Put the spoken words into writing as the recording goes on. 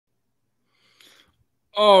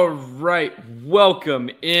All right,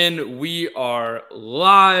 welcome in. We are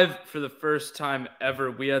live for the first time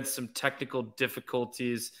ever. We had some technical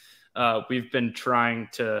difficulties. We've been trying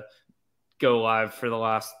to go live for the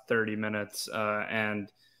last 30 minutes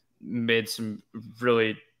and made some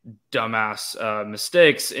really dumbass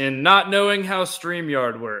mistakes in not knowing how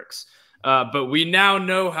StreamYard works. But we now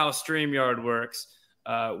know how StreamYard works.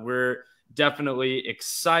 We're definitely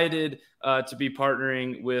excited to be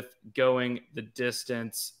partnering with Going the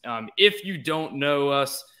Distance. If you don't know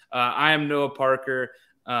us, I am Noah Parker,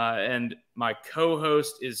 and my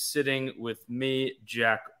co-host is sitting with me,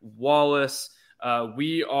 Jack Wallace.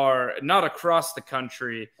 We are not across the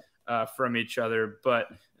country from each other, but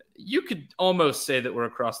you could almost say that we're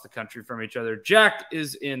across the country from each other. Jack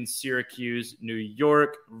is in Syracuse, New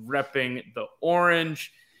York, repping the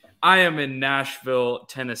Orange. I am in Nashville,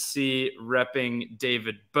 Tennessee, repping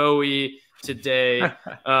David Bowie today.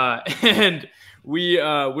 And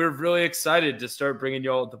we're really excited to start bringing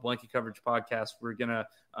you all the Blanket Coverage podcast. We're going to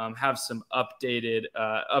have some updated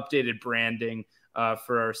branding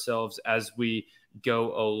for ourselves as we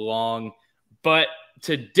go along. But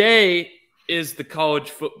today is the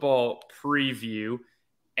college football preview,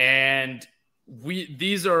 and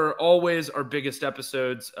these are always our biggest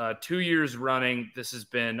episodes. 2 years running, this has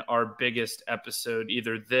been our biggest episode,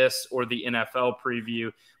 either this or the NFL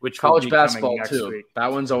preview, which college will be basketball next too. Week. That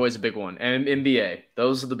one's always a big one, and NBA.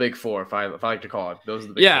 Those are the big four, if I like to call it. Those are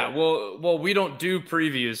the big four. Well, we don't do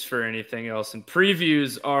previews for anything else, and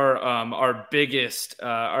previews are our biggest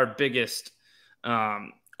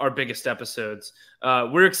episodes.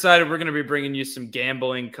 We're excited. We're going to be bringing you some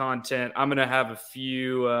gambling content. I'm going to have a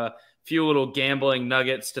few little gambling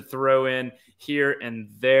nuggets to throw in here and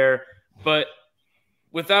there. But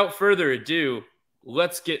without further ado,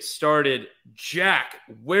 let's get started. Jack,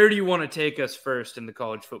 where do you want to take us first in the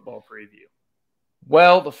college football preview?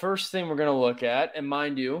 Well, the first thing we're going to look at, and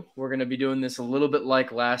mind you, we're going to be doing this a little bit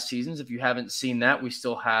like last season's. If you haven't seen that, we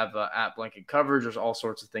still have at Blanket Coverage. There's all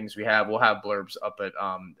sorts of things we have. We'll have blurbs up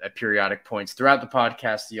at periodic points throughout the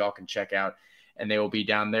podcast that y'all can check out, and they will be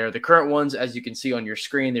down there. The current ones, as you can see on your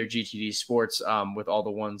screen, they're GTD Sports with all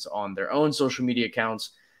the ones on their own social media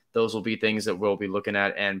accounts. Those will be things that we'll be looking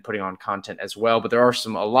at and putting on content as well. But there are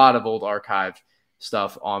a lot of old archived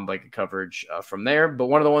stuff on Blanket Coverage from there. But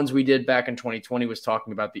one of the ones we did back in 2020 was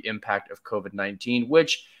talking about the impact of COVID-19,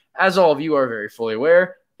 which, as all of you are very fully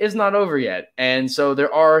aware, is not over yet. And so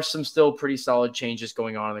there are some still pretty solid changes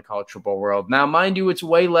going on in the college football world. Now, mind you, it's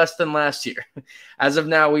way less than last year. As of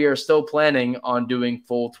now, we are still planning on doing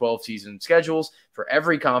full 12-season schedules for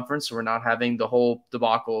every conference. So we're not having the whole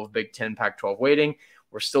debacle of Big Ten, Pac-12 waiting.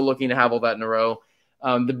 We're still looking to have all that in a row.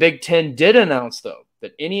 The Big Ten did announce, though,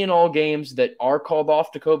 that any and all games that are called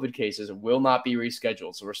off to COVID cases will not be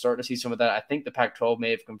rescheduled. So we're starting to see some of that. I think the Pac-12 may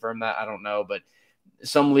have confirmed that. I don't know. But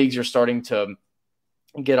some leagues are starting to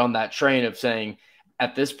get on that train of saying,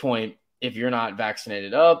 at this point, if you're not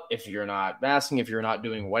vaccinated up, if you're not masking, if you're not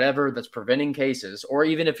doing whatever that's preventing cases, or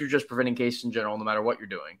even if you're just preventing cases in general, no matter what you're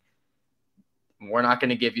doing, we're not going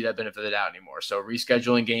to give you that benefit of the doubt anymore. So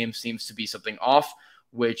rescheduling games seems to be something off,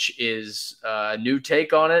 which is a new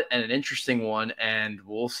take on it and an interesting one. And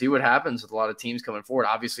we'll see what happens with a lot of teams coming forward.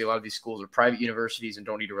 Obviously, a lot of these schools are private universities and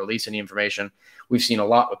don't need to release any information. We've seen a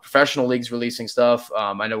lot with professional leagues releasing stuff.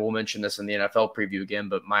 I know we'll mention this in the NFL preview again,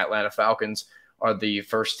 but my Atlanta Falcons are the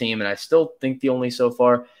first team, and I still think the only so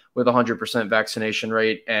far, with 100% vaccination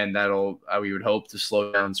rate. And that'll, we would hope, to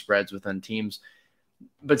slow down spreads within teams.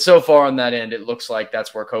 But so far on that end, it looks like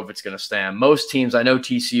that's where COVID's going to stand. Most teams, I know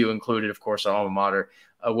TCU included, of course, our alma mater,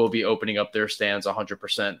 will be opening up their stands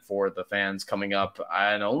 100% for the fans coming up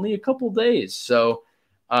in only a couple days. So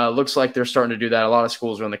looks like they're starting to do that. A lot of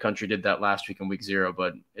schools around the country did that last week in week 0,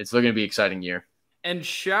 but it's looking to be an exciting year. And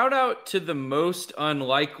shout out to the most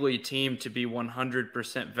unlikely team to be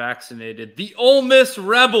 100% vaccinated, the Ole Miss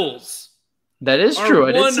Rebels. That is true.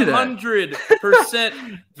 I did see that.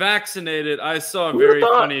 100% vaccinated. I saw a very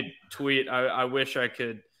funny tweet. I wish I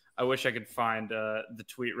could find the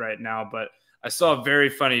tweet right now, but I saw a very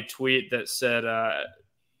funny tweet that said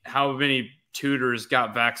how many tutors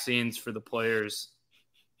got vaccines for the players.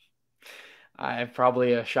 I have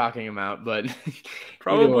probably a shocking amount, but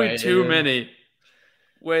probably too many.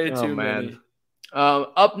 Way too many.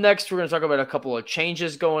 Up next, we're going to talk about a couple of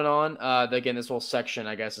changes going on. Again, this whole section,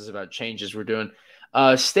 I guess, is about changes we're doing.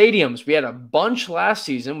 Stadiums. We had a bunch last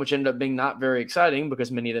season, which ended up being not very exciting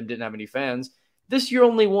because many of them didn't have any fans. This year,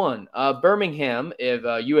 only one. Birmingham,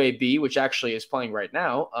 UAB, which actually is playing right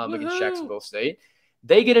now against Jacksonville State,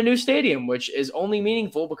 they get a new stadium, which is only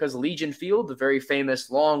meaningful because Legion Field, the very famous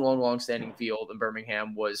long-standing field in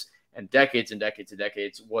Birmingham, was and decades and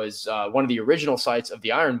decades, was one of the original sites of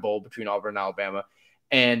the Iron Bowl between Auburn and Alabama,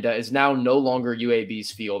 and is now no longer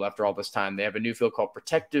UAB's field after all this time. They have a new field called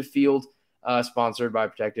Protective Field, sponsored by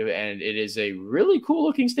Protective, and it is a really cool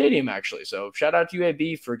looking stadium, actually. So shout out to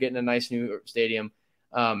UAB for getting a nice new stadium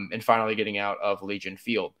and finally getting out of Legion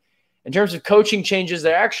Field. In terms of coaching changes,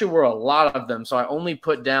 there actually were a lot of them, so I only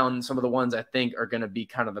put down some of the ones I think are going to be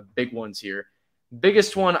kind of the big ones here.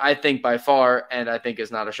 Biggest one, I think, by far, and I think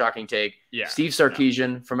is not a shocking take, Steve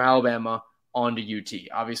Sarkisian from Alabama on to UT.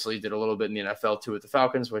 Obviously did a little bit in the NFL too with the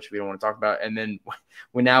Falcons, which we don't want to talk about, and then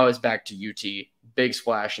we now is back to UT. Big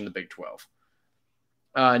splash in the Big 12.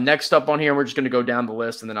 Next up on here, we're just going to go down the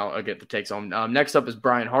list, and then I'll get the takes on. Next up is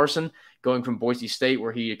Brian Harsin, going from Boise State,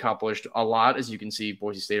 where he accomplished a lot, as you can see,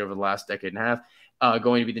 Boise State over the last decade and a half,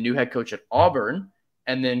 going to be the new head coach at Auburn.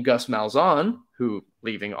 And then Gus Malzahn, who,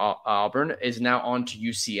 leaving Auburn, is now on to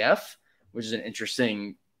UCF, which is an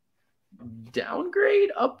interesting upgrade.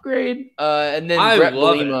 And then Brett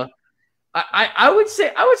Bielema. I would say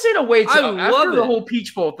in a way, after the whole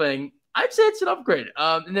Peach Bowl thing, I'd say it's an upgrade.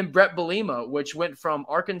 And then Brett Bielema, which went from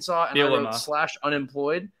Arkansas and I wrote /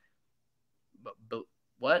 unemployed.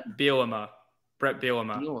 What? Bielema. Brett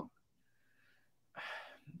Bielema.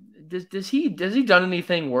 Does he done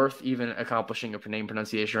anything worth even accomplishing a name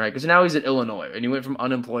pronunciation right? Because now he's at Illinois, and he went from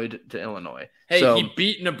unemployed to Illinois. Hey, he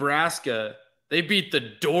beat Nebraska. They beat the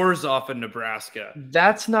doors off of Nebraska.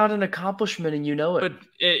 That's not an accomplishment, and you know it.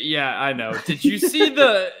 But yeah, I know. Did you see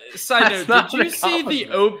the side note? Did you see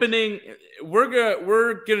the opening?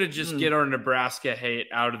 We're gonna just get our Nebraska hate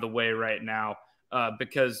out of the way right now,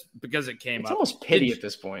 because it came up. It's almost pity at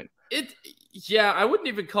this point. Yeah, I wouldn't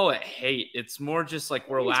even call it hate. It's more just like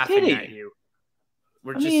we're laughing at you.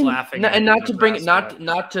 We're just laughing. And not to bring it, not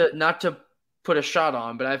to put a shot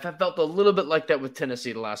on, but I've felt a little bit like that with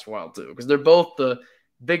Tennessee the last while too, because they're both the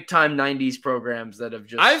big time '90s programs that have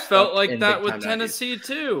just. I felt like that with Tennessee 90s.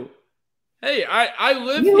 Too. Hey, I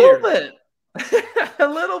live here. A little bit. A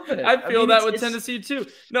little bit. I feel that with Tennessee too.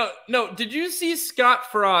 No. Did you see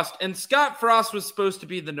Scott Frost? And Scott Frost was supposed to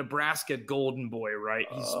be the Nebraska Golden Boy, right?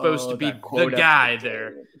 He's supposed to be the guy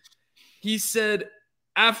there. He said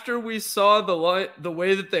after we saw the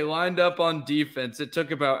way that they lined up on defense, it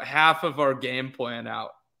took about half of our game plan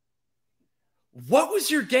out. What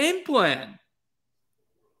was your game plan?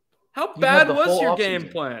 How bad was your game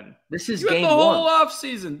plan? This is game one. The whole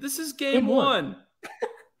offseason. This is game one.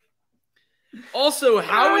 Also,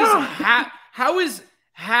 how is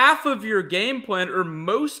half of your game plan or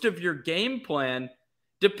most of your game plan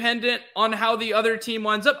dependent on how the other team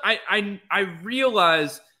lines up? I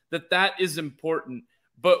realize that is important,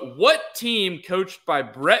 but what team coached by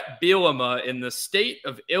Brett Bielema in the state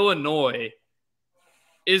of Illinois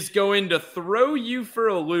is going to throw you for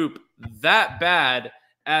a loop that bad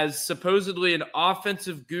as supposedly an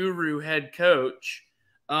offensive guru head coach?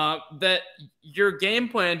 That your game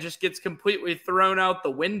plan just gets completely thrown out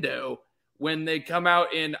the window when they come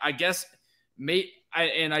out in, I guess,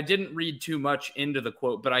 and I didn't read too much into the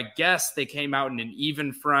quote, but I guess they came out in an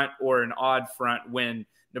even front or an odd front when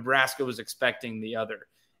Nebraska was expecting the other.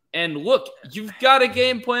 And look, you've got a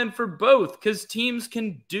game plan for both because teams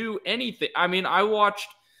can do anything. I mean, I watched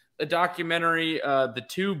a documentary, The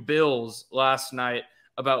Two Bills, last night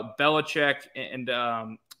about Belichick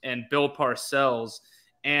and Bill Parcells.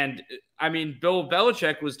 And I mean, Bill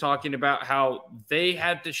Belichick was talking about how they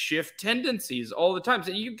had to shift tendencies all the time.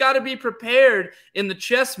 So you've got to be prepared in the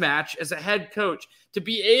chess match as a head coach to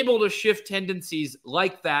be able to shift tendencies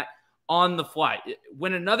like that on the fly.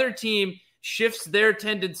 When another team shifts their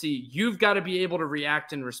tendency, you've got to be able to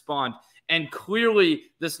react and respond. And clearly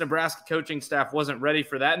this Nebraska coaching staff wasn't ready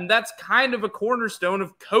for that. And that's kind of a cornerstone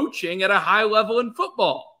of coaching at a high level in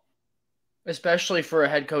football. Especially for a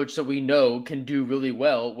head coach that we know can do really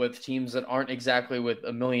well with teams that aren't exactly with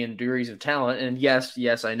a million degrees of talent. And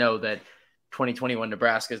yes, I know that 2021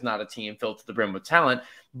 Nebraska is not a team filled to the brim with talent,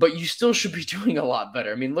 but you still should be doing a lot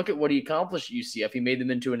better. I mean, look at what he accomplished at UCF. He made them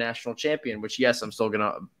into a national champion, which, yes, I'm still going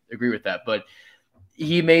to agree with that. But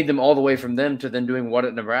he made them all the way from them to then doing what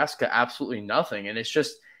at Nebraska? Absolutely nothing. And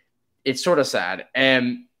it's sort of sad.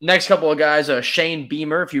 And next couple of guys, Shane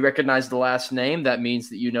Beamer. If you recognize the last name, that means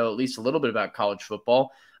that you know at least a little bit about college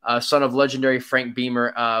football. Son of legendary Frank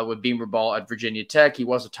Beamer with Beamer Ball at Virginia Tech. He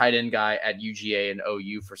was a tight end guy at UGA and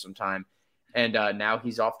OU for some time. And now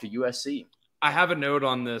he's off to USC. I have a note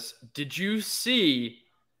on this. Did you see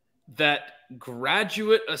that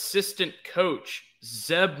graduate assistant coach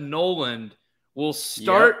Zeb Noland will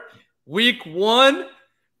start week 1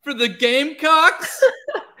 for the Gamecocks?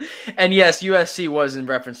 And yes, USC was in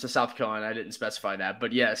reference to South Carolina. I didn't specify that.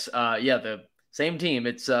 But yes, the Same team.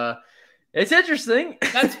 It's interesting.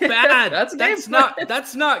 That's bad. That's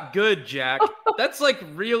not good, Jack. That's like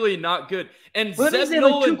really not good. And well, Zeb they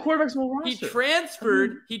Nolan, like 2 quarterbacks on the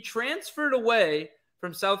roster. he transferred away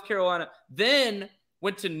from South Carolina, then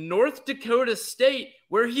went to North Dakota State,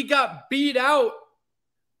 where he got beat out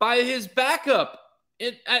by his backup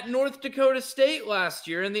at North Dakota State last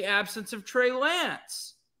year in the absence of Trey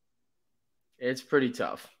Lance. It's pretty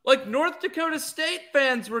tough. Like, North Dakota State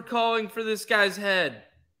fans were calling for this guy's head.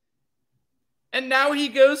 And now he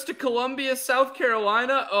goes to Columbia, South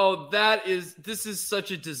Carolina. Oh, this is such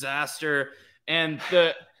a disaster. And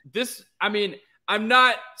I'm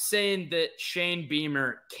not saying that Shane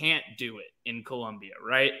Beamer can't do it in Columbia,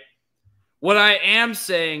 right? What I am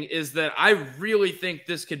saying is that I really think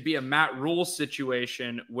this could be a Matt Rule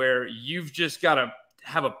situation where you've just got to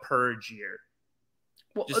have a purge year.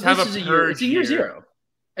 Well, just have a purge year. It's a year zero.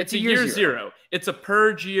 It's a year zero. It's a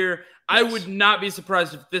purge year. Yes. I would not be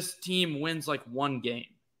surprised if this team wins like one game.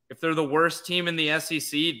 If they're the worst team in the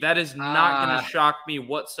SEC, that is not going to shock me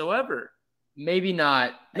whatsoever. Maybe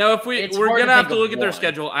not. No, if we're going to have to look at their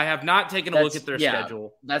schedule. I have not taken a look at their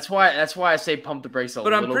schedule. That's why I say pump the brakes a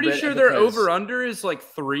little bit. But I'm pretty sure their over-under is like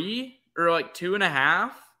 3 or like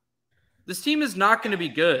 2.5. This team is not going to be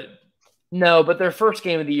good. No, but their first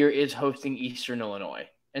game of the year is hosting Eastern Illinois.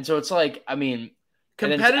 And so it's like,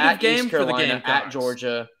 competitive game for the Gamecocks. At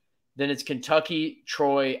Georgia. Then it's Kentucky,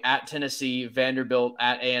 Troy, at Tennessee, Vanderbilt,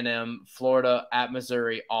 at A&M, Florida, at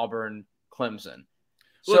Missouri, Auburn, Clemson.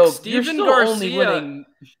 So look, Stephen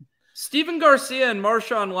Garcia and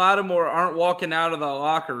Marshawn Lattimore aren't walking out of the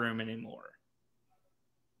locker room anymore.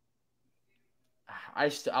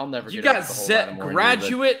 I'll never get. You got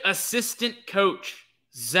graduate assistant coach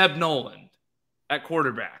Zeb Nolan at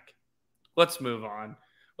quarterback. Let's move on.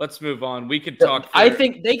 We could talk. I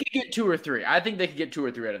think they could get 2 or 3. I think they could get 2 or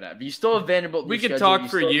 3 out of that. But you still have Vanderbilt. We could talk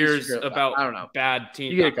for years about bad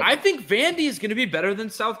teams. I think Vandy is going to be better than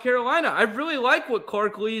South Carolina. I really like what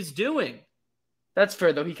Clark Lee is doing. That's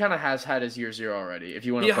fair, though. He kind of has had his year zero already. If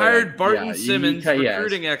you want, he hired Barton Simmons,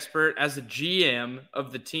 recruiting expert, as a GM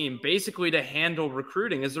of the team, basically to handle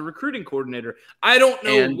recruiting as a recruiting coordinator. I don't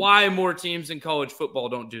know why more teams in college football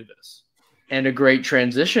don't do this. And a great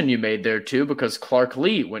transition you made there, too, because Clark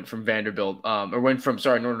Lee went from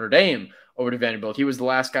Notre Dame over to Vanderbilt. He was the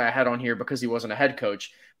last guy I had on here because he wasn't a head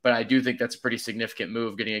coach. But I do think that's a pretty significant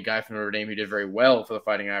move, getting a guy from Notre Dame who did very well for the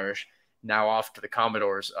Fighting Irish, now off to the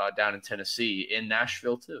Commodores down in Tennessee, in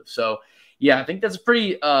Nashville, too. So, yeah, I think that's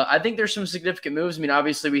pretty I think there's some significant moves.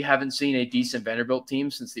 Obviously, we haven't seen a decent Vanderbilt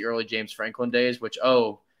team since the early James Franklin days, which,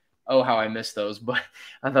 oh, how I miss those. But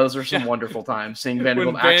those are some wonderful times, seeing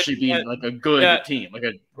Vanderbilt actually being like a good team. Like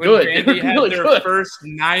a good. Vandy had their first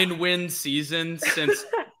 9-win season since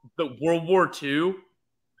the World War II.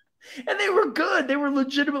 And they were good. They were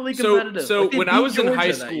legitimately competitive. So when I was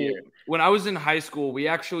in high school, we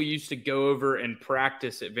actually used to go over and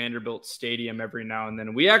practice at Vanderbilt Stadium every now and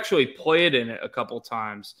then. We actually played in it a couple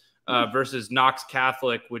times versus Knox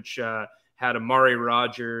Catholic, which had Amari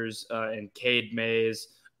Rogers and Cade Mays,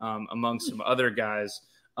 among some other guys.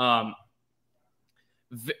 I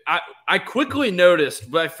quickly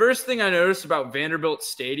noticed, the first thing I noticed about Vanderbilt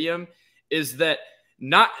Stadium is that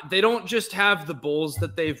they don't just have the bowls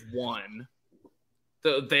that they've won.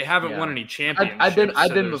 They haven't won any championships.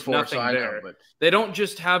 I've been before, so I know. But they don't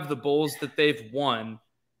just have the bowls that they've won.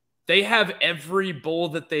 They have every bowl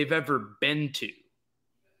that they've ever been to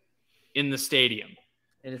in the stadium.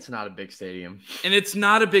 And it's not a big stadium.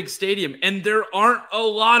 And there aren't a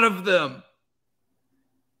lot of them.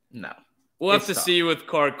 No. We'll have to see with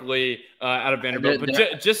Clark Lee out of Vanderbilt.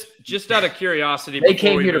 But just out of curiosity, they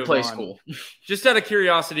came here to play school. Just out of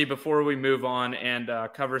curiosity, before we move on and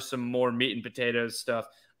cover some more meat and potatoes stuff,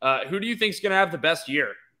 who do you think is going to have the best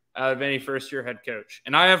year out of any first-year head coach?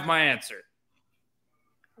 And I have my answer.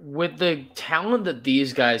 With the talent that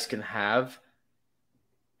these guys can have,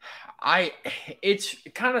 it's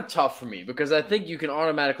kind of tough for me because I think you can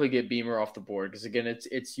automatically get Beamer off the board because, again,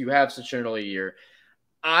 it's you have such an early year.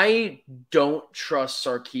 I don't trust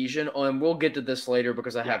Sarkisian, and we'll get to this later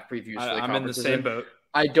because I have previews for the conferences. I'm in the same boat.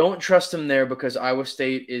 I don't trust him there because Iowa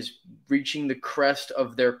State is reaching the crest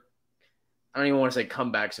of their – I don't even want to say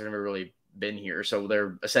comebacks. They've never really been here, so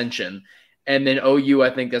their ascension. And then OU,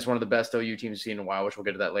 I think that's one of the best OU teams we've seen in a while, which we'll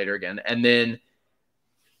get to that later again. And then –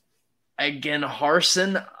 again,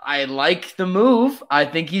 Harsin, I like the move. I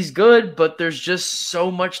think he's good, but there's just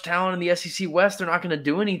so much talent in the SEC West. They're not going to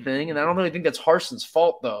do anything, and I don't really think that's Harsin's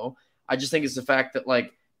fault, though. I just think it's the fact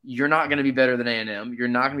that, you're not going to be better than A&M. You're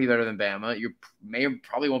not going to be better than Bama.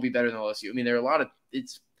 Probably won't be better than LSU. There are a lot of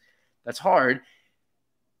 – that's hard.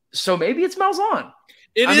 So maybe it's Malzahn.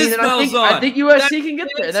 It is Malzahn. I think USC can get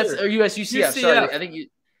there. That's or UCF. Sorry,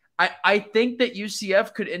 I think that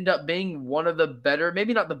UCF could end up being one of the better,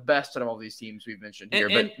 maybe not the best out of all these teams we've mentioned here,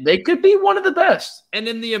 but they could be one of the best. And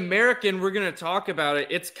in the American, we're going to talk about it.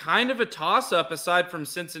 It's kind of a toss-up aside from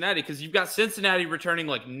Cincinnati because you've got Cincinnati returning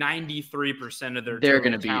like 93% of their they're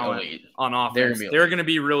going to be elite on offense. They're going to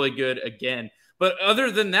be really good again. But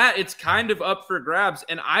other than that, it's kind of up for grabs.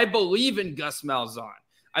 And I believe in Gus Malzahn.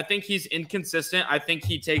 I think he's inconsistent. I think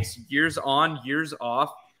he takes years on, years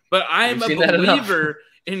off. But I am a believer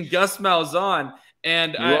in Gus Malzahn,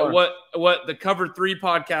 and what the Cover 3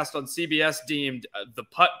 podcast on CBS deemed the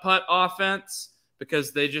putt-putt offense,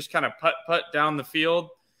 because they just kind of putt-putt down the field.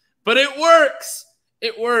 But it works.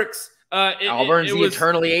 It works. Auburn's the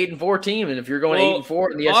eternally 8-4 team, and if you're going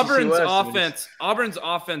 8-4 in the SEC Auburn's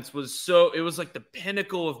offense was like the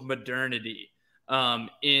pinnacle of modernity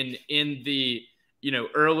in the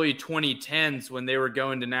early 2010s when they were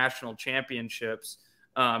going to national championships.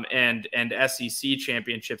 And SEC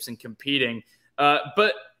championships and competing.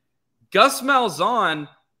 But Gus Malzahn,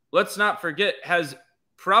 let's not forget, has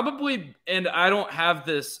probably, and I don't have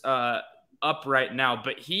this up right now,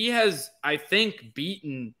 but he has, I think,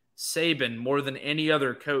 beaten Saban more than any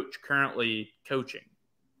other coach currently coaching.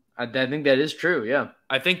 I think that is true, yeah.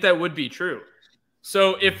 I think that would be true.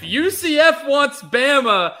 So if UCF wants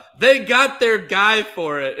Bama, they got their guy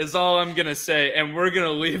for it, is all I'm going to say. And we're going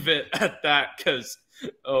to leave it at that because –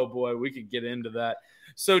 oh, boy, we could get into that.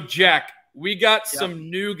 So, Jack, we got some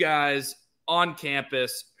new guys on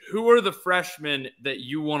campus. Who are the freshmen that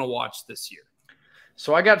you want to watch this year?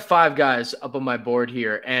 So I got 5 guys up on my board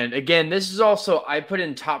here. And, again, this is also – I put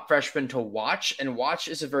in top freshmen to watch, and watch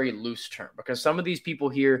is a very loose term because some of these people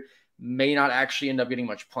here may not actually end up getting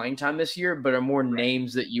much playing time this year, but are more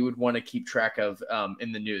names that you would want to keep track of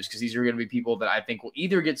in the news because these are going to be people that I think will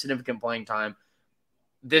either get significant playing time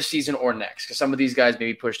this season or next, because some of these guys may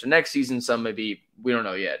be pushed to next season, some may be, we don't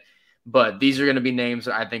know yet. But these are going to be names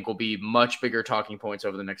that I think will be much bigger talking points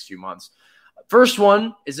over the next few months. First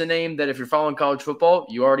one is a name that if you're following college football,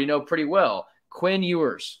 you already know pretty well. Quinn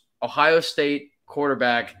Ewers, Ohio State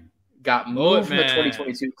quarterback, got moved from the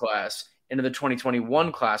 2022 class into the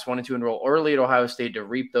 2021 class, wanted to enroll early at Ohio State to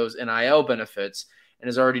reap those NIL benefits, and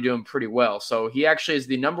is already doing pretty well. So he actually is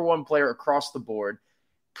the number 1 player across the board.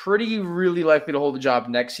 Really likely to hold the job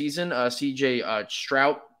next season. CJ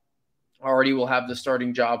Stroud already will have the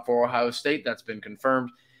starting job for Ohio State. That's been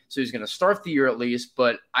confirmed. So he's going to start the year at least.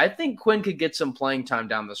 But I think Quinn could get some playing time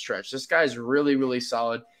down the stretch. This guy's really, really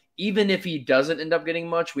solid. Even if he doesn't end up getting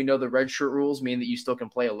much, we know the redshirt rules mean that you still can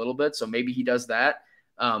play a little bit. So maybe he does that.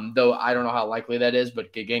 Though I don't know how likely that is.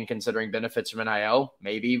 But again, considering benefits from NIL,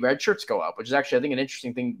 maybe redshirts go up, which is actually, I think, an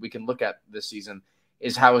interesting thing we can look at this season.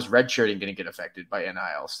 Is how is redshirting going to get affected by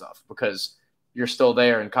NIL stuff? Because you're still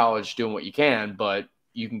there in college doing what you can, but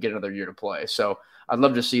you can get another year to play. So I'd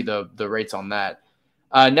love to see the rates on that.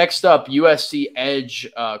 Next up, USC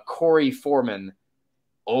edge Corey Foreman.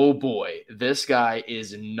 Oh, boy, this guy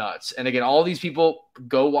is nuts. And, again, all these people,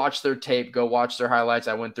 go watch their tape, go watch their highlights.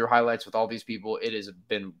 I went through highlights with all these people. It has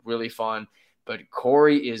been really fun. But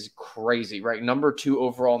Corey is crazy, right? Number 2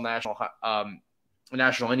 overall national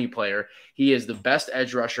any player. He is the best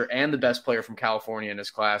edge rusher and the best player from California in his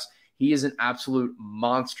class. He is an absolute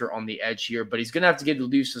monster on the edge here, but he's going to have to get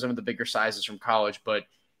used to some of the bigger sizes from college, but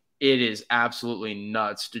it is absolutely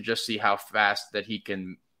nuts to just see how fast that he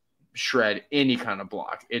can shred any kind of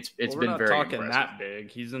block. It's been very impressive. We're not talking that big.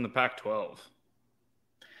 He's in the Pac-12.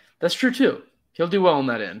 That's true too. He'll do well on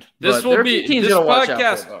that end. This will be this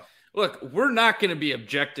podcast. Look, we're not going to be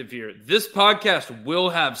objective here. This podcast will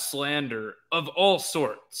have slander of all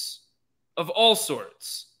sorts, in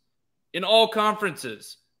all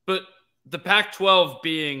conferences. But the Pac-12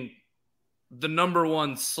 being the number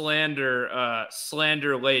 1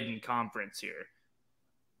 slander-laden conference here.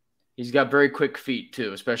 He's got very quick feet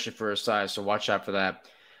too, especially for his size. So watch out for that.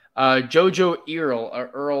 JoJo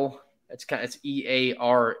Earle. It's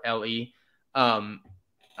E-A-R-L-E. I'll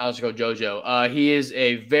just go JoJo. He is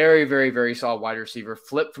a very, very, very solid wide receiver.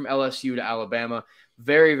 Flipped from LSU to Alabama.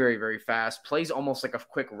 Very, very, very fast. Plays almost like a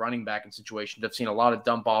quick running back in situations. I've seen a lot of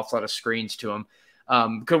dump offs, a lot of screens to him.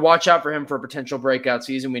 Could watch out for him for a potential breakout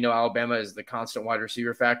season. We know Alabama is the constant wide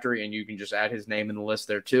receiver factory, and you can just add his name in the list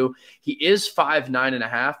there too. He is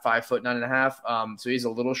 5'9.5", so he's a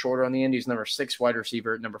little shorter on the end. He's number 6 wide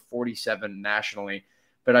receiver, number 47 nationally.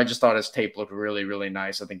 But I just thought his tape looked really, really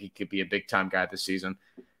nice. I think he could be a big-time guy this season.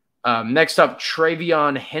 Next up,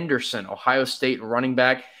 Travion Henderson, Ohio State running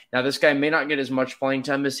back. Now, this guy may not get as much playing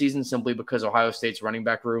time this season simply because Ohio State's running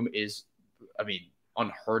back room is,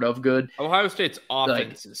 unheard of good. Ohio State's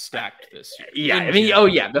offense is stacked this year. Yeah, I mean,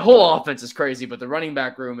 the whole offense is crazy, but the running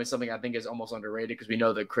back room is something I think is almost underrated because we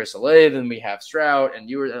know that Chris Olave and we have Stroud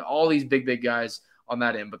and all these big guys on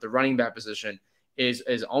that end, but the running back position is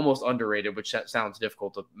almost underrated, which sounds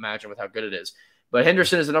difficult to imagine with how good it is. But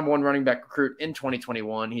Henderson is the number one running back recruit in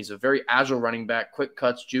 2021. He's a very agile running back, quick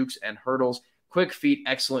cuts, jukes, and hurdles, quick feet,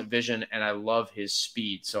 excellent vision, and I love his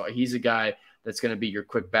speed. So he's a guy that's going to be your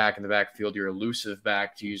quick back in the backfield, your elusive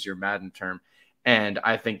back, to use your Madden term. And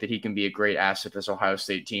I think that he can be a great asset to this Ohio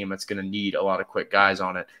State team that's going to need a lot of quick guys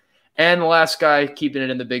on it. And the last guy, keeping it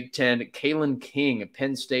in the Big Ten, Kalen King,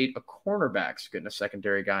 Penn State, a cornerback. So getting a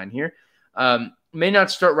secondary guy in here. May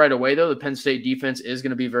not start right away, though. The Penn State defense is going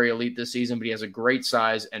to be very elite this season, but he has a great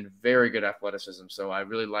size and very good athleticism. So I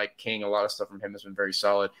really like King. A lot of stuff from him has been very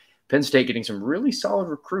solid. Penn State getting some really solid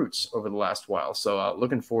recruits over the last while. So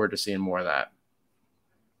looking forward to seeing more of that.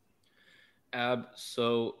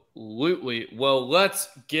 Absolutely. Well, let's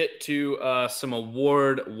get to some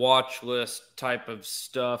award watch list type of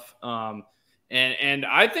stuff. And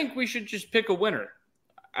I think we should just pick a winner.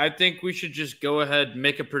 I think we should just go ahead and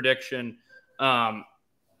make a prediction.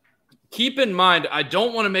 Keep in mind, I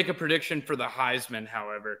don't want to make a prediction for the Heisman,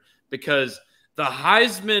 however, because the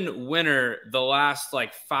Heisman winner the last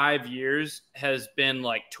 5 years has been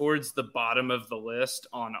towards the bottom of the list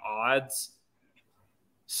on odds.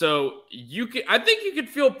 So I think you could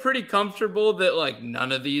feel pretty comfortable that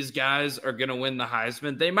none of these guys are going to win the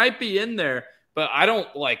Heisman. They might be in there, but I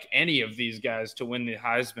don't like any of these guys to win the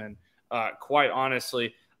Heisman. Quite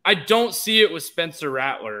honestly, I don't see it with Spencer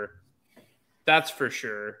Rattler. That's for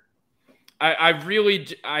sure. I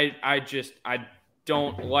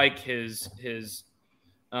don't like his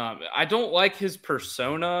I don't like his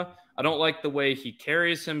persona. I don't like the way he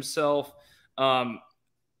carries himself.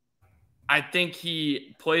 I think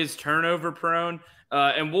he plays turnover prone,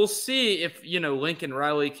 and we'll see if Lincoln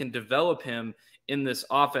Riley can develop him in this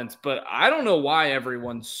offense. But I don't know why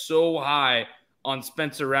everyone's so high on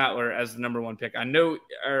Spencer Rattler as the number one pick. I know,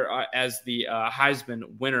 as the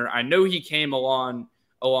Heisman winner. I know he came along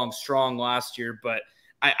strong last year, but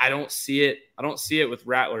I don't see it. I don't see it with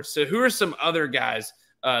Rattler. So who are some other guys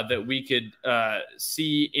that we could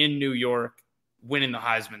see in New York winning the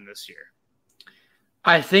Heisman this year?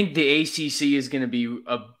 I think the ACC is going to be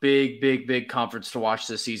a big conference to watch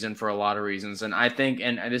this season for a lot of reasons. And I think,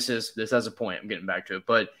 and this has a point, I'm getting back to it,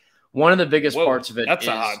 but one of the biggest parts of it that's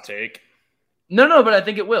a hot take. No, but I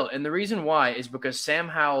think it will. And the reason why is because Sam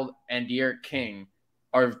Howell and D'Eriq King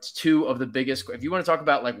are two of the biggest. If you want to talk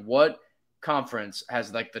about what conference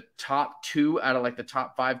has the top two out of the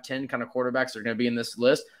top 5-10 kind of quarterbacks that are going to be in this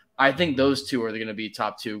list, I think those two are going to be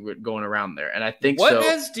top two going around there. And I think what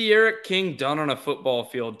has D'Eriq King done on a football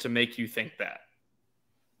field to make you think that?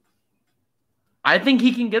 I think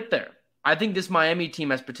he can get there. I think this Miami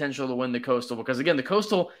team has potential to win the Coastal because, again, the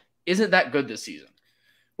Coastal isn't that good this season.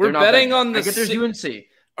 We're betting on the I get there's UNC.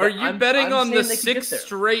 Are you betting on the sixth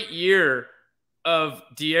straight year of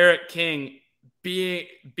D'Eriq King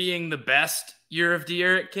being the best year of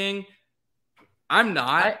D'Eriq King? I'm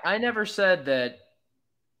not. I never said that.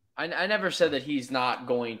 I never said that he's not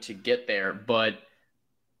going to get there, but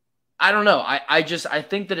I don't know. I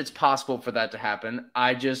think that it's possible for that to happen.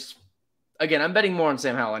 Again, I'm betting more on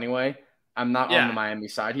Sam Howell anyway. I'm not on the Miami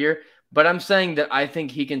side here, but I'm saying that I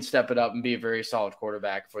think he can step it up and be a very solid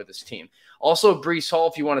quarterback for this team. Also, Breece Hall,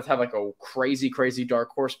 if you want to have a crazy dark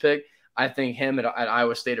horse pick, I think him at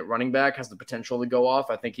Iowa State at running back has the potential to go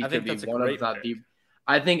off. I think he could be one of, if not the.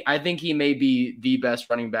 I think he may be the best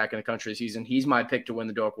running back in the country this season. He's my pick to win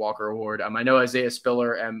the Doak Walker Award. I know Isaiah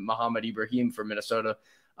Spiller and Muhammad Ibrahim for Minnesota,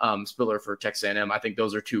 Spiller for Texas A&M. I think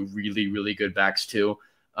those are two really good backs too.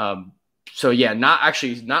 So yeah,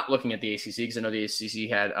 not looking at the ACC because I know the ACC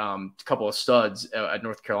had a couple of studs at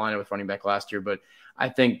North Carolina with running back last year, but I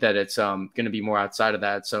think that it's going to be more outside of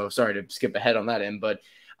that. So sorry to skip ahead on that end, but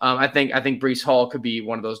I think Breece Hall could be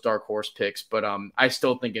one of those dark horse picks, but I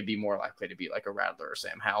still think it'd be more likely to be a Rattler or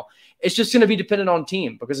Sam Howell. It's just going to be dependent on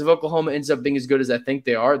team because if Oklahoma ends up being as good as I think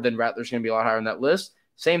they are, then Rattler's going to be a lot higher on that list.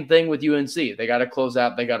 Same thing with UNC. They got to close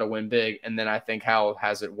out. They got to win big, and then I think Howell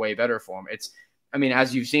has it way better for him.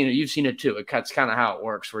 As you've seen it too. That's kind of how it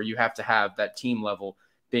works, where you have to have that team level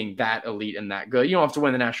being that elite and that good. You don't have to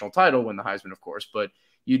win the national title, win the Heisman, of course, but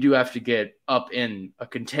you do have to get up in a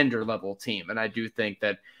contender level team. And I do think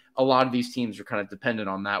that a lot of these teams are kind of dependent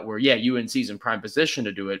on that where, UNC's in prime position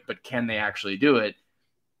to do it, but can they actually do it?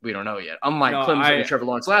 We don't know yet. Unlike Clemson and Trevor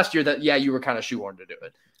Lawrence last year that, you were kind of shoehorned to do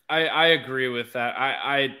it. I agree with that.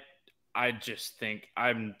 I just think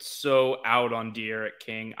I'm so out on De'Aaron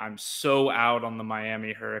King. I'm so out on the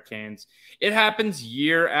Miami Hurricanes. It happens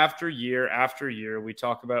year after year after year. We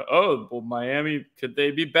talk about, oh, well, Miami, could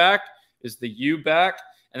they be back? Is the U back?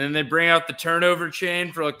 And then they bring out the turnover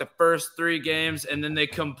chain for like the first 3 games, and then they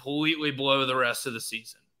completely blow the rest of the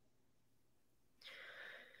season.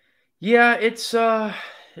 Yeah, it's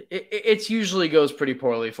usually goes pretty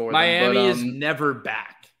poorly for Miami them. But, is never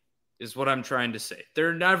back. Is what I'm trying to say.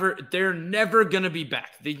 They're never going to be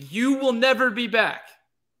back. The U will never be back.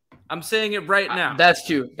 I'm saying it right now. That's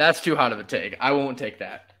too hot of a take. I won't take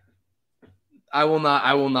that. I will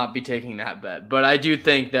not be taking that bet. But I do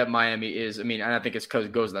think that Miami is, and I think it's because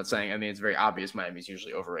it goes without saying. It's very obvious Miami's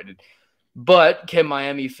usually overrated. But can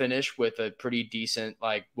Miami finish with a pretty decent,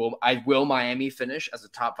 will Miami finish as a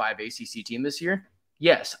top 5 ACC team this year?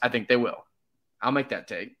 Yes, I think they will. I'll make that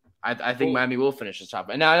take. I think Miami will finish the top.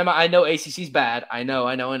 And now I know ACC's bad. I know.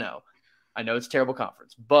 I know it's a terrible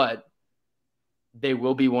conference, but they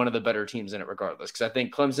will be one of the better teams in it regardless. Because I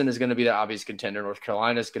think Clemson is going to be the obvious contender. North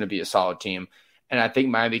Carolina is going to be a solid team, and I think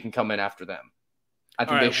Miami can come in after them. I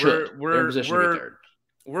think they should. They're in position to be third.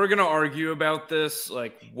 We're going to argue about this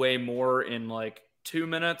way more in 2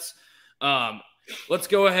 minutes. Let's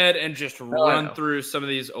go ahead and just run through some of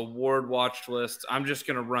these award watch lists. I'm just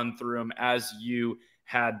going to run through them as you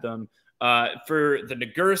had them. For the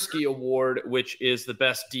Nagurski Award, which is the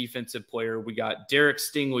best defensive player, we got Derek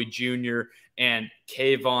Stingley Jr. and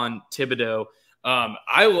Kayvon Thibodeau.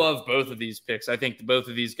 I love both of these picks. I think both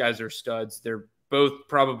of these guys are studs. They're both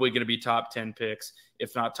probably going to be top 10 picks,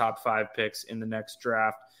 if not top 5 picks in the next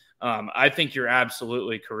draft. I think you're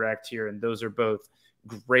absolutely correct here, and those are both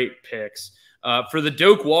great picks. For the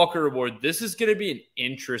Doak Walker Award, this is going to be an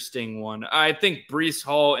interesting one. I think Breece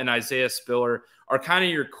Hall and Isaiah Spiller are kind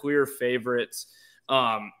of your clear favorites.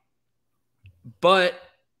 But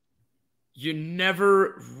you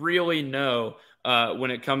never really know when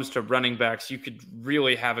it comes to running backs. You could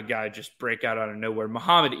really have a guy just break out of nowhere.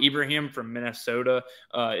 Muhammad Ibrahim from Minnesota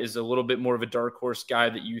is a little bit more of a dark horse guy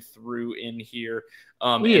that you threw in here.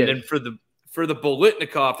 And then for the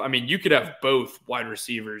Biletnikoff, you could have both wide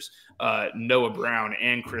receivers, Noah Brown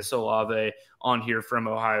and Chris Olave, on here from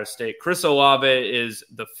Ohio State. Chris Olave is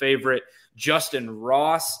the favorite. Justin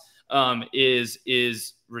Ross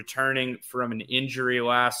is returning from an injury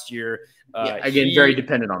last year. Very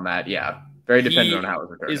dependent on that. Yeah, very dependent on how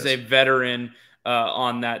his return is. A veteran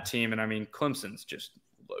on that team, and Clemson's just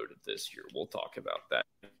loaded this year. We'll talk about that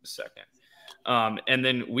in a second. And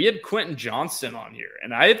then we had Quentin Johnston on here,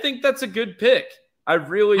 and I think that's a good pick. I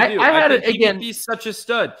really do. I think he could be such a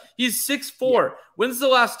stud. He's 6'4". Yeah. When's the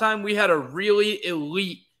last time we had a really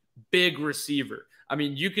elite big receiver?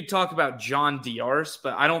 You could talk about John Diarse,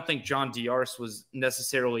 but I don't think John Diarse was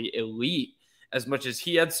necessarily elite as much as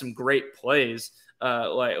he had some great plays,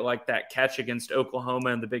 like that catch against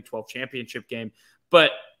Oklahoma in the Big 12 championship game.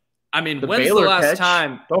 But when's Baylor the last catch.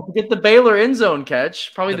 time? Don't forget the Baylor end zone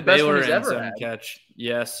catch. Probably the best one he's ever had. Catch.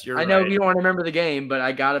 Yes, you're right. I know you don't want to remember the game, but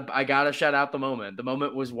I gotta shout out the moment. The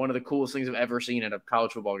moment was one of the coolest things I've ever seen in a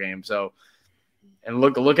college football game. So, and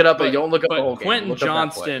look it up, but don't look up the whole game.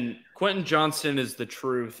 Quentin Johnston is the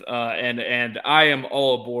truth, and I am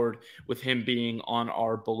all aboard with him being on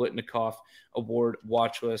our Biletnikoff Award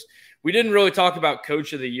watch list. We didn't really talk about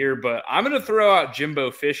Coach of the Year, but I'm going to throw out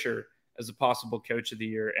Jimbo Fisher as a possible Coach of the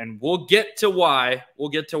Year, and we'll get to why.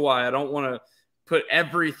 I don't want to put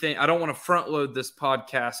everything. I don't want to front load this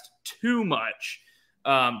podcast too much,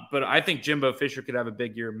 but I think Jimbo Fisher could have a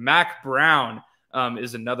big year. Mac Brown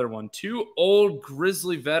is another one. 2 old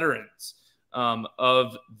Grizzly veterans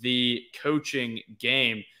of the coaching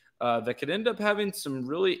game that could end up having some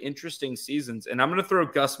really interesting seasons. And I'm going to throw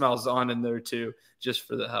Gus Malzahn in there too, just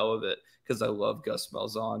for the hell of it, because I love Gus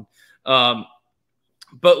Malzahn.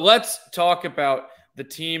 But let's talk about the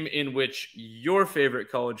team in which your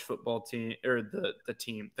favorite college football team, or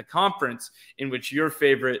the conference in which your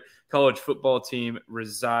favorite college football team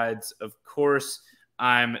resides. Of course,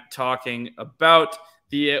 I'm talking about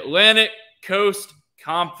the Atlantic Coast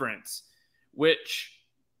Conference, which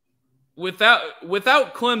without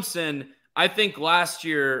Clemson, I think last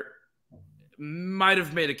year might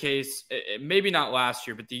have made a case, maybe not last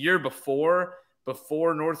year, but the year before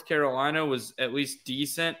North Carolina was at least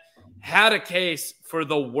decent, had a case for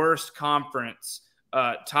the worst conference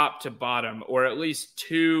top to bottom, or at least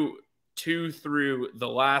two through the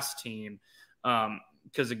last team.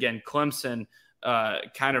 Because again, Clemson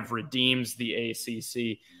kind of redeems the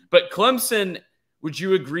ACC. But Clemson, would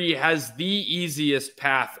you agree, has the easiest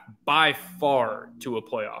path by far to a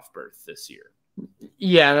playoff berth this year?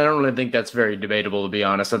 Yeah, and I don't really think that's very debatable, to be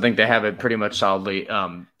honest. I think they have it pretty much solidly. They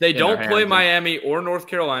In their don't play hands. Miami or North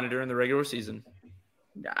Carolina during the regular season.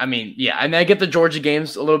 I mean, yeah, I mean, I get the Georgia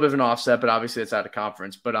games a little bit of an offset, but obviously it's out of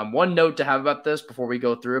conference. But one note to have about this before we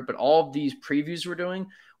go through it, but all of these previews we're doing,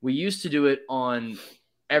 we used to do it on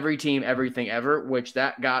every team, everything ever, which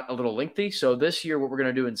that got a little lengthy. So this year, what we're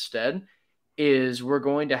going to do instead is we're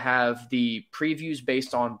going to have the previews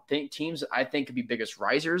based on teams that I think could be biggest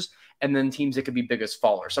risers and then teams that could be biggest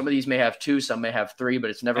fallers. Some of these may have two, some may have three, but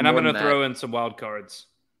it's never And more I'm going than to that. throw in some wild cards.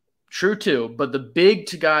 True too, but the big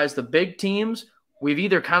teams, we've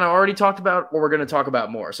either kind of already talked about or we're going to talk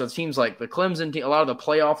about more. So it seems like the Clemson team, a lot of the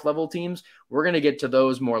playoff level teams, we're going to get to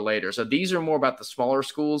those more later. So these are more about the smaller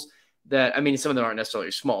schools that, I mean, some of them aren't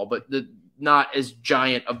necessarily small, but not as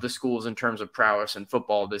giant of the schools in terms of prowess in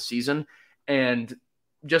football this season. And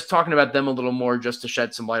just talking about them a little more just to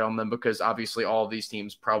shed some light on them, because obviously all of these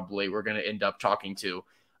teams probably we're going to end up talking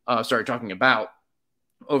about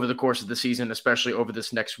over the course of the season, especially over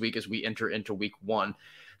this next week as we enter into week 1.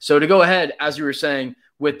 So to go ahead, as you were saying,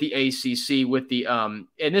 with the ACC, with the and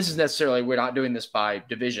this is necessarily, we're not doing this by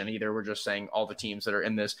division either. We're just saying all the teams that are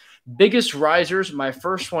in this. Biggest risers, my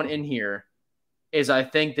first one in here is I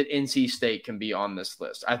think that NC State can be on this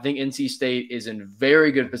list. I think NC State is in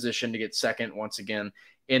very good position to get second once again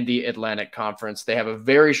in the Atlantic Conference. They have a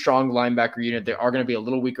very strong linebacker unit. They are going to be a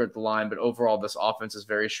little weaker at the line, but overall this offense is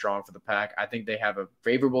very strong for the Pack. I think they have a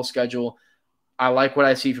favorable schedule. I like what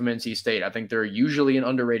I see from NC State. I think they're usually an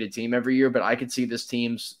underrated team every year, but I could see this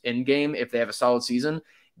team's in game, if they have a solid season,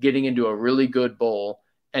 getting into a really good bowl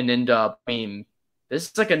and end up, I mean, this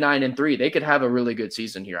is like a 9-3. They could have a really good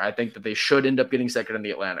season here. I think that they should end up getting second in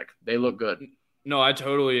the Atlantic. They look good. No, I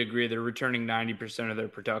totally agree. They're returning 90% of their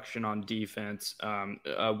production on defense.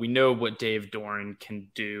 We know what Dave Doeren can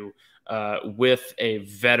do with a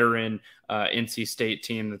veteran NC State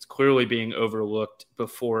team that's clearly being overlooked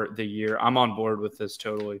before the year. I'm on board with this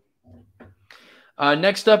totally.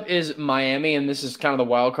 Next up is Miami, and this is kind of the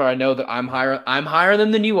wild card. I know that I'm higher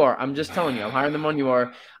than you are. I'm just telling you, I'm higher than you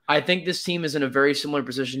are. I think this team is in a very similar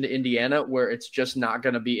position to Indiana, where it's just not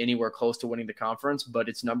going to be anywhere close to winning the conference, but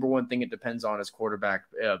its number one thing it depends on is quarterback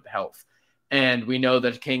health. And we know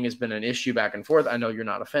that King has been an issue back and forth. I know you're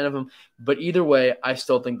not a fan of him, but either way, I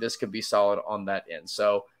still think this could be solid on that end.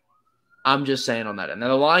 So I'm just saying on that end. Now,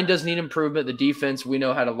 the line does need improvement. The defense, we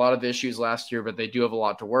know, had a lot of issues last year, but they do have a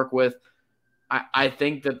lot to work with. I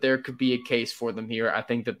think that there could be a case for them here. I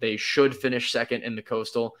think that they should finish second in the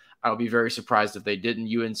Coastal. I'll be very surprised if they didn't.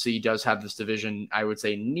 UNC does have this division, I would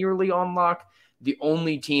say, nearly on lock. The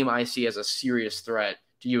only team I see as a serious threat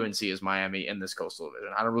to UNC is Miami in this Coastal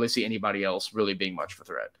division. I don't really see anybody else really being much of a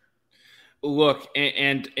threat. Look,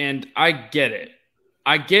 and I get it.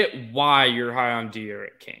 I get why you're high on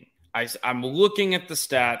D'Eriq King. I'm looking at the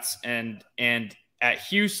stats, and at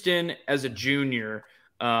Houston as a junior,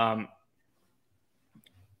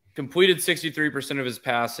 completed 63% of his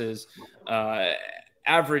passes.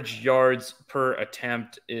 Average yards per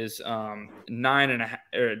attempt is 9.5,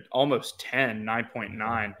 or almost 10,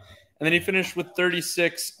 9.9. And then he finished with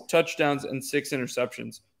 36 touchdowns and 6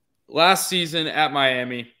 interceptions. Last season at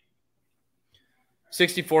Miami,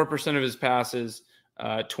 64% of his passes,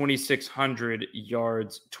 2,600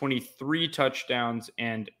 yards, 23 touchdowns,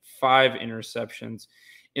 and 5 interceptions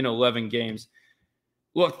in 11 games.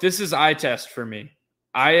 Look, this is eye test for me.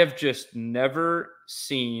 I have just never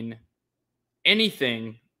seen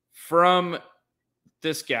anything from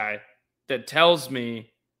this guy that tells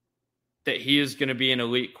me that he is going to be an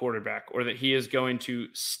elite quarterback or that he is going to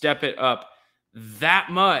step it up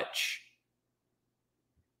that much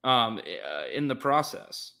in the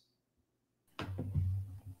process.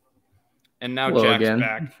 And now Hello Jack's again.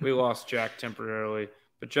 back. We lost Jack temporarily,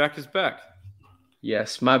 but Jack is back.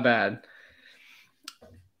 Yes, my bad.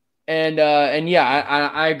 And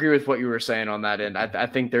yeah, I agree with what you were saying on that end. I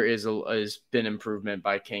think there has been improvement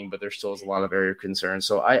by King, but there still is a lot of area of concern.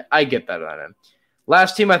 So I get that on end.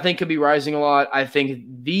 Last team I think could be rising a lot. I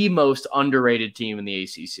think the most underrated team in the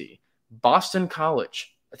ACC, Boston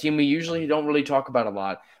College, a team we usually don't really talk about a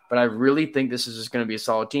lot, but I really think this is just going to be a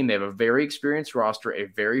solid team. They have a very experienced roster, a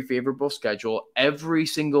very favorable schedule. Every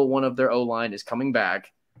single one of their O-line is coming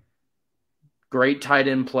back. Great tight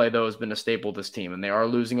end play, though, has been a staple of this team, and they are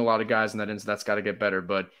losing a lot of guys in that end, so that's got to get better.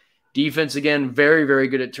 But defense, again, very, very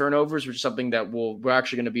good at turnovers, which is something that we're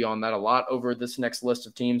actually going to be on that a lot over this next list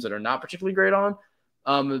of teams that are not particularly great on.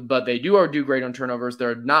 But they do great on turnovers.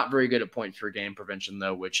 They're not very good at points per game prevention,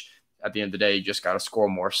 though, which at the end of the day, you just got to score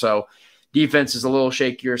more. So defense is a little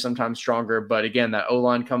shakier, sometimes stronger. But again, that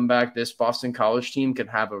O-line comeback, this Boston College team can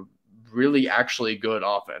have a really actually good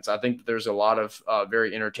offense. I think that there's a lot of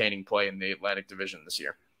very entertaining play in the Atlantic Division this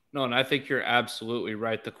year. No, and I think you're absolutely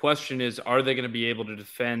right. The question is, are they going to be able to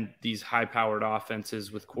defend these high-powered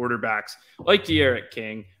offenses with quarterbacks like De'Aaron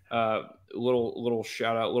King? Little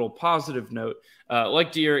shout out, little positive note,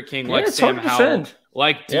 like De'Aaron King, like Sam Howell,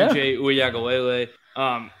 like DJ Uiagalelei.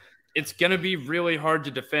 It's going to be really hard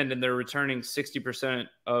to defend, and they're returning 60%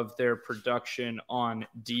 of their production on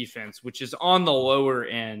defense, which is on the lower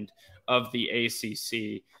end of the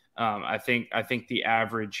ACC. I think the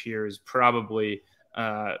average here is probably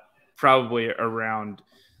around.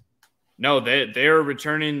 No, they are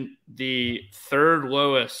returning the fourth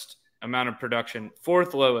lowest amount of production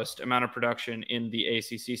in the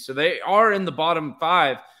ACC. So they are in the bottom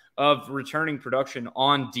 5 of returning production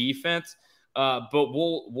on defense. But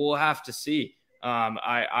we'll have to see.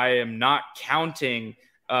 I am not counting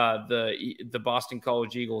the Boston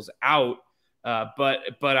College Eagles out, but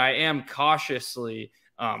I am cautiously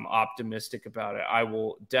optimistic about it. I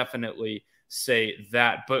will definitely say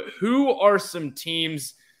that. But who are some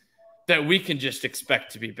teams that we can just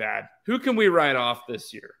expect to be bad? Who can we write off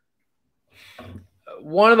this year?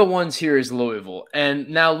 One of the ones here is Louisville. And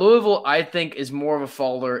now Louisville, I think, is more of a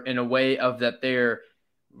faller in a way of that they're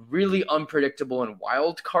really unpredictable and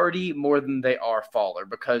wild cardy more than they are faller,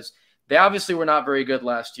 because they obviously were not very good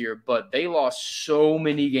last year, but they lost so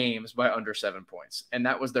many games by under 7 points. And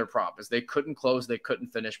that was their problem, is they couldn't close, they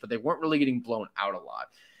couldn't finish, but they weren't really getting blown out a lot.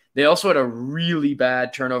 They also had a really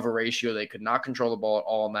bad turnover ratio. They could not control the ball at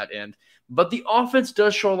all on that end. But the offense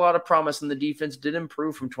does show a lot of promise, and the defense did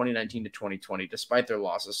improve from 2019 to 2020 despite their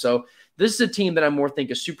losses. So this is a team that I more think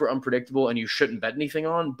is super unpredictable and you shouldn't bet anything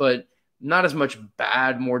on, but not as much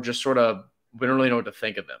bad, more just sort of we don't really know what to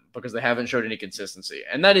think of them because they haven't showed any consistency.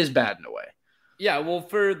 And that is bad in a way. Yeah, well,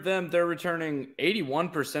 for them, they're returning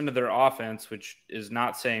 81% of their offense, which is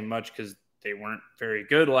not saying much because they weren't very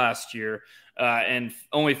good last year, and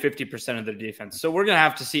only 50% of their defense. So we're going to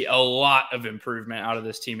have to see a lot of improvement out of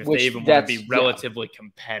this team if they even want to be relatively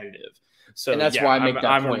competitive. So and that's why I make that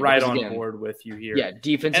I'm point. right on board with you here. Yeah,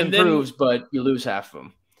 defense improves, but you lose half of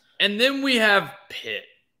them. And then we have Pitt,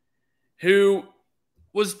 who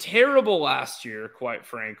was terrible last year, quite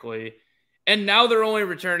frankly. And now they're only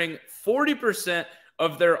returning 40%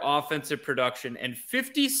 of their offensive production and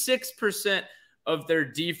 56% of their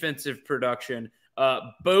defensive production.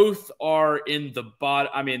 Both are in the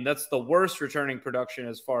bottom. I mean, that's the worst returning production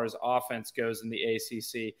as far as offense goes in the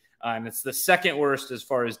ACC. And it's the second worst as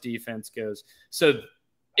far as defense goes. So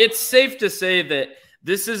it's safe to say that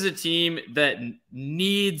this is a team that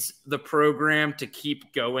needs the program to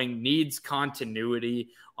keep going, needs continuity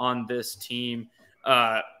on this team.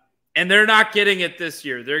 And they're not getting it this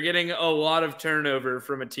year. They're getting a lot of turnover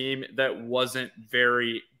from a team that wasn't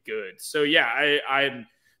very good. So, yeah, I'm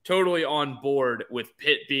totally on board with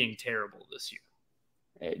Pitt being terrible this year.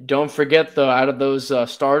 Don't forget, though, out of those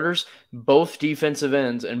starters, both defensive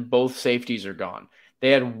ends and both safeties are gone. They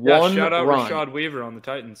had one shout out run. Rashad Weaver on the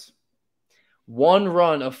Titans. One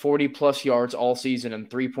run of 40-plus yards all season and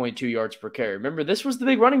 3.2 yards per carry. Remember, this was the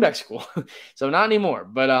big running back school, so not anymore.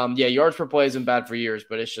 But, yeah, yards per play isn't bad for years,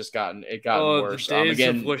 but it's just gotten worse. The days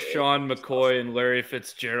of LaShawn McCoy and Larry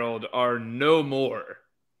Fitzgerald are no more.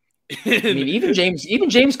 I mean, even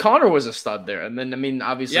James Conner was a stud there. And then, I mean,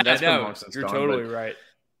 obviously that's been long since you're gone, totally right.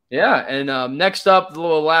 Yeah, and next up, the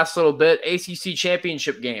last little bit, ACC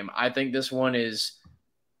championship game. I think this one is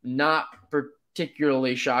not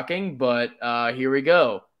particularly shocking, but here we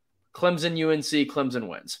go. Clemson, UNC, Clemson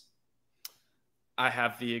wins. I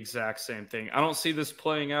have the exact same thing. I don't see this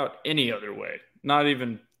playing out any other way. Not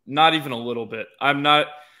even a little bit. I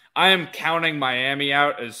am counting Miami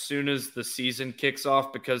out as soon as the season kicks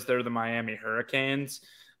off because they're the Miami Hurricanes.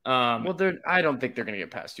 Well, I don't think they're going to get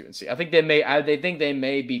past UNC. I think they may. They think they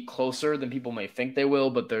may be closer than people may think they will,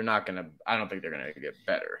 but they're not going to. I don't think they're going to get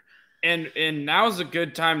better. And now's a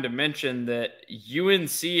good time to mention that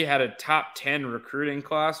UNC had a top 10 recruiting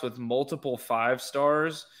class with multiple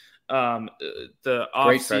 5-stars. The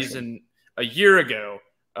offseason a year ago,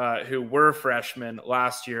 who were freshmen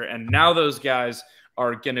last year, and now those guys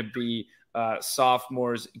are going to be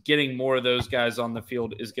sophomores. Getting more of those guys on the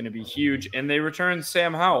field is going to be huge. And they returned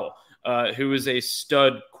Sam Howell, who is a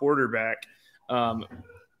stud quarterback,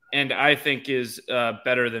 and I think is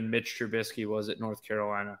better than Mitch Trubisky was at North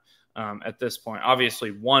Carolina at this point.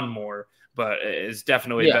 Obviously, one more, but is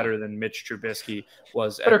definitely better than Mitch Trubisky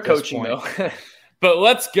was better at this coaching, point. Though. But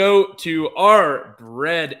let's go to our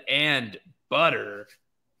bread and butter,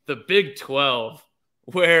 the Big 12,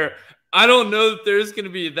 where I don't know that there's going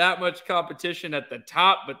to be that much competition at the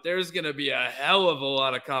top, but there's going to be a hell of a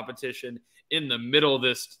lot of competition in the middle of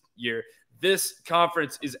this, year. This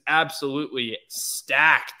conference is absolutely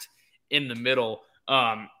stacked in the middle.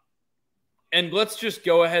 And let's just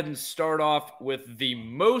go ahead and start off with the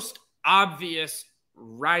most obvious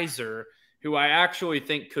riser, who I actually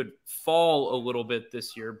think could fall a little bit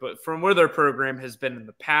this year, but from where their program has been in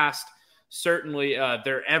the past, certainly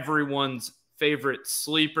they're everyone's favorite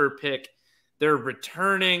sleeper pick. They're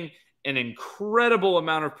returning an incredible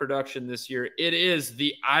amount of production this year. It is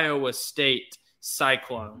the Iowa State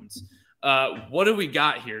Cyclones. What do we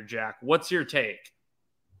got here, Jack? What's your take?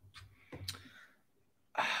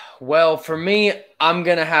 Well, for me, I'm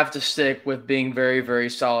going to have to stick with being very, very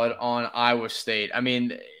solid on Iowa State. I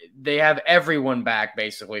mean, they have everyone back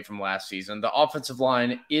basically from last season. The offensive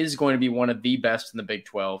line is going to be one of the best in the Big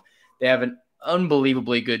 12. They have an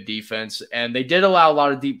unbelievably good defense, and they did allow a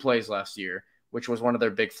lot of deep plays last year, which was one of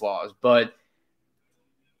their big flaws. But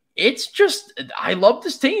it's just, I love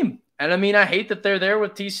this team. And I mean, I hate that they're there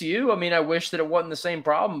with TCU. I mean, I wish that it wasn't the same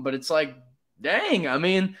problem, but it's like, dang, I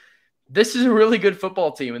mean, this is a really good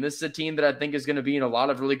football team, and this is a team that I think is going to be in a lot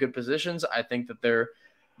of really good positions. I think that they're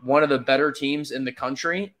one of the better teams in the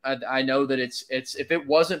country. I know that it's if it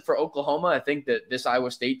wasn't for Oklahoma, I think that this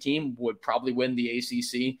Iowa State team would probably win the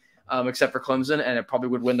ACC, except for Clemson, and it probably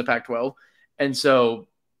would win the Pac-12. And so,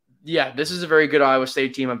 yeah, this is a very good Iowa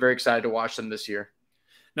State team. I'm very excited to watch them this year.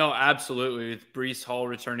 No, absolutely. With Breece Hall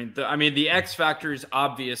returning, the X factor is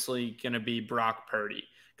obviously going to be Brock Purdy,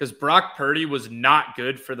 because Brock Purdy was not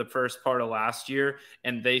good for the first part of last year,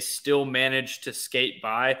 and they still managed to skate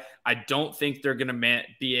by. I don't think they're going to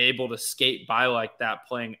be able to skate by like that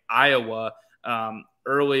playing Iowa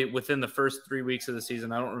early within the first 3 weeks of the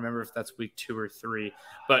season. I don't remember if that's week 2 or 3,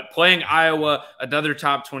 but playing Iowa, another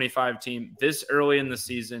top 25 team this early in the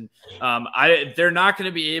season, they're not going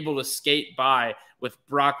to be able to skate by with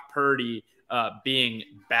Brock Purdy being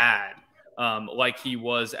bad. Like he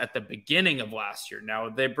was at the beginning of last year. Now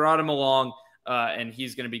they brought him along and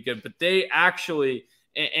he's going to be good, but they actually,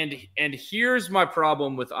 and here's my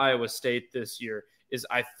problem with Iowa State this year is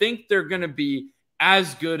I think they're going to be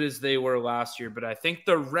as good as they were last year, but I think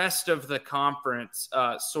the rest of the conference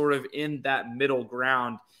sort of in that middle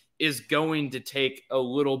ground is going to take a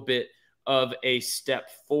little bit of a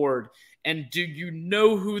step forward. And do you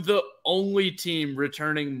know who the only team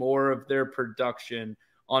returning more of their production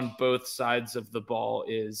on both sides of the ball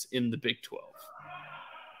is in the Big 12?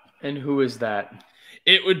 And who is that?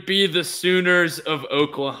 It would be the Sooners of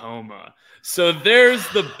Oklahoma. So there's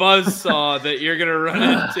the buzzsaw that you're going to run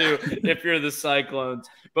into if you're the Cyclones.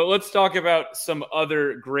 But let's talk about some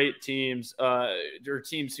other great teams, or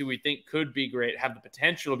teams who we think could be great, have the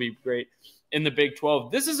potential to be great in the Big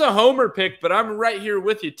 12. This is a homer pick, but I'm right here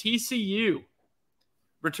with you. TCU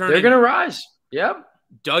returning. They're going to rise. Yep.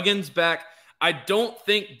 Duggan's back. I don't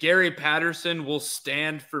think Gary Patterson will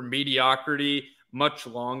stand for mediocrity much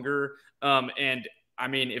longer. And I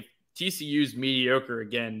mean, if TCU's mediocre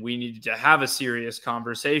again, we need to have a serious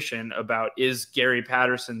conversation about, is Gary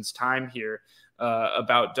Patterson's time here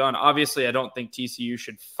about done? Obviously, I don't think TCU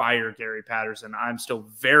should fire Gary Patterson. I'm still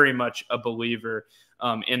very much a believer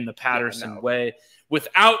in the Patterson way.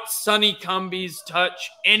 Without Sonny Cumbie's touch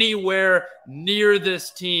anywhere near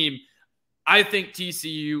this team, I think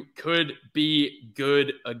TCU could be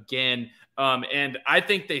good again. And I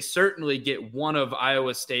think they certainly get one of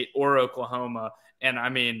Iowa State or Oklahoma. And I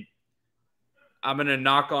mean, I'm going to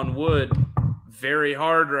knock on wood very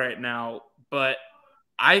hard right now, but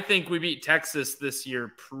I think we beat Texas this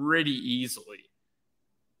year pretty easily.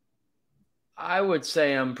 I would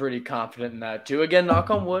say I'm pretty confident in that too. Again, knock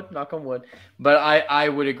on wood. But I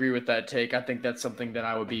would agree with that take. I think that's something that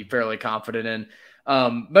I would be fairly confident in.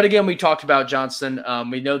 But again, we talked about Johnson.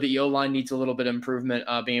 We know the O-line needs a little bit of improvement,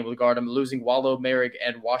 being able to guard him. Losing Wallow, Merrick,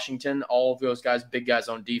 and Washington, all of those guys, big guys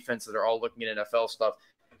on defense that are all looking at NFL stuff.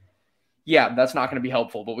 Yeah, that's not going to be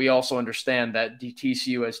helpful. But we also understand that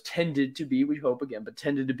TCU has tended to be, we hope again, but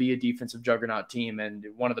tended to be a defensive juggernaut team and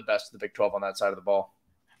one of the best of the Big 12 on that side of the ball.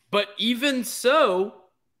 But even so,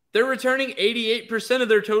 they're returning 88% of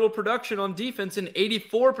their total production on defense and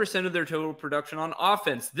 84% of their total production on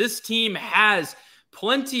offense. This team has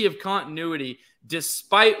plenty of continuity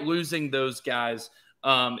despite losing those guys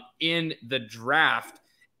in the draft.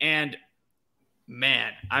 And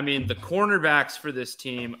man, I mean, the cornerbacks for this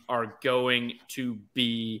team are going to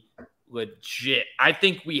be legit. I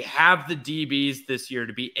think we have the DBs this year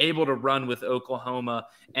to be able to run with Oklahoma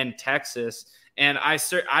and Texas. And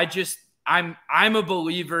I'm a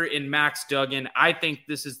believer in Max Duggan. I think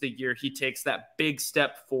this is the year he takes that big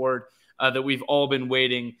step forward that we've all been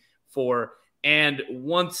waiting for. And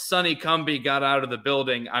once Sonny Cumbie got out of the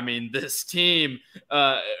building, I mean, this team,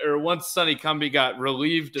 or once Sonny Cumbie got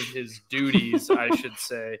relieved of his duties, I should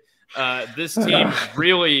say, this team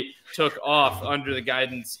really took off under the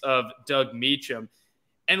guidance of Doug Meacham.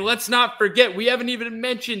 And let's not forget, we haven't even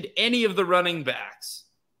mentioned any of the running backs.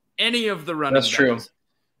 That's true.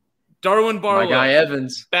 Darwin Barlow. My guy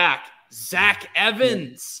Evans. Back. Zach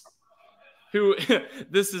Evans. Who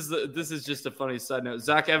this is just a funny side note.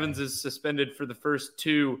 Zach Evans is suspended for the first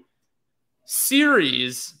 2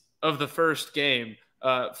 series of the first game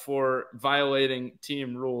for violating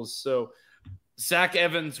team rules. So Zach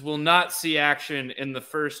Evans will not see action in the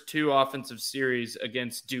first 2 offensive series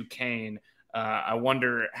against Duquesne. I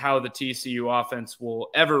wonder how the TCU offense will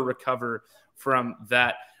ever recover from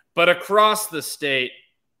that. But across the state,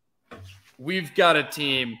 we've got a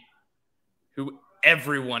team who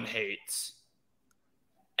everyone hates.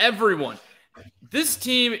 Everyone. This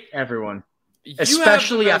team. Everyone.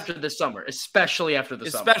 Especially after the summer. Especially after the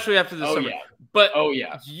summer. Yeah. But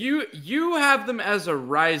you have them as a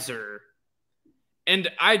riser. And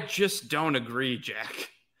I just don't agree, Jack.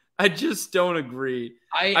 I just don't agree.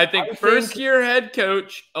 I think first-year head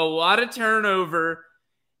coach, a lot of turnover,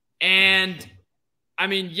 and I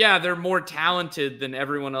mean, yeah, they're more talented than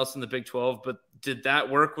everyone else in the Big 12, but did that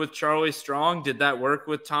work with Charlie Strong? Did that work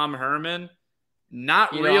with Tom Herman?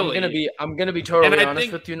 Not really. I'm gonna be totally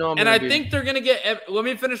honest with you. I think they're gonna get. Let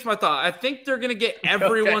me finish my thought. I think they're gonna get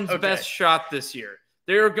everyone's best shot this year.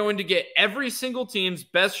 They are going to get every single team's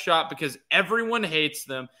best shot because everyone hates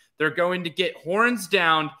them. They're going to get horns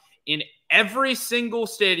down in every single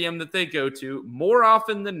stadium that they go to, more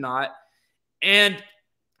often than not. And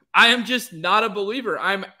I am just not a believer.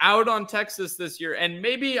 I'm out on Texas this year, and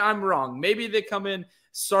maybe I'm wrong. Maybe they come in.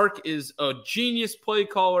 Sark is a genius play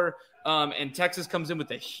caller. And Texas comes in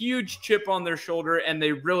with a huge chip on their shoulder, and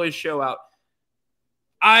they really show out.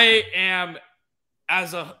 I am,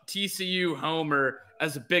 as a TCU homer,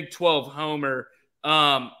 as a Big 12 homer,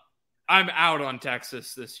 I'm out on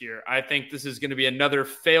Texas this year. I think this is going to be another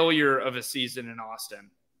failure of a season in Austin.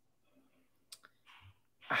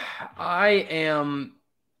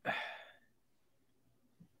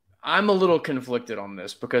 I'm a little conflicted on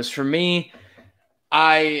this because for me,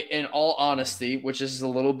 in all honesty, which is a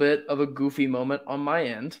little bit of a goofy moment on my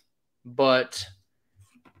end, but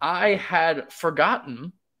I had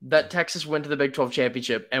forgotten that Texas went to the Big 12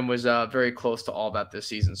 championship and was very close to all that this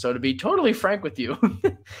season. So to be totally frank with you,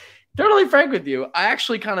 I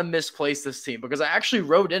actually kind of misplaced this team because I actually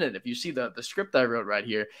wrote in it. If you see the script I wrote right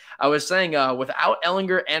here, I was saying without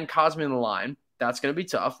Ehlinger and Cosme in the line, that's going to be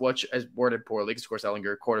tough, which is worded poorly because, of course,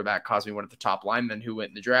 Ehlinger, quarterback, Cosme, one of the top linemen who went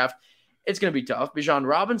in the draft. It's going to be tough. Bijan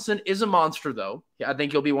Robinson is a monster, though. I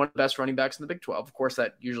think he'll be one of the best running backs in the Big 12. Of course,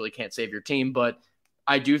 that usually can't save your team, but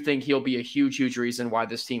I do think he'll be a huge, huge reason why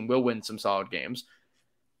this team will win some solid games.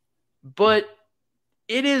 But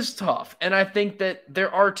it is tough, and I think that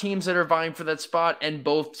there are teams that are vying for that spot, and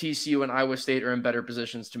both TCU and Iowa State are in better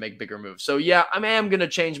positions to make bigger moves. So, yeah, I am going to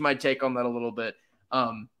change my take on that a little bit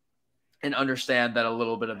and understand that a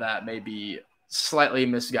little bit of that may be slightly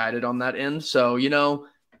misguided on that end. So,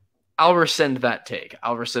 I'll rescind that take.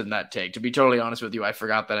 To be totally honest with you, I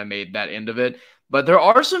forgot that I made that end of it. But there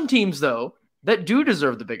are some teams, though, that do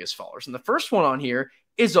deserve the biggest fallers. And the first one on here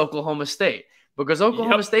is Oklahoma State. Because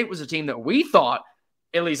Oklahoma State was a team that we thought,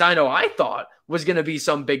 at least I know I thought, was going to be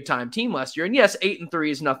some big-time team last year. And yes, 8-3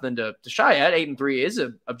 is nothing to shy at. 8-3 is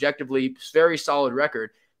an objectively very solid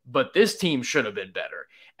record. But this team should have been better.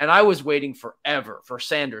 And I was waiting forever for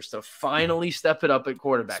Sanders to finally step it up at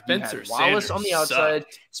quarterback. Spencer you had Wallace Sanders on the outside,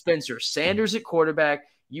 sucked. Spencer Sanders at quarterback.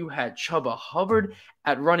 You had Chubba Hubbard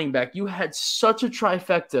at running back. You had such a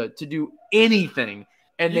trifecta to do anything,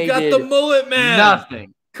 and they did the mullet man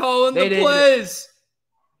nothing. Calling the plays.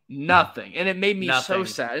 Nothing, and it made me so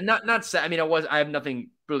sad. And not sad. I mean, I have nothing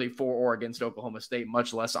really for or against Oklahoma State,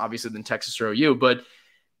 much less obviously than Texas or OU, but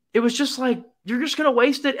it was just like, you're just going to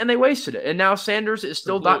waste it, and they wasted it. And now Sanders is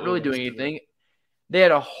still not really doing anything. They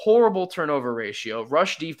had a horrible turnover ratio.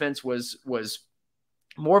 Rush defense was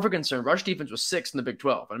more of a concern. Rush defense was 6th in the Big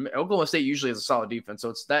 12. I mean, Oklahoma State usually has a solid defense, so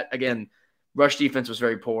it's that, again, rush defense was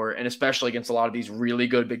very poor, and especially against a lot of these really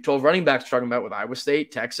good Big 12 running backs we're talking about with Iowa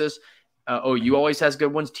State, Texas. OU always has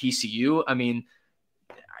good ones. TCU, I mean,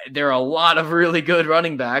 there are a lot of really good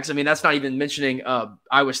running backs. I mean, that's not even mentioning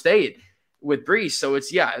Iowa State with Brees. So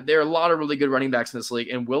there are a lot of really good running backs in this league.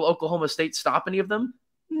 And will Oklahoma State stop any of them?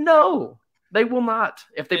 No, they will not.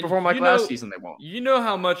 If they perform like last season, they won't. You know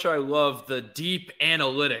how much I love the deep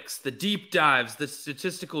analytics, the deep dives, the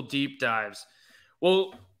statistical deep dives.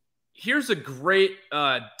 Well, here's a great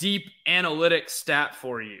deep analytic stat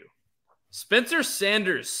for you. Spencer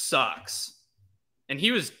Sanders sucks. And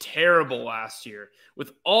he was terrible last year.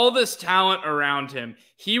 With all this talent around him,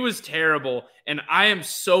 he was terrible. And I am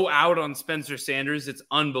so out on Spencer Sanders. It's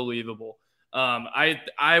unbelievable.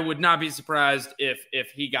 I would not be surprised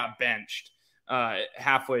if he got benched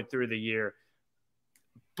halfway through the year.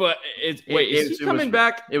 But is he coming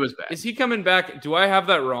back? It was bad. Is he coming back? Do I have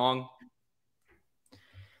that wrong?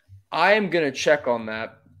 I am going to check on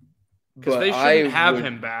that. Because they shouldn't have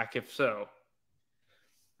him back if so.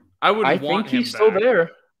 I would want him back. I think he's still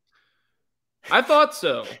there. I thought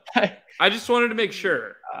so. I just wanted to make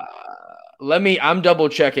sure. I'm double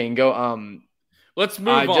checking. Let's move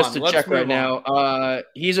on. Just to check right now.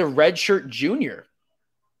 He's a redshirt junior.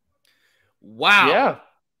 Wow. Yeah.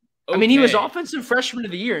 Okay. I mean, he was offensive freshman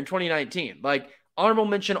of the year in 2019. Like, honorable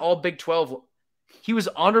mention all Big 12. He was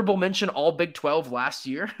honorable mention all Big 12 last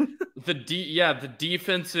year. the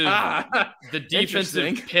defensive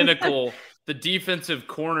pinnacle, the defensive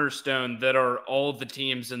cornerstone that are all the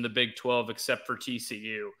teams in the Big 12 except for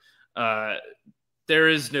TCU. There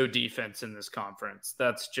is no defense in this conference.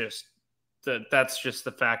 That's just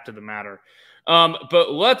the fact of the matter.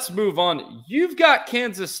 But let's move on. You've got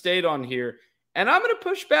Kansas State on here, and I'm going to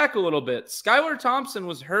push back a little bit. Skylar Thompson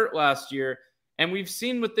was hurt last year, and we've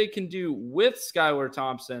seen what they can do with Skylar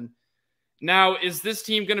Thompson. Now, is this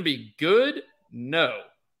team going to be good? No.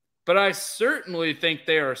 But I certainly think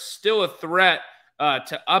they are still a threat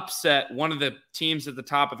to upset one of the teams at the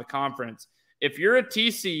top of the conference. If you're a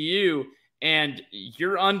TCU and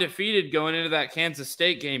you're undefeated going into that Kansas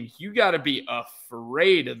State game, you got to be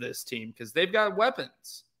afraid of this team because they've got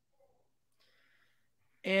weapons.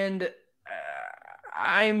 And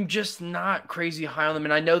I'm just not crazy high on them.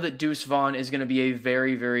 And I know that Deuce Vaughn is going to be a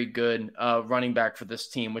very, very good running back for this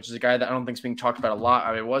team, which is a guy that I don't think is being talked about a lot.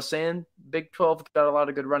 I was saying Big 12 got a lot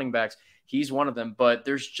of good running backs. He's one of them, but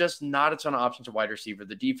there's just not a ton of options at wide receiver.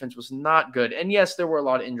 The defense was not good. And yes, there were a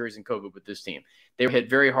lot of injuries in COVID with this team. They were hit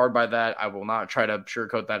very hard by that. I will not try to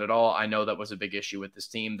sugarcoat that at all. I know that was a big issue with this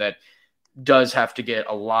team that does have to get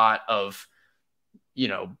a lot of,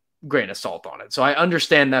 grain of salt on it. So I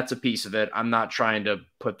understand that's a piece of it. I'm not trying to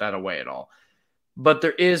put that away at all. But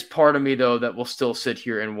there is part of me, though, that will still sit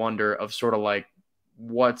here and wonder of sort of like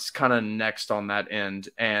what's kind of next on that end.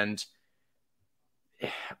 And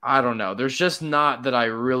I don't know. There's just not that I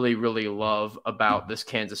really, really love about this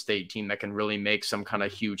Kansas State team that can really make some kind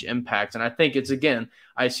of huge impact. And I think it's, again,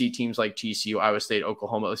 I see teams like TCU, Iowa State,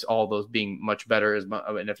 Oklahoma, all those being much better,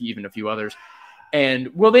 and even a few others. And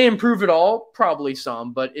will they improve at all? Probably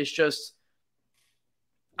some, but it's just,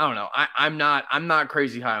 I don't know. I'm not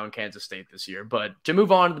crazy high on Kansas State this year. But to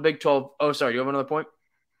move on to the Big 12. Oh, sorry. You have another point?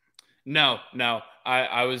 No.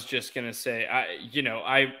 I was just going to say,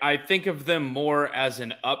 I think of them more as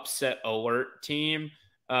an upset alert team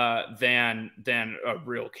than a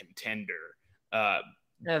real contender. I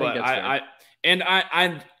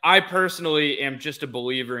personally am just a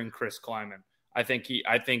believer in Chris Kleiman. I think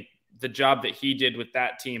the job that he did with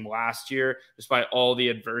that team last year, despite all the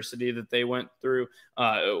adversity that they went through,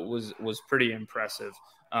 was pretty impressive.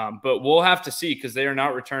 But we'll have to see because they are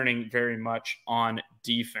not returning very much on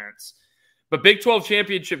defense. But Big 12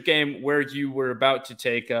 championship game where you were about to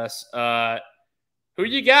take us, who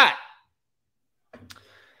you got?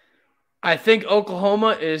 I think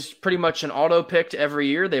Oklahoma is pretty much an auto-picked every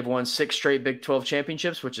year. They've won 6 straight Big 12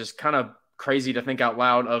 championships, which is kind of crazy to think out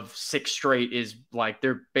loud of 6 straight is like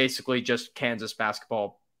they're basically just Kansas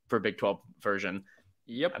basketball for Big 12 version.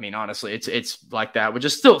 Yep. I mean, honestly, it's like that, which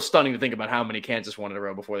is still stunning to think about how many Kansas won in a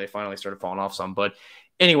row before they finally started falling off some. But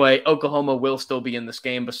anyway, Oklahoma will still be in this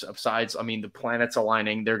game. Besides, the planets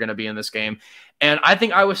aligning, they're going to be in this game. And I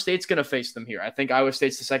think Iowa State's going to face them here. I think Iowa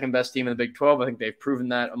State's the second best team in the Big 12. I think they've proven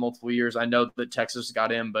that in multiple years. I know that Texas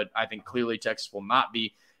got in, but I think clearly Texas will not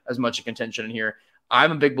be as much a contention in here.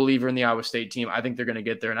 I'm a big believer in the Iowa State team. I think they're going to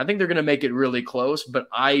get there, and I think they're going to make it really close. But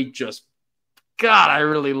I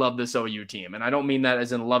really love this OU team. And I don't mean that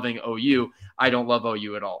as in loving OU. I don't love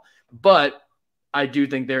OU at all. But I do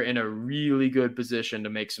think they're in a really good position to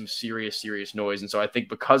make some serious noise. And so I think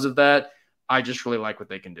because of that, I just really like what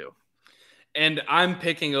they can do. And I'm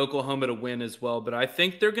picking Oklahoma to win as well, but I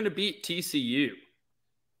think they're going to beat TCU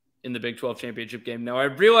in the Big 12 championship game. Now, I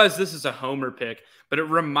realize this is a homer pick, but it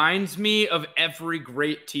reminds me of every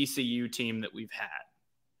great TCU team that we've had.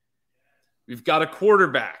 We've got a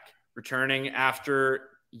quarterback returning after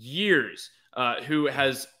years who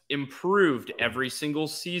has improved every single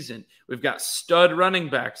season. We've got stud running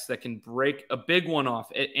backs that can break a big one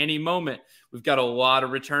off at any moment. We've got a lot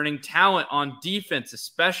of returning talent on defense,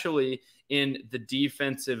 especially in the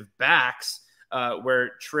defensive backs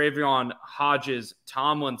where Travion Hodges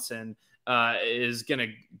Tomlinson is going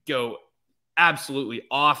to go absolutely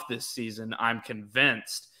off this season. I'm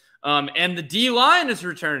convinced. And the D-line is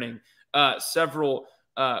returning several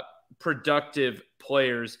productive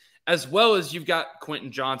players, as well as you've got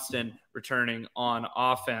Quentin Johnston returning on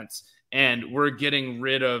offense. And we're getting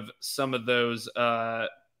rid of some of those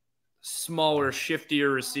smaller,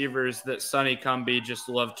 shiftier receivers that Sonny Cumbie just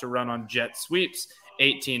loved to run on jet sweeps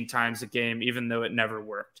 18 times a game, even though it never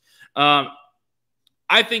worked.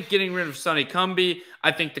 I think getting rid of Sonny Cumbie,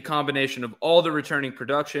 I think the combination of all the returning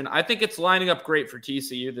production, I think it's lining up great for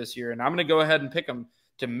TCU this year. And I'm going to go ahead and pick them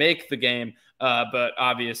to make the game. But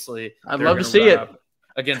obviously, I'd love to see it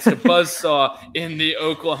against a buzzsaw in the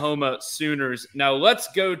Oklahoma Sooners. Now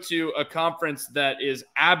let's go to a conference that is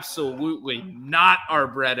absolutely not our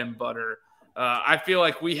bread and butter. I feel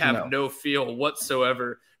like we have no feel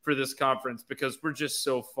whatsoever for this conference because we're just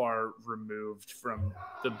so far removed from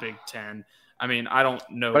the Big Ten. I mean, I don't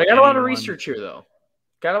know. But I got a lot of research here, though.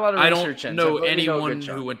 Got a lot of research. I don't know anyone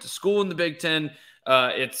who went to school in the Big Ten.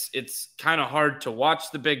 It's kind of hard to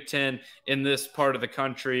watch the Big Ten in this part of the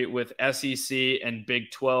country with SEC and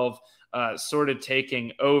Big 12 sort of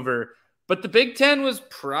taking over. But the Big Ten was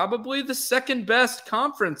probably the second best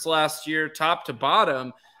conference last year, top to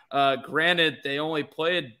bottom. Granted, they only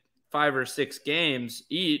played 5 or 6 games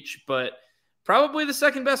each, but probably the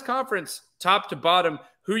second best conference, top to bottom.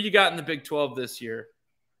 Who you got in the Big 12 this year?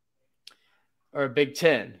 Or Big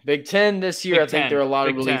 10. Big 10 this year, I think there are a lot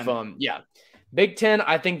of really fun. Yeah. Big 10,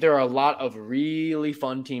 I think there are a lot of really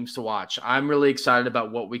fun teams to watch. I'm really excited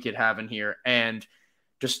about what we could have in here. And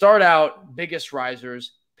to start out, biggest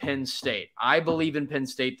risers, Penn State. I believe in Penn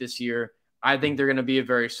State this year. I think they're going to be a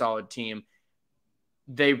very solid team.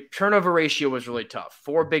 Their turnover ratio was really tough.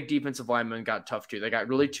 4 big defensive linemen got tough too. They got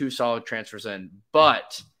really 2 solid transfers in.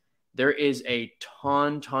 But there is a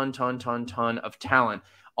ton of talent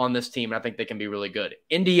on this team, and I think they can be really good.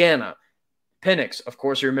 Indiana, Penix, of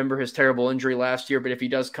course, you remember his terrible injury last year, but if he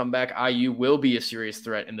does come back, IU will be a serious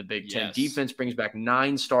threat in the Big Ten. Yes. Defense brings back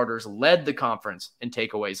 9 starters, led the conference in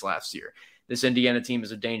takeaways last year. This Indiana team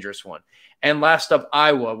is a dangerous one. And last up,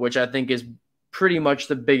 Iowa, which I think is pretty much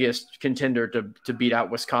the biggest contender to beat out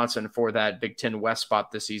Wisconsin for that Big Ten West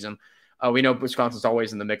spot this season. We know Wisconsin's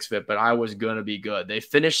always in the mix of it, but Iowa's going to be good. They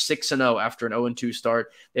finished 6-0 after an 0-2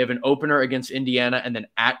 start. They have an opener against Indiana and then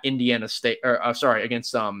at Indiana State,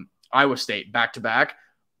 against Iowa State back-to-back.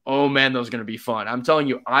 Oh, man, those are going to be fun. I'm telling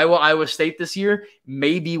you, Iowa State this year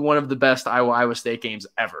may be one of the best Iowa State games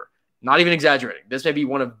ever. Not even exaggerating. This may be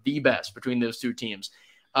one of the best between those two teams.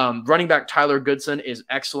 Running back Tyler Goodson is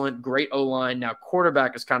excellent. Great O-line. Now,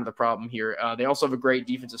 quarterback is kind of the problem here. They also have a great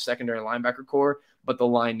defensive secondary linebacker core, but the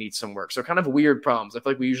line needs some work. So kind of weird problems. I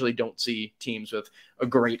feel like we usually don't see teams with a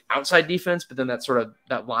great outside defense, but then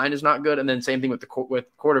that line is not good. And then same thing with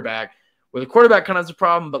quarterback. With the quarterback kind of has a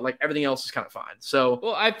problem, but like everything else is kind of fine. So,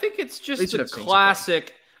 well, I think it's just a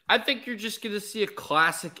classic. I think you're just going to see a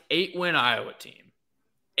classic 8-win Iowa team.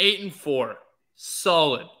 8-4.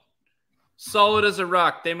 Solid as a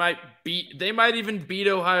rock. They might even beat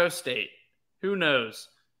Ohio State. Who knows?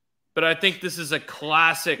 But I think this is a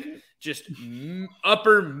classic, just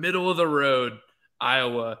upper middle of the road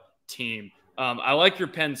Iowa team. I like your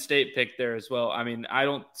Penn State pick there as well. I mean, I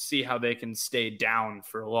don't see how they can stay down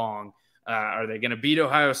for long. Are they going to beat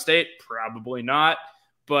Ohio State? Probably not.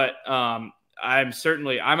 But I'm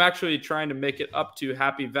actually trying to make it up to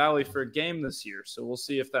Happy Valley for a game this year. So we'll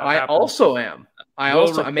see if that happens. I also am. I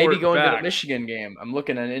may be going to the Michigan game. I'm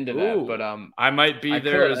looking into that, but I might be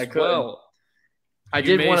there as well. I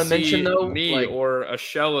did want to mention though, me or a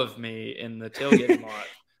shell of me in the tailgate lot.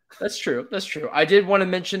 That's true. I did want to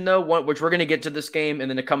mention though, which we're going to get to this game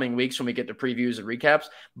in the coming weeks when we get to previews and recaps.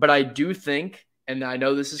 But I do think, and I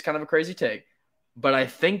know this is kind of a crazy take, but I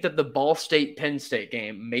think that the Ball State-Penn State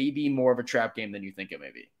game may be more of a trap game than you think it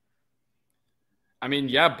may be. I mean,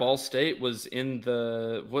 yeah, Ball State was in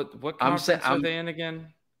the what conference are they in again?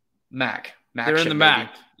 MAC. They're in the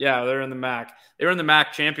MAC. Yeah, they're in the MAC. They were in the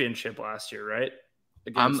MAC championship last year, right?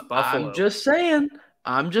 Against Buffalo. I'm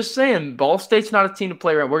just saying. Ball State's not a team to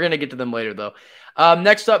play around. We're going to get to them later, though.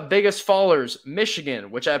 Next up, biggest fallers,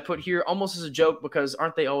 Michigan, which I put here almost as a joke because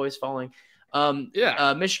aren't they always falling?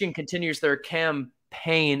 Michigan continues their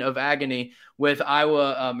campaign of agony with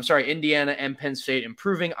Indiana and Penn State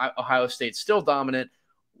improving. Ohio State still dominant.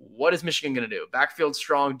 What is Michigan going to do? Backfield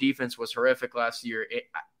strong. Defense was horrific last year.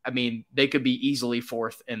 They could be easily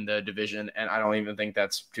 4th in the division, and I don't even think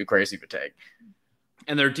that's too crazy of a take.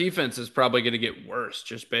 And their defense is probably going to get worse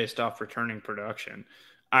just based off returning production.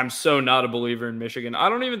 I'm so not a believer in Michigan. I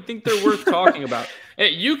don't even think they're worth talking about.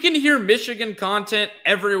 You can hear Michigan content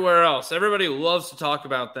everywhere else. Everybody loves to talk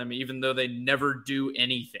about them, even though they never do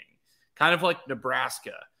anything. Kind of like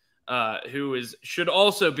Nebraska, who should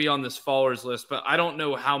also be on this fallers list, but I don't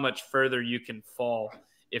know how much further you can fall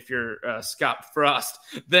if you're Scott Frost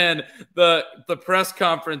than the press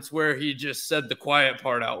conference where he just said the quiet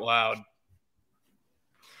part out loud.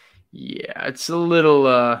 Yeah, it's a little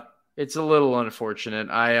unfortunate.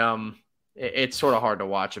 It's sort of hard to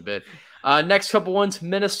watch a bit. Next couple ones,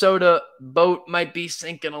 Minnesota boat might be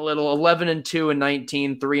sinking a little. 11-2 in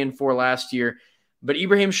 19, 3-4 last year. But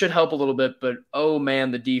Ibrahim should help a little bit. But oh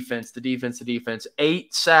man, the defense.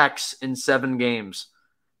 8 sacks in 7 games.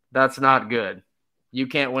 That's not good. You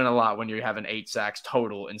can't win a lot when you're having 8 sacks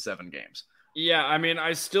total in 7 games. Yeah, I mean,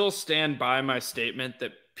 I still stand by my statement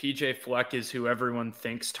that PJ Fleck is who everyone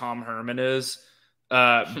thinks Tom Herman is.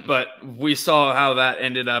 But we saw how that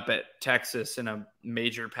ended up at Texas in a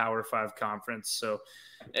major Power 5 conference. So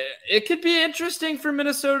it could be interesting for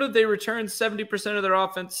Minnesota. They returned 70% of their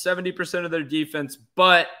offense, 70% of their defense,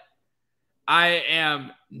 but I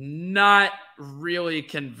am not really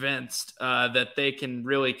convinced that they can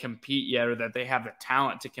really compete yet, or that they have the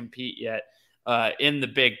talent to compete yet in the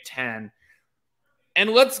Big Ten.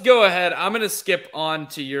 And let's go ahead. I'm going to skip on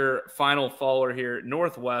to your final faller here,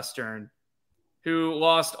 Northwestern, who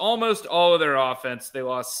lost almost all of their offense. They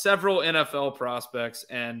lost several NFL prospects,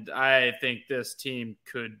 and I think this team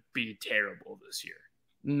could be terrible this year.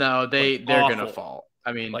 No, they're going to fall.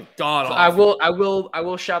 I mean, like God. So I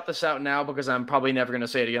will shout this out now because I'm probably never going to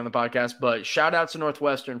say it again on the podcast. But shout out to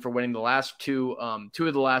Northwestern for winning the last two of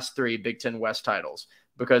the last 3 Big Ten West titles,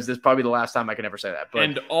 because this is probably the last time I can ever say that. But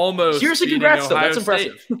and almost seriously, congrats though. That's State.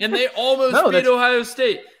 Impressive. And they almost beat Ohio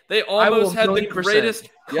State. They almost had the greatest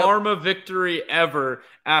karma victory ever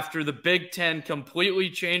after the Big Ten completely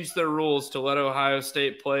changed their rules to let Ohio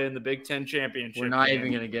State play in the Big Ten championship. We're not even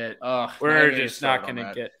going to get. We're just not going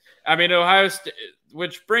to get. I mean, Ohio State,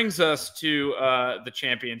 which brings us to the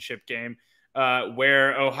championship game,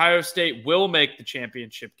 where Ohio State will make the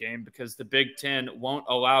championship game because the Big Ten won't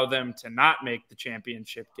allow them to not make the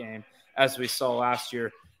championship game, as we saw last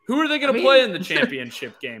year. Who are they going to play in the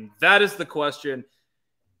championship game? That is the question.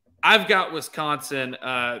 I've got Wisconsin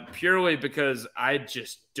purely because I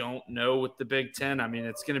just don't know with the Big Ten. I mean,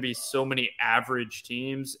 it's going to be so many average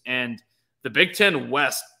teams, and the Big Ten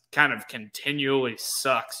West kind of continually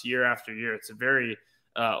sucks year after year. It's a very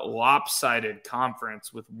lopsided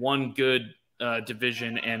conference with one good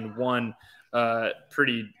division and one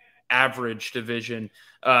pretty average division.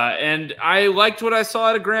 And I liked what I saw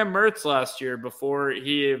out of Graham Mertz last year before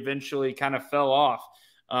he eventually kind of fell off.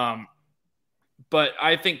 But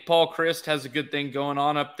I think Paul Chryst has a good thing going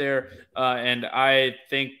on up there. And I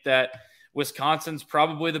think that Wisconsin's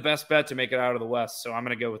probably the best bet to make it out of the West. So I'm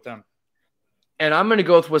going to go with them. And I'm going to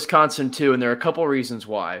go with Wisconsin too, and there are a couple reasons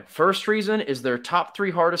why. First reason is their top 3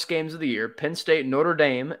 hardest games of the year, Penn State, Notre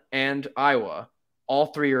Dame, and Iowa. All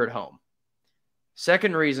 3 are at home.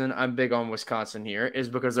 Second reason I'm big on Wisconsin here is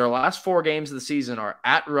because their last 4 games of the season are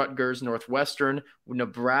at Rutgers, Northwestern,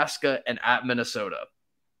 Nebraska, and at Minnesota,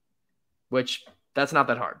 which that's not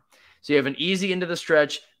that hard. So you have an easy end of the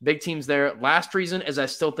stretch, big teams there. Last reason is I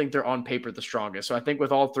still think they're on paper the strongest. So I think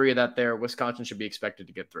with all 3 of that there, Wisconsin should be expected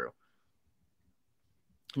to get through.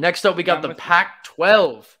 Next up, we got the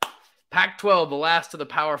Pac-12. Pac-12, the last of the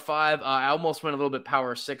Power 5. I almost went a little bit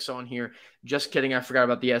Power 6 on here. Just kidding. I forgot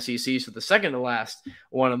about the SEC. So the second to last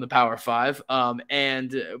one on the Power 5.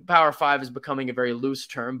 And Power 5 is becoming a very loose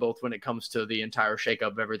term, both when it comes to the entire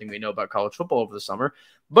shakeup of everything we know about college football over the summer,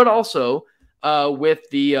 but also with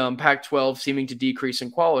the Pac-12 seeming to decrease in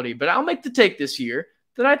quality. But I'll make the take this year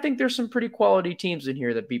that I think there's some pretty quality teams in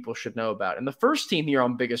here that people should know about. And the first team here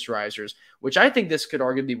on Biggest Risers, which I think this could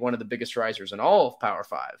arguably be one of the biggest risers in all of Power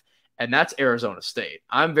 5, and that's Arizona State.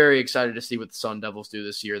 I'm very excited to see what the Sun Devils do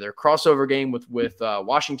this year. Their crossover game with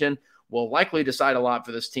Washington will likely decide a lot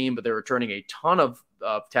for this team, but they're returning a ton of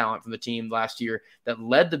talent from the team last year that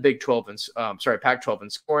led the Pac-12 in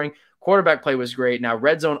scoring. Quarterback play was great. Now,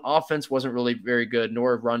 red zone offense wasn't really very good,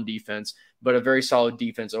 nor run defense, but a very solid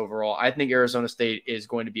defense overall. I think Arizona State is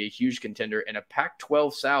going to be a huge contender in a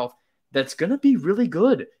Pac-12 South that's going to be really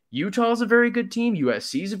good. Utah is a very good team.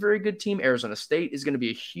 USC is a very good team. Arizona State is going to be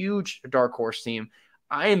a huge dark horse team.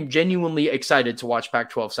 I am genuinely excited to watch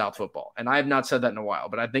Pac-12 South football, and I have not said that in a while,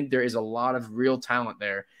 but I think there is a lot of real talent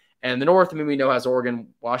there. And the North, I mean, we know has Oregon,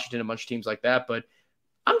 Washington, a bunch of teams like that, but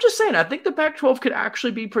I'm just saying, I think the Pac-12 could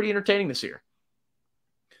actually be pretty entertaining this year.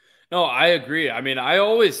 No, I agree. I mean, I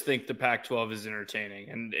always think the Pac-12 is entertaining,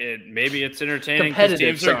 and maybe it's entertaining because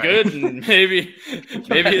teams are good, and maybe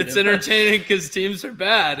it's entertaining because teams are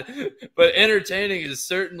bad. But entertaining is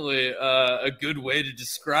certainly a good way to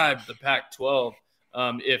describe the Pac-12.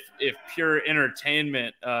 If pure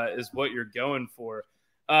entertainment is what you're going for,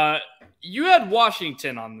 you had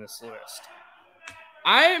Washington on this list.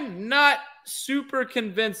 I'm not super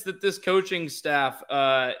convinced that this coaching staff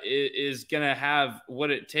is going to have what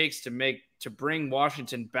it takes to bring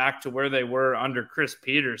Washington back to where they were under Chris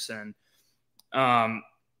Peterson. I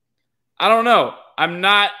don't know. I'm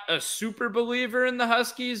not a super believer in the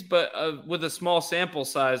Huskies, but with a small sample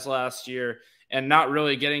size last year and not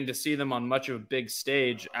really getting to see them on much of a big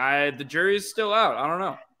stage, the jury's still out. I don't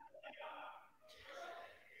know.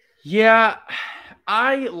 Yeah,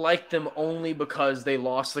 I like them only because they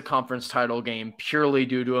lost the conference title game purely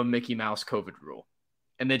due to a Mickey Mouse COVID rule.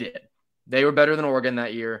 And they did. They were better than Oregon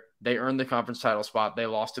that year. They earned the conference title spot. They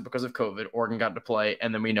lost it because of COVID. Oregon got to play,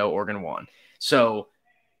 and then we know Oregon won. So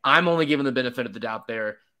I'm only giving the benefit of the doubt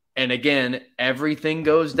there. And again, everything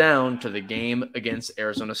goes down to the game against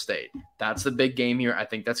Arizona State. That's the big game here. I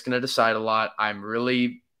think that's going to decide a lot. I'm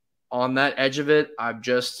really on that edge of it.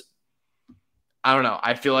 I don't know.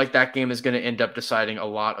 I feel like that game is going to end up deciding a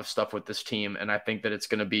lot of stuff with this team, and I think that it's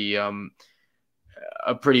going to be a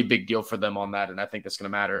pretty big deal for them on that, and I think that's going to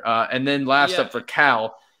matter. And then last up for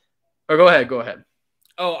Cal. Or go ahead.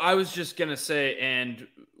 Oh, I was just going to say, and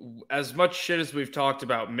as much shit as we've talked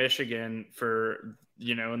about Michigan for,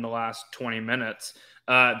 in the last 20 minutes,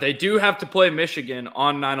 they do have to play Michigan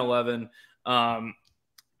on 9/11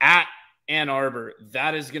 at Ann Arbor.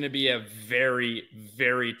 That is going to be a very,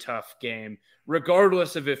 very tough game,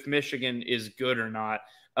 regardless of if Michigan is good or not.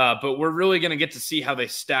 But we're really going to get to see how they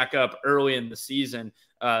stack up early in the season.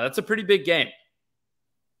 That's a pretty big game.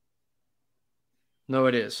 No,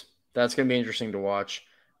 it is. That's going to be interesting to watch.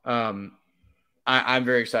 I'm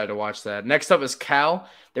very excited to watch that. Next up is Cal.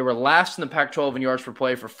 They were last in the Pac-12 in yards per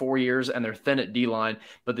play for 4 years, and they're thin at D-line,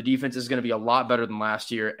 but the defense is going to be a lot better than last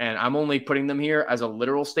year, and I'm only putting them here as a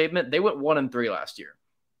literal statement. They went 1-3 last year.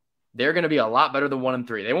 They're going to be a lot better than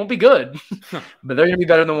 1-3. They won't be good, but they're going to be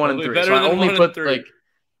better than 1-3. So I only put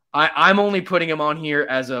I'm only putting them on here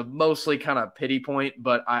as a mostly kind of pity point,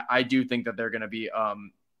 but I do think that they're going to be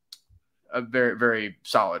a very, very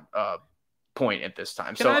solid point at this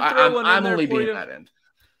time. I'm only being that end.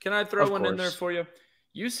 Can I throw one in there for you?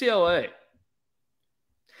 UCLA.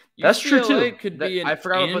 That's true too. Could be an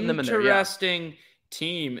interesting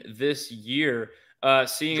team this year,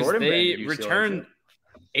 seeing as they returned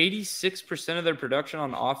 86% of their production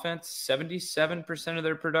on offense, 77% of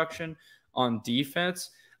their production on defense.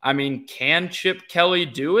 I mean, can Chip Kelly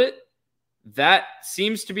do it? That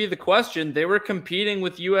seems to be the question. They were competing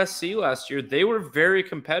with USC last year. They were very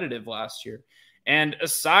competitive last year. And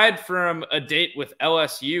aside from a date with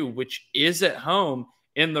LSU, which is at home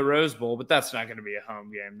in the Rose Bowl, but that's not going to be a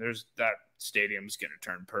home game. That stadium's going to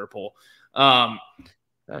turn purple.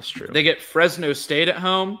 That's true. They get Fresno State at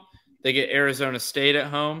home. They get Arizona State at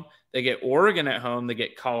home. They get Oregon at home. They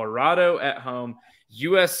get Colorado at home.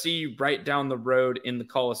 USC right down the road in the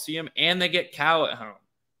Coliseum. And they get Cal at home.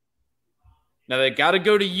 Now, they got to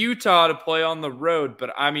go to Utah to play on the road.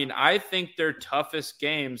 But, I mean, I think their toughest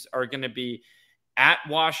games are going to be at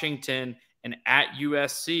Washington and at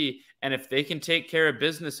USC. And if they can take care of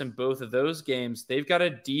business in both of those games, they've got a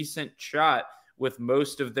decent shot with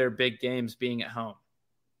most of their big games being at home.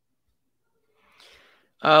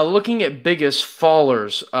 Looking at biggest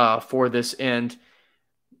fallers for this end,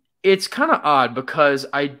 it's kind of odd because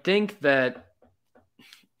I think that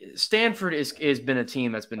Stanford has been a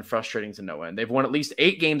team that's been frustrating to no end. They've won at least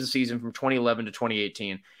 8 games a season from 2011 to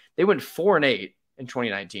 2018. They went 4-8 in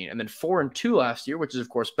 2019 and then 4-2 last year, which is, of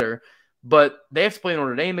course, better. But they have to play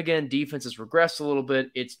Notre Dame again. Defense has regressed a little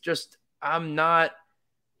bit. It's just I'm not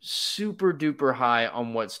super duper high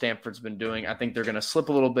on what Stanford's been doing. I think they're going to slip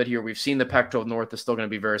a little bit here. We've seen the Pac-12 North is still going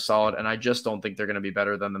to be very solid, and I just don't think they're going to be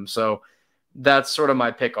better than them. So that's sort of my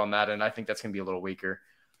pick on that, and I think that's going to be a little weaker.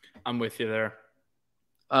 I'm with you there.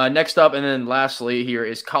 Next up, and then lastly here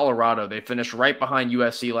is Colorado. They finished right behind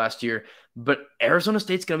USC last year, but Arizona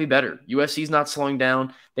State's going to be better. USC's not slowing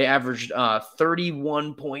down. They averaged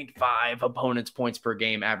 31.5 opponents' points per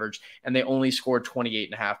game average, and they only scored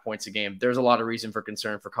 28.5 points a game. There's a lot of reason for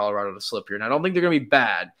concern for Colorado to slip here. And I don't think they're going to be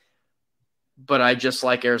bad, but I just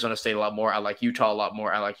like Arizona State a lot more. I like Utah a lot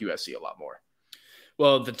more. I like USC a lot more.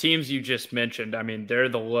 Well, the teams you just mentioned, I mean, they're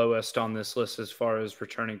the lowest on this list as far as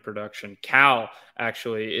returning production. Cal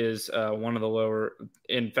actually is one of the lower,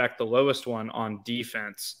 in fact, the lowest one on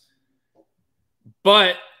defense.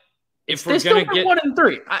 But if They we're still gonna got get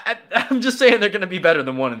 1-3. I'm just saying they're going to be better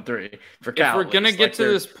than 1-3 for Cal. if we're gonna get to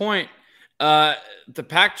this point, the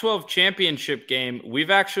Pac-12 championship game,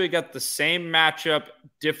 we've actually got the same matchup,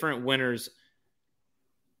 different winners.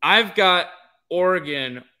 I've got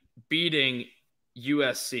Oregon beating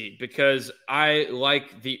USC because I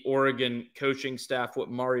like the Oregon coaching staff, what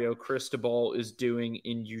Mario Cristobal is doing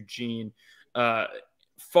in Eugene,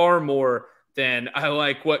 far more than I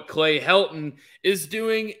like what Clay Helton is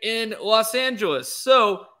doing in Los Angeles.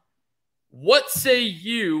 So what say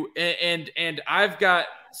you? And I've got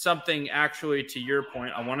something actually to your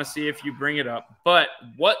point. I want to see if you bring it up, but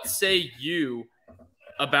what say you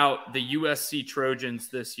about the USC Trojans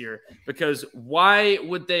this year? Because why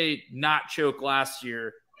would they not choke last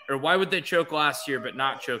year? Or why would they choke last year but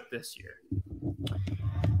not choke this year?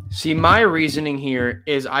 See, my reasoning here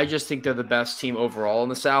is I just think they're the best team overall in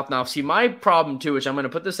the South. Now, see, my problem too, which I'm going to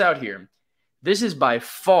put this out here. This is by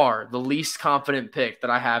far the least confident pick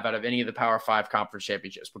that I have out of any of the Power 5 conference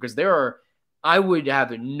championships because I would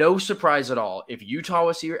have no surprise at all if Utah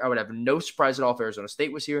was here. I would have no surprise at all if Arizona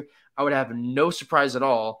State was here. I would have no surprise at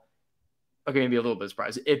all. Okay, maybe a little bit of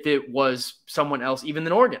surprise if it was someone else, even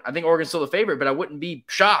than Oregon. I think Oregon's still the favorite, but I wouldn't be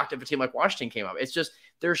shocked if a team like Washington came up. It's just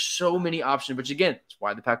there's so many options, which again, it's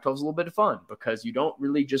why the Pac-12 is a little bit of fun because you don't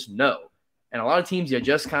really just know. And a lot of teams you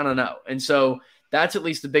just kind of know. And so that's at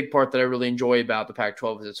least the big part that I really enjoy about the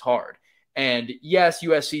Pac-12 is it's hard. And yes,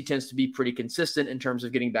 USC tends to be pretty consistent in terms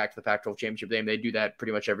of getting back to the Pac-12 championship game. They do that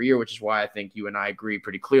pretty much every year, which is why I think you and I agree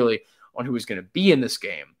pretty clearly on who is going to be in this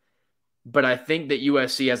game. But I think that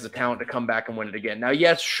USC has the talent to come back and win it again. Now,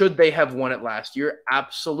 yes, should they have won it last year?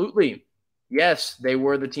 Absolutely. Yes, they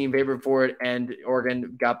were the team favorite for it, and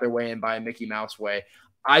Oregon got their way in by a Mickey Mouse way.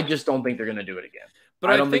 I just don't think they're going to do it again.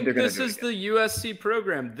 But I don't think this is the USC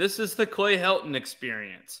program. This is the Clay Helton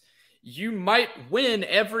experience. You might win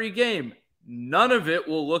every game. None of it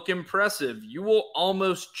will look impressive. You will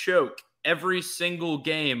almost choke every single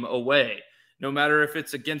game away, no matter if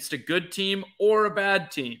it's against a good team or a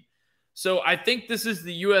bad team. So I think this is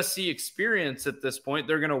the USC experience at this point.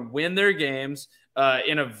 They're going to win their games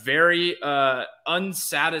in a very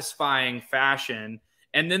unsatisfying fashion,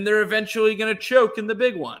 and then they're eventually going to choke in the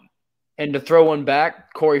big one. And to throw one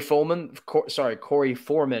back, Corey Foreman,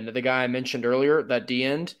 the guy I mentioned earlier, that D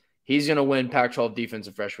end, he's going to win Pac-12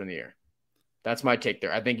 Defensive Freshman of the Year. That's my take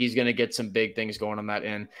there. I think he's going to get some big things going on that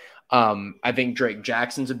end. I think Drake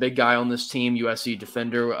Jackson's a big guy on this team, USC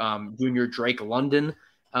defender. Junior Drake London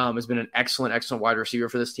has been an excellent wide receiver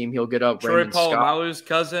for this team. He'll get up. Troy Polamalu's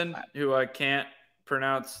cousin, who I can't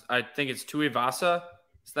pronounce. I think it's Tuivasa.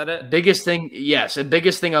 Is that it? Biggest thing, yes. The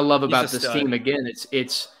biggest thing I love about this team, again,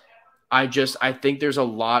 I think there's a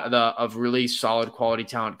lot of really solid quality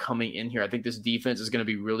talent coming in here. I think this defense is going to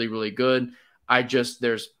be really, really good.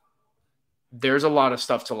 There's a lot of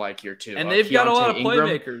stuff to like here too. And they've got a lot of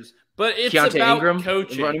playmakers. But it's about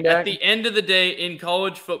coaching. At the end of the day, in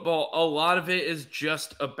college football, a lot of it is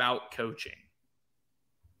just about coaching.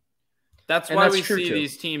 That's why we see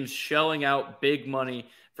these teams shelling out big money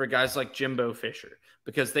for guys like Jimbo Fisher,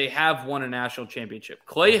 because they have won a national championship.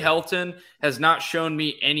 Clay Helton has not shown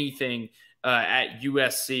me anything at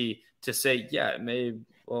USC to say,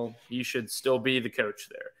 he should still be the coach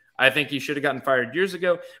there. I think he should have gotten fired years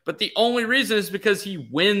ago. But the only reason is because he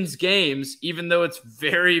wins games, even though it's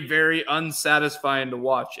very, very unsatisfying to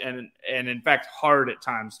watch and in fact, hard at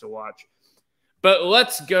times to watch. But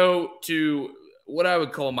let's go to what I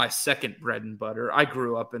would call my second bread and butter. I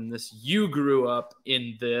grew up in this. You grew up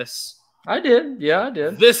in this. I did. Yeah, I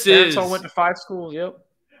did. I went to 5 schools. Yep.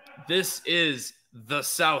 This is the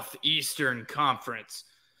Southeastern Conference.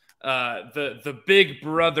 The big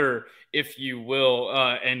brother, if you will,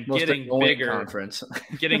 and most getting bigger conference.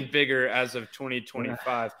 Getting bigger as of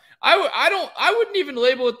 2025. I wouldn't even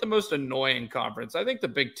label it the most annoying conference. I think the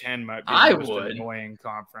Big Ten might be the most annoying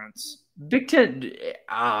conference. Big Ten,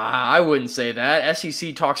 I wouldn't say that.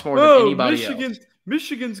 SEC talks more than anybody else.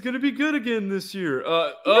 Michigan's going to be good again this year.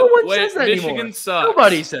 No one says that Michigan anymore. Sucks.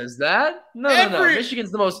 Nobody says that. No.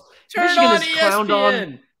 Michigan's the most. Michigan is clowned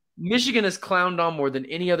on. Michigan is clowned on more than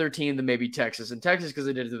any other team than maybe Texas. And Texas because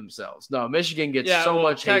they did it to themselves. No, Michigan gets so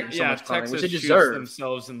much hate and so much clowning, which they deserve.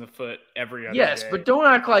 Themselves in the foot every other day. But don't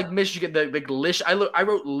act like Michigan. I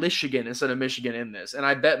wrote Michigan instead of Michigan in this, and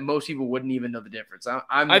I bet most people wouldn't even know the difference.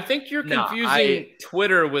 I think you're confusing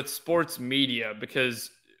Twitter with sports media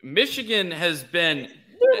because Michigan has been.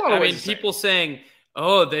 People saying,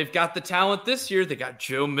 "Oh, they've got the talent this year. They got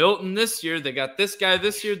Joe Milton this year. They got this guy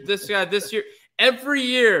this year. This guy this year." Every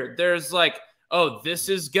year, there's like, oh, this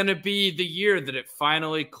is going to be the year that it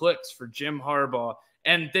finally clicks for Jim Harbaugh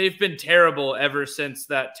And they've been terrible ever since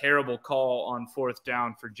that terrible call on 4th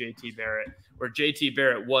down for JT Barrett, where JT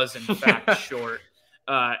Barrett was in fact short.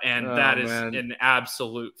 And that is an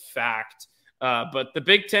absolute fact. But the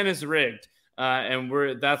Big Ten is rigged.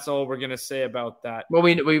 And that's all we're going to say about that. Well,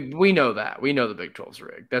 we know that. We know the Big 12's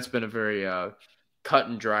rigged. That's been a very cut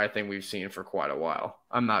and dry thing we've seen for quite a while.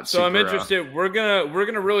 I'm interested. We're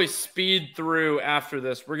gonna really speed through after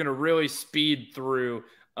this. We're gonna really speed through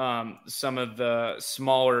some of the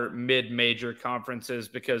smaller mid-major conferences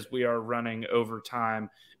because we are running over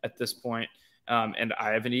time at this point, and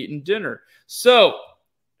I haven't eaten dinner. So,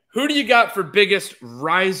 who do you got for biggest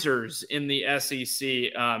risers in the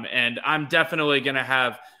SEC? And I'm definitely gonna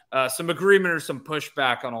have some agreement or some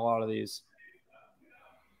pushback on a lot of these.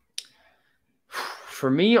 For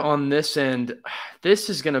me on this end, this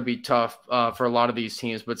is going to be tough for a lot of these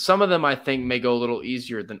teams, but some of them I think may go a little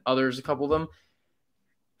easier than others, a couple of them.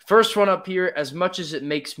 First one up here, as much as it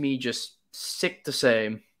makes me just sick to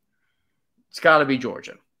say, it's got to be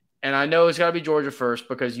Georgia. And I know it's got to be Georgia first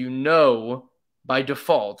because by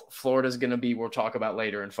default, Florida's going to be, we'll talk about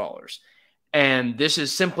later in fallers. And this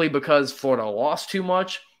is simply because Florida lost too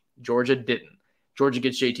much. Georgia didn't. Georgia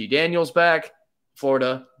gets JT Daniels back.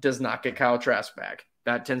 Florida does not get Kyle Trask back.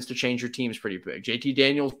 That tends to change your teams pretty big. JT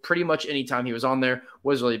Daniels, pretty much anytime he was on there,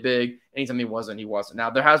 was really big. Anytime he wasn't, he wasn't. Now,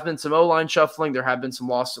 there has been some O-line shuffling. There have been some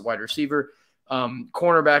losses at wide receiver.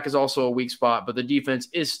 Cornerback is also a weak spot, but the defense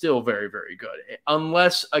is still very, very good.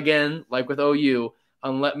 Unless, again, like with OU,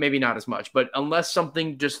 maybe not as much, but unless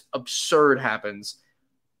something just absurd happens,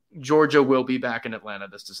 Georgia will be back in Atlanta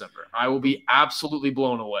this December. I will be absolutely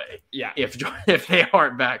blown away if they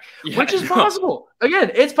aren't back, which is possible.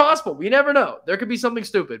 Again, it's possible. We never know. There could be something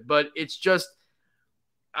stupid, but it's just,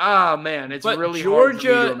 it's really hard for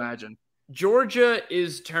me to imagine. Georgia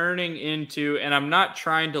is turning into, and I'm not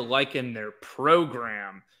trying to liken their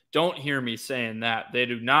program. Don't hear me saying that. They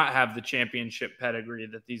do not have the championship pedigree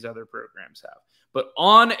that these other programs have. But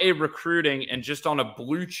on a recruiting and just on a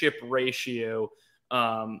blue chip ratio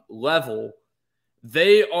level,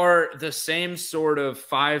 they are the same sort of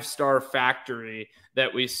 5-star factory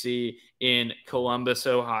that we see in Columbus,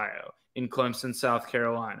 Ohio, in Clemson, South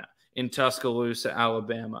Carolina, in Tuscaloosa,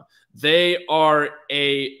 Alabama. They are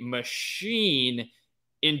a machine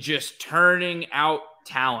in just turning out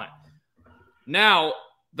talent. Now,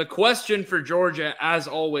 the question for Georgia, as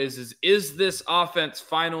always, is this offense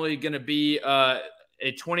finally going to be a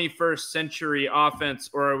 21st century offense,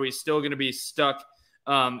 or are we still going to be stuck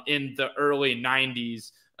in the early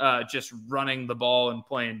 90s, just running the ball and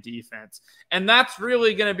playing defense? And that's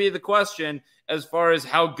really going to be the question as far as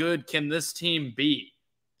how good can this team be?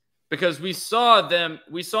 Because we saw an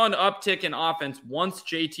uptick in offense once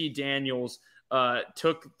JT Daniels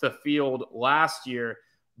took the field last year.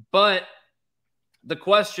 But the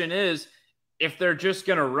question is, if they're just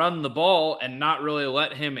going to run the ball and not really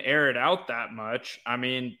let him air it out that much, I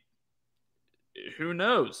mean, who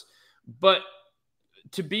knows? But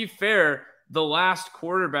to be fair, the last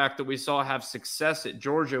quarterback that we saw have success at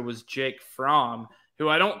Georgia was Jake Fromm, who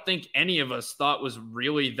I don't think any of us thought was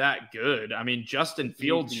really that good. I mean, Justin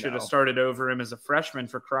Fields should have started over him as a freshman,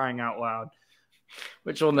 for crying out loud.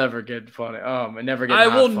 Which will never get funny. It never get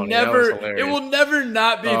funny. It will never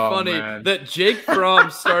not be funny that Jake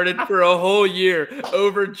Fromm started for a whole year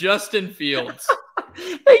over Justin Fields.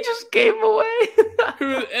 They just gave him away.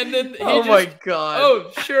 And then my God.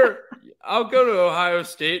 Oh, sure. I'll go to Ohio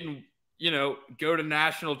State and, go to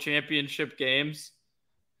national championship games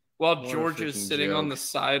while Georgia's sitting on the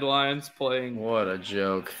sidelines playing. What a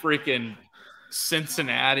joke. Freaking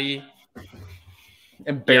Cincinnati.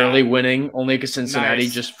 And barely winning, only because Cincinnati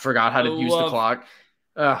just forgot how to use the clock.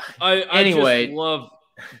 I just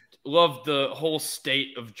love the whole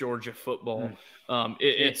state of Georgia football.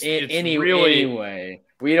 Anyway,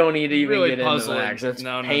 we don't need to even really get puzzling. Into that.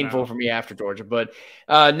 That's painful for me after Georgia. But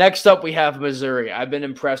next up, we have Missouri. I've been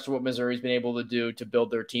impressed with what Missouri's been able to do to build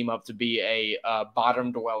their team up to be a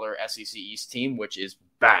bottom dweller SEC East team, which is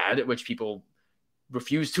bad, which people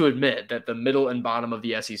refuse to admit that the middle and bottom of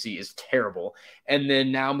the SEC is terrible. And then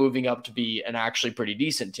now moving up to be an actually pretty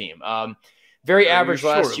decent team. Very average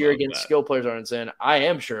last year against skill players aren't in. I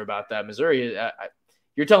am sure about that. Missouri,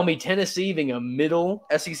 you're telling me Tennessee, being a middle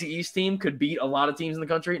SEC East team, could beat a lot of teams in the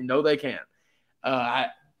country? No, they can't. Are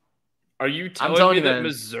you telling me that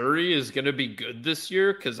Missouri is going to be good this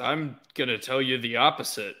year? Because I'm going to tell you the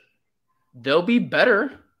opposite. They'll be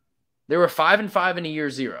better. They were 5-5 in a year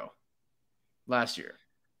zero last year.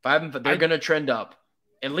 5-5. They're going to trend up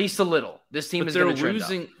at least a little. This team is going to trend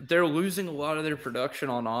up. They're losing a lot of their production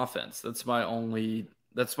on offense. That's my only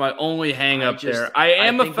hang up there. I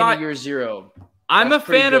am a fan. In year zero. I'm a That's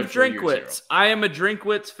pretty fan good of for year zero. Drinkwitz. I am a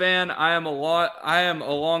Drinkwitz fan. I am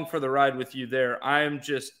along for the ride with you there. I am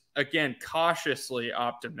just, again, cautiously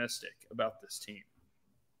optimistic about this team.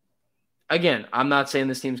 Again, I'm not saying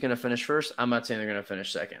this team's going to finish first. I'm not saying they're going to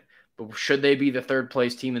finish second. But should they be the third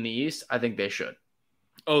place team in the East? I think they should.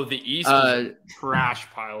 Oh, the East is a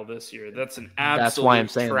trash pile this year. That's an absolute that's why I'm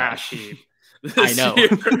saying trash heap. I know.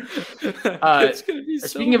 It's gonna be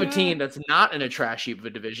speaking of a team that's not in a trash heap of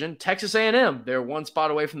a division, Texas A&M. They're one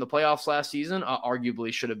spot away from the playoffs last season.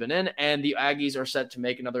 Arguably should have been in. And the Aggies are set to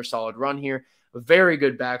make another solid run here. A very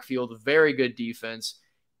good backfield, very good defense.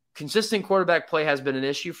 Consistent quarterback play has been an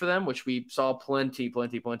issue for them, which we saw plenty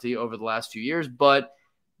over the last few years. But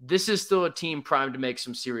this is still a team primed to make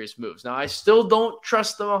some serious moves. Now, I still don't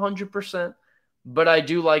trust them 100%. But I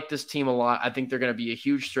do like this team a lot. I think they're going to be a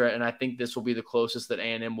huge threat, and I think this will be the closest that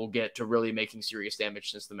A&M will get to really making serious damage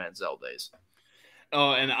since the Manziel days.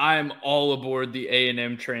 Oh, and I'm all aboard the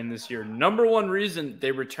A&M train this year. Number one reason,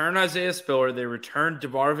 they return Isaiah Spiller. They return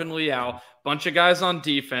DeMarvin Leal, bunch of guys on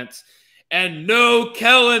defense, and no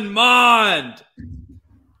Kellen Mond.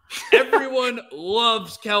 Everyone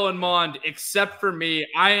loves Kellen Mond except for me.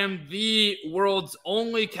 I am the world's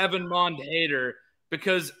only Kevin Mond hater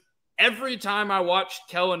because every time I watched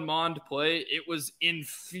Kellen Mond play, it was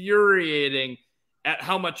infuriating at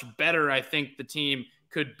how much better I think the team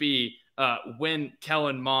could be when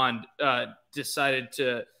Kellen Mond decided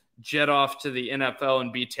to jet off to the NFL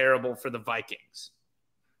and be terrible for the Vikings.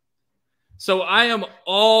 So I am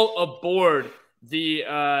all aboard the,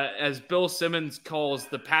 as Bill Simmons calls,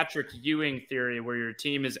 the Patrick Ewing theory, where your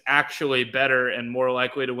team is actually better and more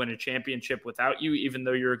likely to win a championship without you, even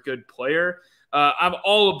though you're a good player. I'm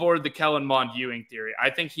all aboard the Kellen Mond Ewing theory. I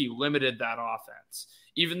think he limited that offense.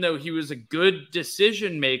 Even though he was a good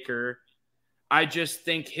decision maker, I just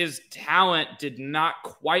think his talent did not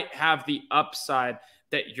quite have the upside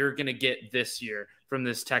that you're going to get this year from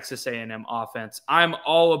this Texas A&M offense. I'm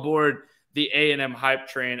all aboard the A&M hype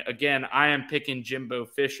train. Again, I am picking Jimbo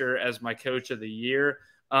Fisher as my coach of the year.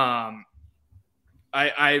 I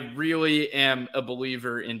really am a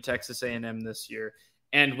believer in Texas A&M this year.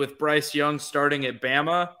 And with Bryce Young starting at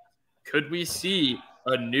Bama, could we see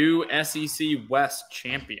a new SEC West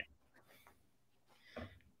champion?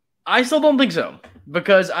 I still don't think so,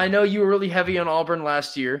 because I know you were really heavy on Auburn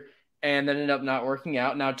last year and that ended up not working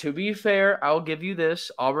out. Now, to be fair, I'll give you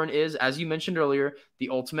this. Auburn is, as you mentioned earlier, the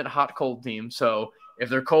ultimate hot-cold team. So if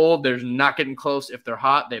they're cold, they're not getting close. If they're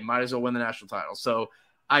hot, they might as well win the national title. So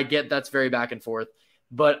I get that's very back and forth.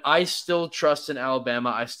 But I still trust in Alabama.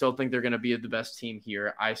 I still think they're going to be the best team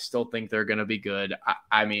here. I still think they're going to be good.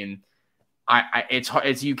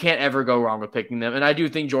 It's you can't ever go wrong with picking them. And I do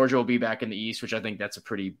think Georgia will be back in the East, which I think that's a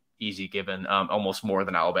pretty easy given, almost more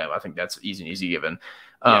than Alabama. I think that's easy given.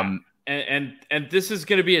 And this is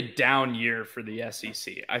going to be a down year for the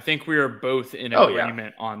SEC. I think we are both in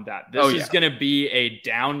agreement on that. This is going to be a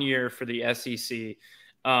down year for the SEC.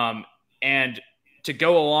 And to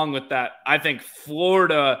go along with that, I think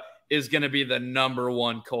Florida is going to be the number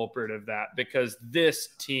one culprit of that because this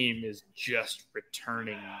team is just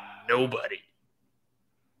returning nobody.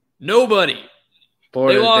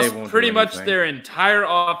 Florida, they lost pretty much their entire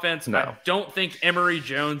offense. No. I don't think Emory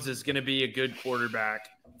Jones is going to be a good quarterback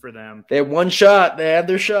for them. They had one shot. They had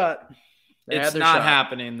their shot. It's not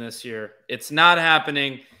happening this year. It's not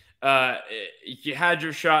happening. You had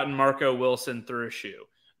your shot and Marco Wilson threw a shoe.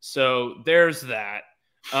 So there's that.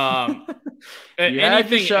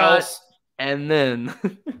 Anything else? And then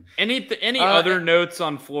any other notes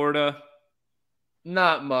on Florida?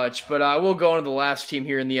 Not much, but we'll go on to the last team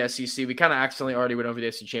here in the SEC. We kind of accidentally already went over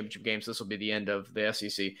the SEC championship game, so this will be the end of the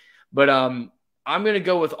SEC. But I'm going to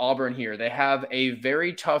go with Auburn here. They have a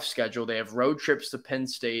very tough schedule. They have road trips to Penn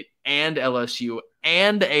State and LSU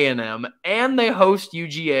and A&M, and they host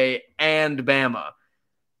UGA and Bama.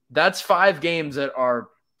 That's 5 games that are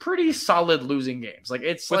pretty solid losing games. Like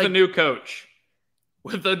it's with a new coach.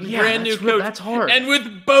 With a brand new coach. That's hard. And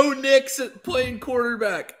with Bo Nix playing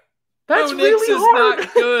quarterback. That's Bo really Nix hard. is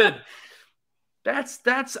not good.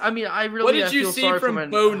 What did you see from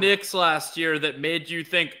Bo Nix last year that made you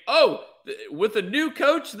think, oh, with a new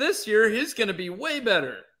coach this year, he's going to be way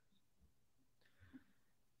better?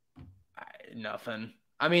 Nothing.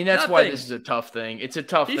 I mean, that's why this is a tough thing. It's a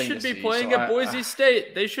tough thing to see. He should be playing at Boise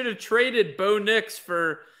State. They should have traded Bo Nix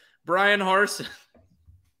for Brian Harsin.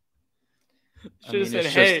 Should have said,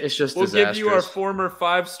 hey, we'll give you our former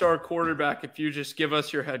 5-star quarterback if you just give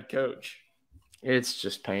us your head coach. It's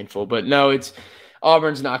just painful. But no,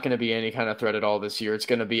 Auburn's not going to be any kind of threat at all this year. It's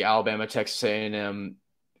going to be Alabama, Texas A&M,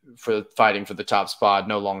 for fighting for the top spot.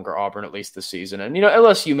 No longer Auburn, at least this season. And,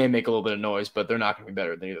 LSU may make a little bit of noise, but they're not going to be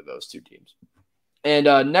better than either of those two teams.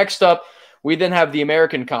 And next up, we then have the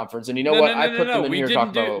American Conference. And I put them in here to talk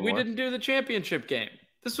about a little more. We didn't do the championship game.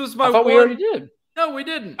 This was I thought we already did. No, we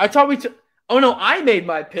didn't. I thought we took. Oh, no, I made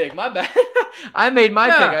my pick. My bad. I made my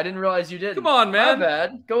pick. I didn't realize you didn't. Come on, man. My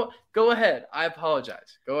bad. Go ahead. I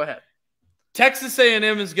apologize. Go ahead. Texas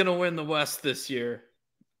A&M is going to win the West this year.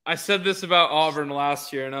 I said this about Auburn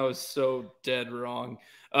last year, and I was so dead wrong.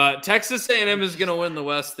 Texas A&M is going to win the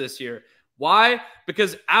West this year. Why?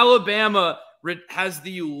 Because Alabama has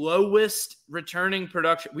the lowest returning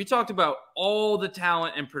production. We talked about all the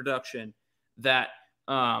talent and production that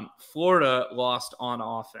Florida lost on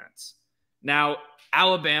offense. Now,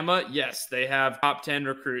 Alabama, yes, they have top 10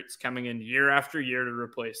 recruits coming in year after year to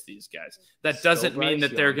replace these guys. That doesn't mean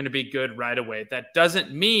that they're going to be good right away. That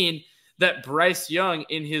doesn't mean that Bryce Young,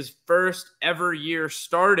 in his first ever year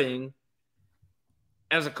starting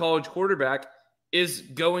as a college quarterback, is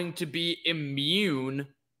going to be immune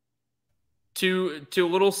to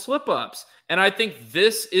little slip-ups. And I think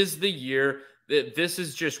this is the year that this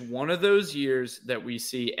is just one of those years that we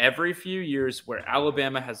see every few years where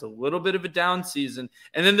Alabama has a little bit of a down season,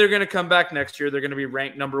 and then they're going to come back next year. They're going to be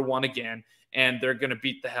ranked number 1 again, and they're going to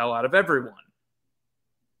beat the hell out of everyone.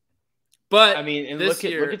 But I mean, and look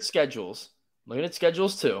at schedules. Looking at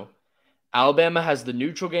schedules too. Alabama has the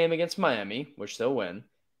neutral game against Miami, which they'll win.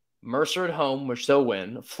 Mercer at home, which they'll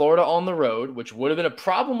win. Florida on the road, which would have been a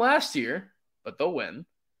problem last year, but they'll win.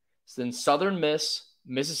 So then Southern Miss,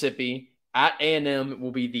 Mississippi, at A&M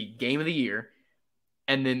will be the game of the year.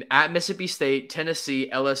 And then at Mississippi State, Tennessee,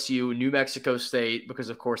 LSU, New Mexico State, because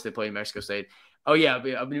of course they play New Mexico State. Oh, yeah,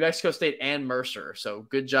 New Mexico State and Mercer. So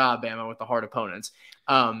good job, Bama, with the hard opponents.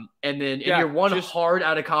 And then in your one hard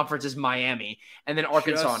out of conference is Miami, and then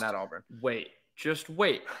Arkansas and at Auburn. Just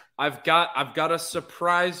wait. I've got a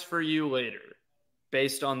surprise for you later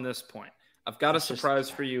based on this point. I've got a surprise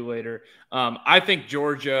for you later. I think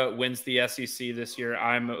Georgia wins the SEC this year.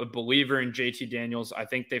 I'm a believer in JT Daniels. I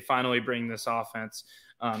think they finally bring this offense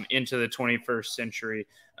into the 21st century.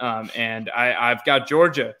 And I've got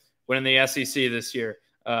Georgia winning the SEC this year,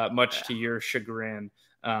 much to your chagrin,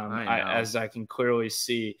 as I can clearly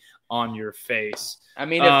see on your face. I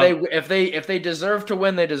mean, if they deserve to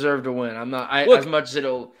win, they deserve to win. I'm not as much as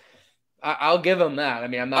it'll. I'll give them that. I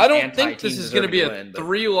mean, I'm not. I don't think this is going to be a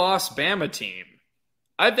 3-loss Bama team.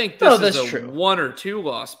 I think this is a 1 or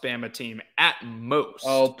 2-loss Bama team at most.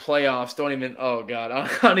 Oh, playoffs! Don't even. Oh God, I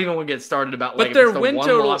don't even want to get started about. But their win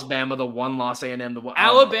total: 1-loss Bama, the 1-loss A&M, the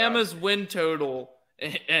Alabama's win total.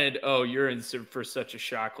 And you're in for such a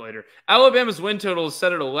shock later. Alabama's win total is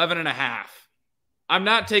set at 11.5. I'm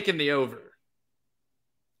not taking the over.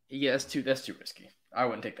 Yeah, that's too risky. I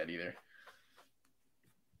wouldn't take that either.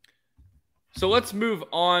 So let's move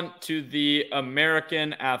on to the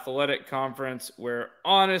American Athletic Conference, where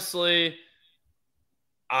honestly,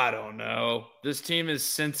 I don't know. This team is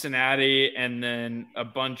Cincinnati and then a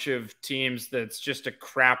bunch of teams that's just a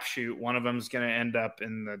crapshoot. One of them is going to end up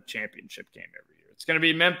in the championship game every year. It's going to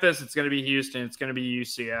be Memphis. It's going to be Houston. It's going to be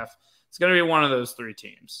UCF. It's going to be one of those 3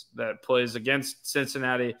 teams that plays against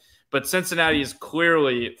Cincinnati. But Cincinnati is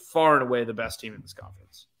clearly far and away the best team in this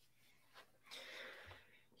conference.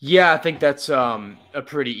 Yeah, I think that's a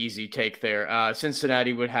pretty easy take there.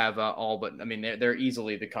 Cincinnati would have all but – I mean, they're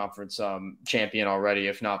easily the conference champion already,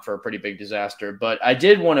 if not for a pretty big disaster. But I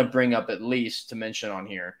did want to bring up, at least to mention on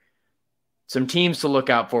here, some teams to look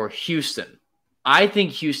out for. Houston. I think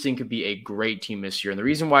Houston could be a great team this year. And the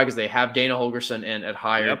reason why is they have Dana Holgorsen in at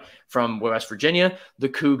hire from West Virginia. The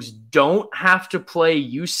Cougs don't have to play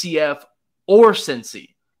UCF or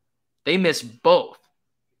Cincy. They miss both.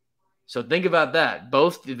 So think about that.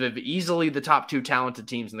 Both easily the top 2 talented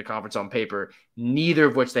teams in the conference on paper, neither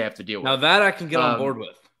of which they have to deal with. Now that I can get on board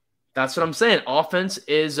with. That's what I'm saying. Offense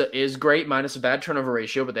is great minus a bad turnover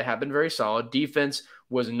ratio, but they have been very solid. Defense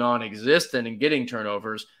was non-existent in getting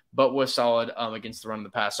turnovers, but was solid against the run of the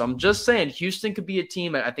pass. So I'm just saying Houston could be a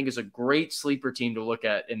team I think is a great sleeper team to look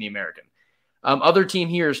at in the American. Other team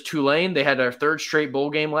here is Tulane. They had their 3rd straight bowl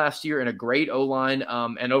game last year and a great O-line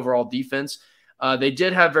and overall defense. They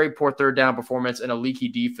did have very poor 3rd down performance and a leaky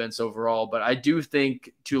defense overall, but I do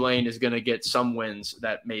think Tulane is going to get some wins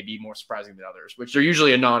that may be more surprising than others, which are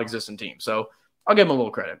usually a non-existent team. So I'll give them a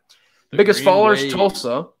little credit. The biggest fallers,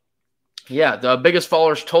 Tulsa. Yeah, the biggest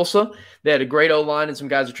fallers, Tulsa. They had a great O-line and some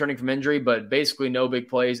guys returning from injury, but basically no big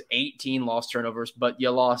plays, 18 lost turnovers, but you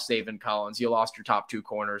lost David Collins. You lost your top 2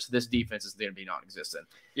 corners. This defense is going to be non-existent.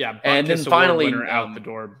 Yeah, and then finally out the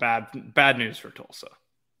door. Bad news for Tulsa.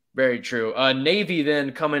 Very true. Navy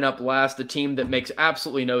then coming up last, the team that makes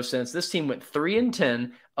absolutely no sense. This team went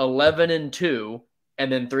 3-10, 11-2,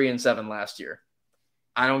 and then 3-7 last year.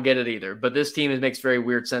 I don't get it either. But this team makes very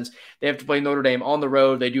weird sense. They have to play Notre Dame on the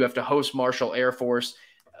road. They do have to host Marshall Air Force.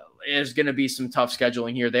 There's going to be some tough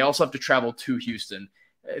scheduling here. They also have to travel to Houston.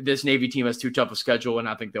 This Navy team has too tough a schedule, and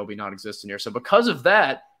I think they'll be non-existent here. So because of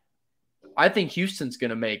that, I think Houston's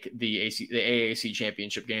going to make the AAC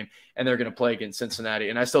championship game, and they're going to play against Cincinnati.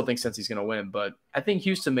 And I still think Cincy's going to win, but I think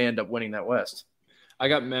Houston may end up winning that West. I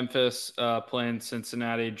got Memphis playing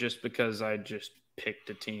Cincinnati just because I just picked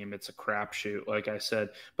a team. It's a crapshoot, like I said.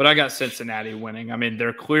 But I got Cincinnati winning. I mean,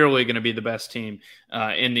 they're clearly going to be the best team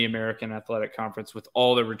in the American Athletic Conference with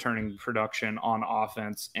all the returning production on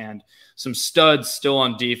offense and some studs still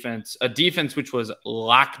on defense, a defense which was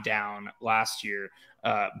locked down last year,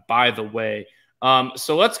 by the way.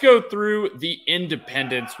 So let's go through the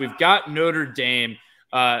independents. We've got Notre Dame.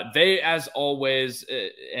 They, as always,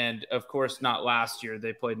 and of course not last year,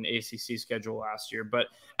 they played an ACC schedule last year, but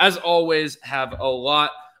as always have a lot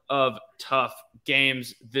of tough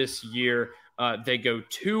games this year. They go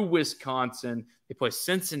to Wisconsin. They play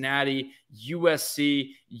Cincinnati, USC,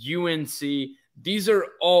 UNC. These are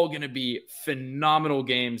all going to be phenomenal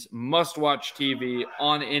games, must-watch TV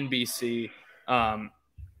on NBC. I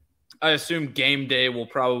assume game day will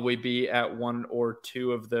probably be at one or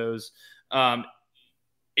two of those.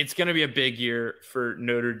 It's going to be a big year for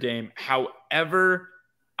Notre Dame. However,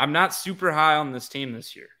 I'm not super high on this team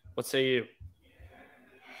this year. What say you?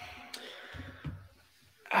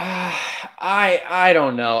 I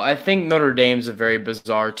don't know. I think Notre Dame's a very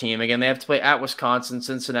bizarre team. Again, they have to play at Wisconsin,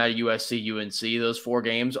 Cincinnati, USC, UNC. Those 4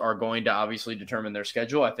 games are going to obviously determine their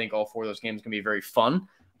schedule. I think all 4 of those games can be very fun.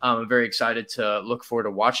 I'm very excited to look forward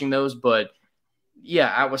to watching those. But,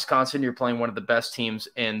 yeah, at Wisconsin, you're playing one of the best teams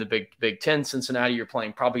in the Big Ten. Cincinnati, you're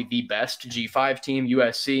playing probably the best G5 team.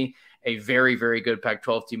 USC, a very, very good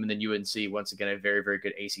Pac-12 team. And then UNC, once again, a very, very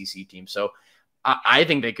good ACC team. So I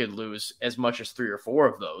think they could lose as much as 3 or 4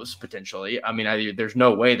 of those potentially. I mean, there's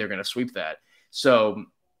no way they're going to sweep that. So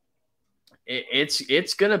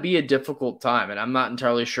it's going to be a difficult time, and I'm not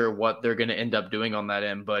entirely sure what they're going to end up doing on that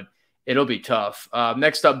end, but it'll be tough.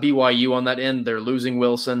 Next up, BYU on that end. They're losing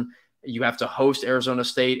Wilson. You have to host Arizona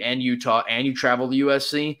State and Utah, and you travel to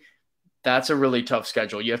USC. That's a really tough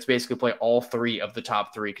schedule. You have to basically play all 3 of the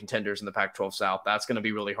top 3 contenders in the Pac-12 South. That's going to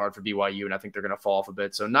be really hard for BYU, and I think they're going to fall off a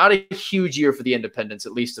bit. So not a huge year for the Independents,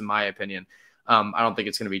 at least in my opinion. I don't think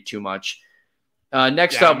it's going to be too much.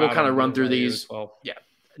 Next up, we'll kind of run through these. Well. Yeah.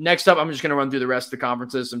 Next up, I'm just going to run through the rest of the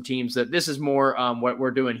conferences, some teams that this is more what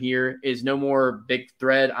we're doing here is no more big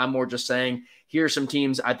thread. I'm more just saying here are some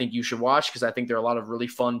teams I think you should watch because I think there are a lot of really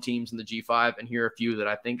fun teams in the G5, and here are a few that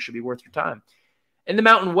I think should be worth your time. In the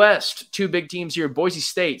Mountain West, 2 big teams here. Boise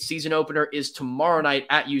State, season opener is tomorrow night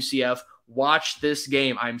at UCF. Watch this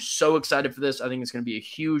game. I'm so excited for this. I think it's going to be a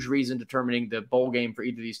huge reason determining the bowl game for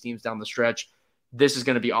either of these teams down the stretch. This is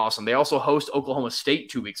going to be awesome. They also host Oklahoma State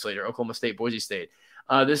 2 weeks later, Oklahoma State, Boise State.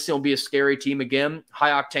 This will be a scary team again.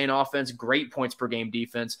 High-octane offense, great points per game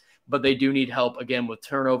defense, but they do need help, again, with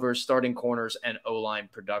turnovers, starting corners, and O-line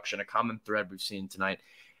production, a common thread we've seen tonight.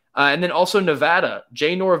 And then also Nevada,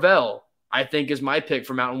 Jay Norvell, I think is my pick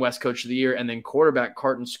for Mountain West Coach of the Year, and then quarterback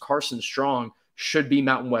Carson Strong should be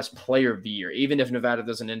Mountain West Player of the Year. Even if Nevada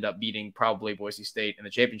doesn't end up beating probably Boise State in the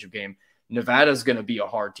championship game, Nevada's going to be a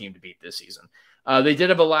hard team to beat this season. They did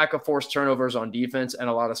have a lack of forced turnovers on defense and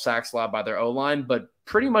a lot of sacks allowed by their O-line, but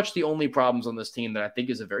pretty much the only problems on this team that I think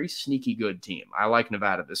is a very sneaky good team. I like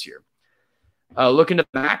Nevada this year. Looking to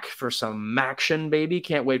MAC for some MACtion, baby.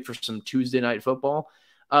 Can't wait for some Tuesday night football.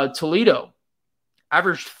 Toledo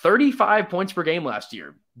averaged 35 points per game last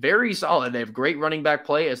year. Very solid. They have great running back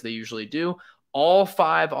play, as they usually do. All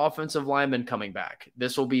 5 offensive linemen coming back.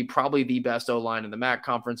 This will be probably the best O-line in the MAC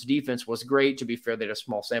conference. Defense was great. To be fair, they had a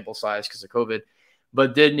small sample size because of COVID,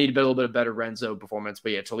 but did need a little bit of better red zone performance.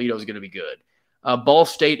 But yeah, Toledo's going to be good. Ball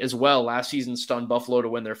State as well. Last season stunned Buffalo to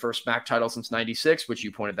win their first MAC title since '96, which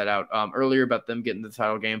you pointed that out earlier about them getting the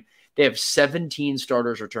title game. They have 17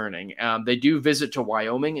 starters returning. They do visit to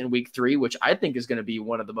Wyoming in week 3, which I think is going to be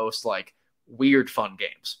one of the most weird fun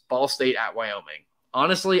games. Ball State at Wyoming.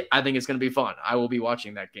 Honestly, I think it's going to be fun. I will be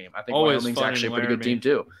watching that game. I think Always Wyoming's actually a pretty good team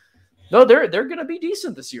too. No, they're going to be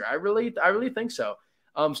decent this year. I really think so.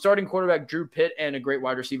 Starting quarterback Drew Pitt and a great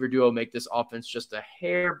wide receiver duo make this offense just a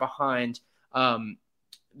hair behind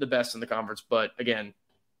the best in the conference. But again,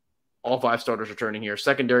 all 5 starters returning here.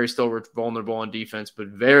 Secondary still vulnerable on defense, but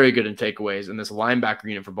very good in takeaways. And this linebacker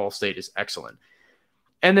unit for Ball State is excellent.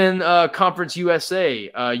 And then Conference USA,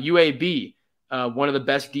 UAB. One of the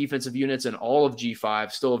best defensive units in all of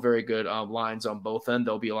G5. Still a very good lines on both ends.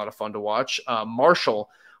 They'll be a lot of fun to watch. Marshall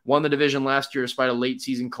won the division last year despite a late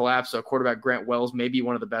season collapse. So quarterback Grant Wells may be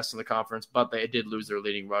one of the best in the conference, but they did lose their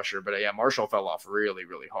leading rusher. But yeah, Marshall fell off really,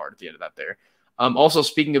 really hard at the end of that there. Also,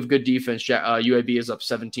 speaking of good defense, UAB is up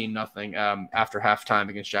 17-0 after halftime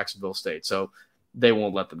against Jacksonville State. So they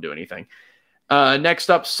won't let them do anything. Next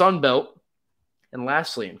up, Sun Belt. And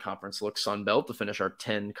lastly, in conference look, Sun Belt to finish our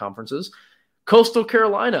 10 conferences. Coastal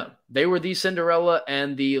Carolina, they were the Cinderella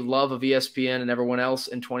and the love of ESPN and everyone else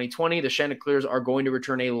in 2020. The Chanticleers are going to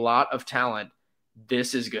return a lot of talent.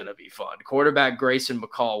 This is going to be fun. Quarterback Grayson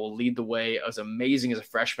McCall will lead the way. As amazing as a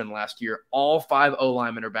freshman last year. All 5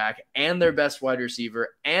 O-linemen are back, and their best wide receiver,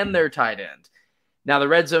 and their tight end. Now, the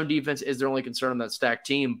red zone defense is their only concern on that stacked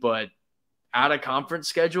team, but out of conference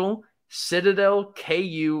schedule, Citadel,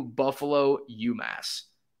 KU, Buffalo, UMass.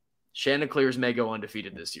 Chanticleers may go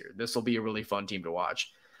undefeated this year. This will be a really fun team to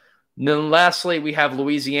watch. And then lastly, we have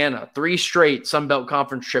Louisiana. 3 straight Sun Belt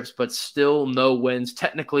Conference trips, but still no wins.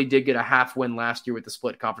 Technically did get a half win last year with the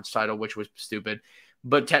split conference title, which was stupid,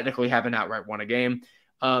 but technically haven't outright won a game.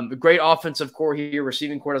 The great offensive core here.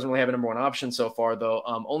 Receiving core doesn't really have a number one option so far, though.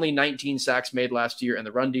 Only 19 sacks made last year, and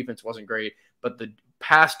the run defense wasn't great, but the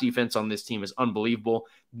pass defense on this team is unbelievable.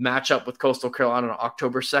 Matchup with Coastal Carolina on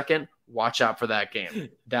October 2nd. Watch out for that game.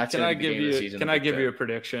 That's Can I give you a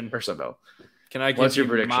prediction? Or so. Can I give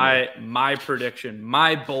you my prediction,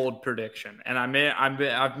 my bold prediction? And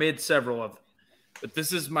I've made several of them, but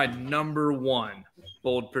this is my number one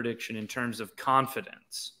bold prediction in terms of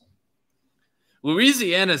confidence.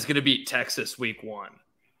 Louisiana is going to beat Texas week 1.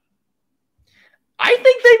 I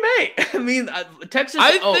think they may. I mean, Texas.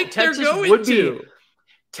 I think Texas they're going to.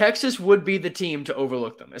 Texas would be the team to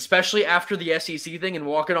overlook them, especially after the SEC thing and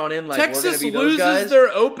walking on in like Texas we're be those guys. Loses their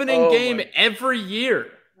opening game every year.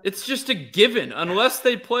 It's just a given unless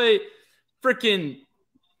they play freaking,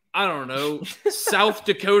 I don't know, South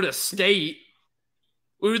Dakota State,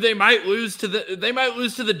 who they might lose to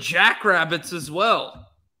the Jackrabbits as well.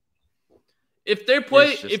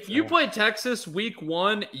 If you play Texas week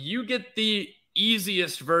 1, you get the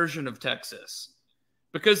easiest version of Texas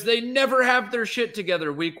because they never have their shit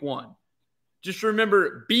together week 1. Just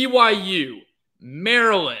remember BYU,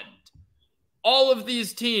 Maryland, all of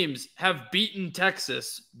these teams have beaten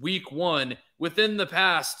Texas week 1 within the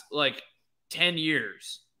past 10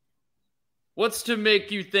 years. What's to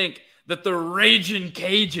make you think that the Ragin'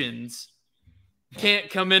 Cajuns can't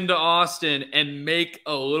come into Austin and make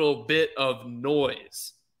a little bit of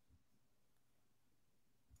noise?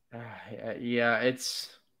 Yeah, it's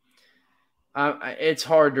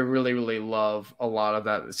hard to really, really love a lot of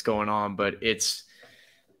that that's going on, but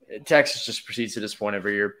Texas just proceeds to disappoint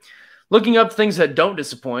every year. Looking up things that don't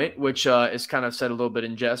disappoint, which is kind of said a little bit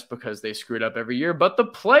in jest because they screwed up every year, but the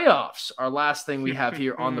playoffs are last thing we have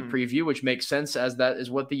here on the preview, which makes sense as that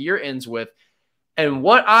is what the year ends with. And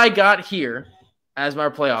what I got here as my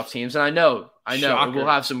playoff teams, and I know we'll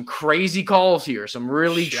have some crazy calls here, some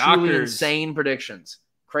really, truly insane predictions.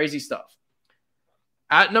 Crazy stuff.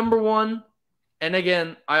 At number 1, and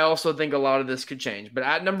again, I also think a lot of this could change, but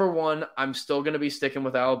at number 1, I'm still going to be sticking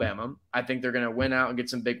with Alabama. I think they're going to win out and get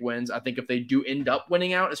some big wins. I think if they do end up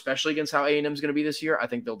winning out, especially against how A&M is going to be this year, I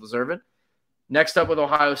think they'll deserve it. Next up with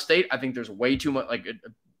Ohio State, I think there's way too much, a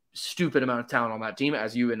stupid amount of talent on that team,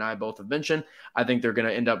 as you and I both have mentioned. I think they're going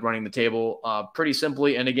to end up running the table pretty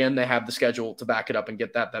simply. And again, they have the schedule to back it up and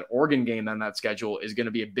get that. That Oregon game on that schedule is going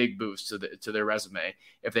to be a big boost to their resume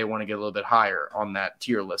if they want to get a little bit higher on that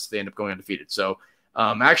tier list. They end up going undefeated. So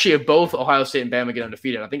actually, if both Ohio State and Bama get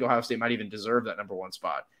undefeated, I think Ohio State might even deserve that number 1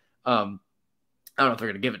 spot. I don't know if they're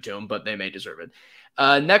going to give it to them, but they may deserve it.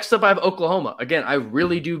 Next up, I have Oklahoma. Again, I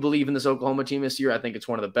really do believe in this Oklahoma team this year. I think it's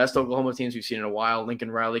one of the best Oklahoma teams we've seen in a while.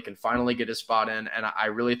 Lincoln Riley can finally get his spot in, and I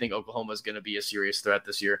really think Oklahoma is going to be a serious threat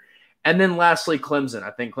this year. And then lastly, Clemson.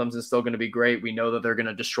 I think Clemson's still going to be great. We know that they're going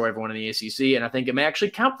to destroy everyone in the ACC, and I think it may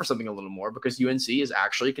actually count for something a little more because UNC is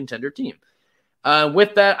actually a contender team.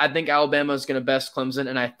 With that, I think Alabama is going to best Clemson,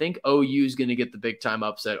 and I think OU is going to get the big-time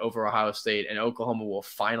upset over Ohio State, and Oklahoma will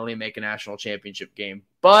finally make a national championship game.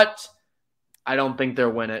 But I don't think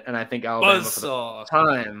they'll win it, and I think Alabama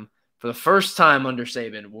for the first time under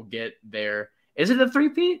Saban will get there. Is it a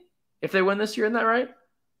three-peat if they win this year? Isn't that right?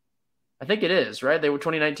 I think it is, right? They were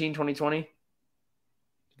 2019, 2020.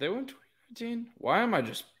 They won 2019? Why am I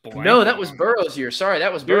just blanking? No, that was Burrow's year. Sorry,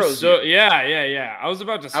 that was Burrow's year. Yeah. I was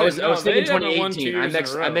about to say. I was thinking 2018.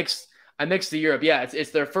 I mixed the year up. Yeah,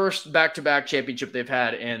 it's their first back-to-back championship they've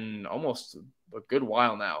had in almost a good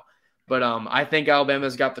while now. But I think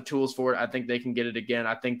Alabama's got the tools for it. I think they can get it again.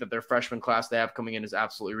 I think that their freshman class they have coming in is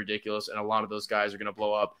absolutely ridiculous, and a lot of those guys are going to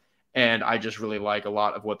blow up. And I just really like a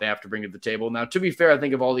lot of what they have to bring to the table. Now, to be fair, I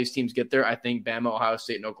think if all these teams get there, I think Bama, Ohio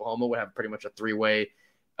State, and Oklahoma would have pretty much a three-way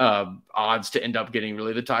odds to end up getting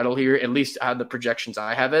really the title here. At least out of the projections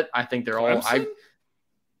I have it. I think they're Clemson? all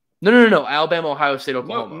No. Alabama, Ohio State,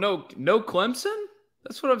 Oklahoma. No Clemson?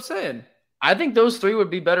 That's what I'm saying. I think those three would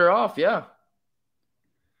be better off, yeah.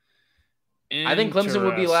 I think Clemson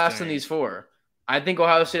would be last in these four. I think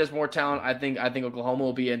Ohio State has more talent. I think Oklahoma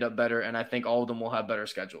will end up better, and I think all of them will have better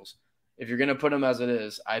schedules. If you're going to put them as it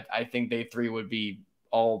is, I think they three would be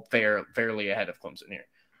all fairly ahead of Clemson here.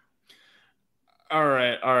 All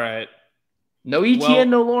right. No ETN,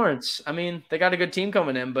 no Lawrence. I mean, they got a good team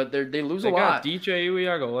coming in, but they lose a lot. They got DJ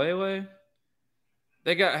Uiagalelei.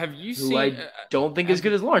 They got. Have you seen? I don't think as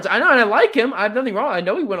good as Lawrence. I know, and I like him. I have nothing wrong. I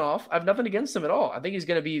know he went off. I have nothing against him at all. I think he's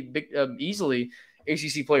going to be easily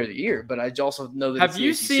ACC Player of the Year. But I also know that. Have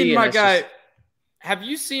you seen my guy? Have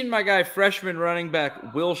you seen my guy, freshman running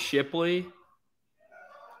back Will Shipley?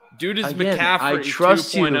 Dude is McCaffrey. I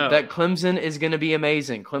trust 2.0. you that Clemson is going to be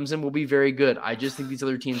amazing. Clemson will be very good. I just think these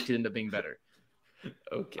other teams could end up being better.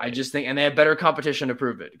 Okay. I just think, and they have better competition to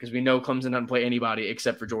prove it because we know Clemson doesn't play anybody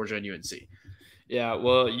except for Georgia and UNC. Yeah,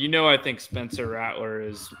 well, I think Spencer Rattler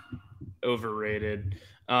is overrated.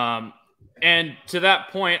 And to that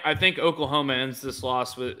point, I think Oklahoma ends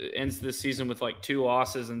this season with like 2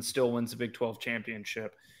 losses and still wins the Big 12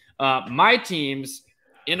 championship. My teams,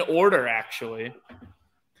 in order, actually,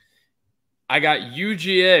 I got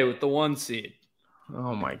UGA with the 1 seed.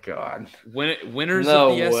 Oh, my God. Winners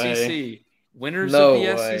of the SEC. Winners of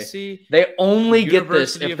the SEC. They only get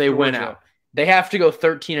this if they win Georgia. out. They have to go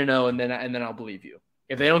 13-0, and then I'll believe you.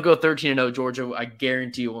 If they don't go 13-0, Georgia, I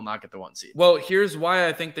guarantee you will not get the 1 seed. Well, here's why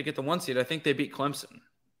I think they get the 1 seed. I think they beat Clemson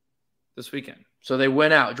this weekend. So they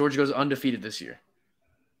win out. Georgia goes undefeated this year.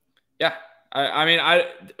 Yeah. I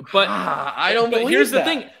don't believe here's that. the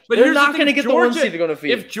thing. But they're here's not going to get the 1 seed. They're going to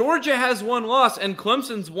defeat. If Georgia has 1 loss and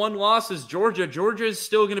Clemson's 1 loss is Georgia is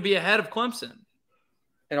still going to be ahead of Clemson.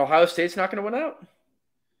 And Ohio State's not going to win out?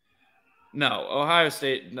 No, Ohio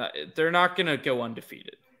State, they're not going to go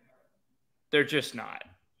undefeated. They're just not.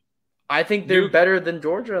 I think they're better than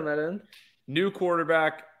Georgia on that end. New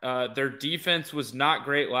quarterback. Their defense was not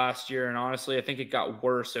great last year, and honestly, I think it got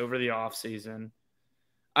worse over the offseason.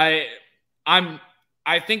 I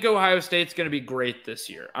think Ohio State's going to be great this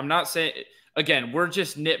year. I'm not saying – again, we're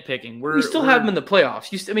just nitpicking. We still have them in the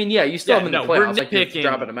playoffs. You still have them in the playoffs. We're nitpicking, like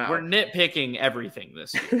dropping them out. We're nitpicking everything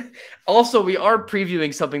this year. Also, we are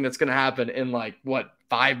previewing something that's going to happen in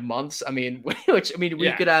 5 months. I mean,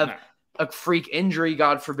 we could have a freak injury,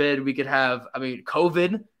 God forbid. We could have,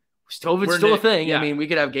 COVID. COVID's still a thing. Yeah. We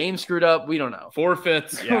could have games screwed up. We don't know.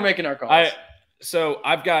 Forfeits. We're making our calls. So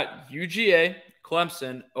I've got UGA,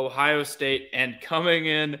 Clemson, Ohio State, and coming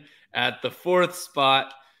in at the 4th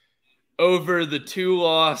spot over the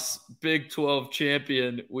 2-loss Big 12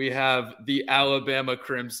 champion, we have the Alabama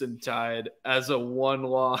Crimson Tide as a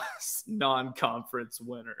 1-loss non-conference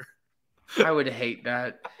winner. I would hate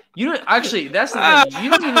that. Actually, that's the thing.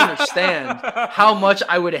 You don't even understand how much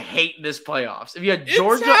I would hate this playoffs. If you had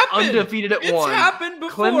Georgia undefeated at 1. It's happened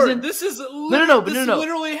before. Clemson, this is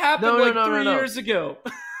literally happened 3 years ago.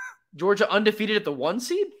 Georgia undefeated at the 1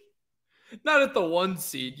 seed? Not at the 1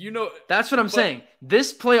 seed. That's what I'm saying.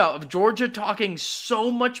 This playoff of Georgia talking so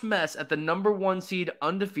much mess at the number 1 seed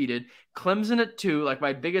undefeated, Clemson at 2, like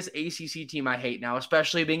my biggest ACC team I hate now,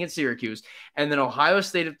 especially being at Syracuse, and then Ohio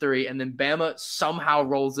State at 3, and then Bama somehow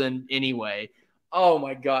rolls in anyway. Oh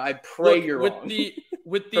my God! I pray you're wrong.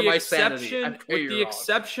 With the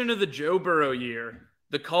exception of the Joe Burrow year,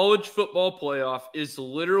 the college football playoff is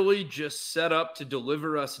literally just set up to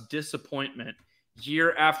deliver us disappointment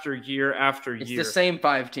year after year after year. It's the same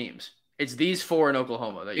 5 teams. It's these 4 in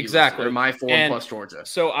Oklahoma that exactly. They're my 4 plus Georgia.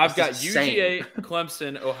 So I've got UGA,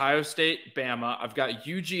 Clemson, Ohio State, Bama. I've got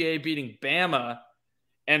UGA beating Bama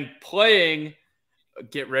and playing,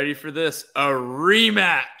 get ready for this, a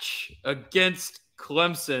rematch against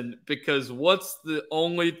Clemson, because what's the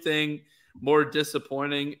only thing more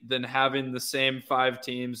disappointing than having the same 5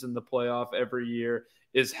 teams in the playoff every year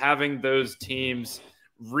is having those teams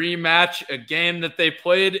rematch a game that they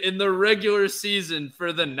played in the regular season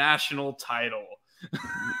for the national title.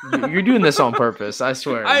 You're doing this on purpose, I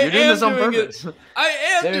swear. You're doing this on purpose.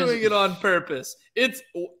 I am doing it on purpose.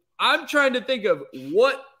 I'm trying to think of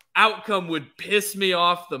what outcome would piss me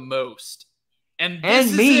off the most. And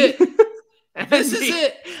this is me. It. This is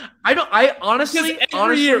it. I honestly,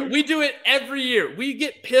 year we do it every year. We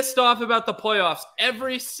get pissed off about the playoffs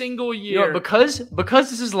every single year. You know, because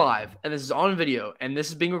this is live and this is on video and this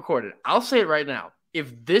is being recorded. I'll say it right now.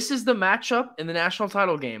 If this is the matchup in the national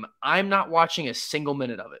title game, I'm not watching a single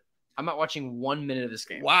minute of it. I'm not watching 1 minute of this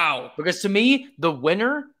game. Wow. Because to me, the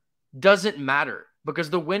winner doesn't matter. Because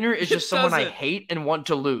the winner is just someone I hate and want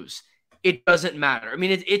to lose. It doesn't matter. I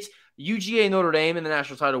mean, it's UGA Notre Dame in the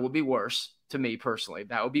national title would be worse to me personally.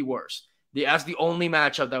 That would be worse. That's the only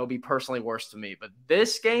matchup that would be personally worse to me. But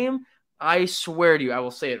this game, I swear to you, I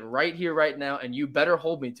will say it right here, right now, and you better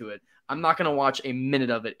hold me to it. I'm not going to watch a minute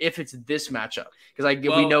of it if it's this matchup because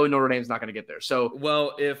we know Notre Dame's not going to get there. So,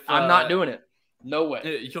 if I'm not doing it, no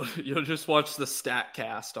way. You'll just watch the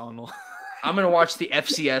StatCast online. I'm going to watch the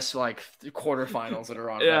FCS quarterfinals that are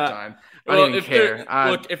on at that time. I don't even care.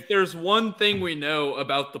 Look, if there's one thing we know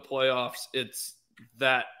about the playoffs, it's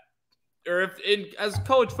that, or as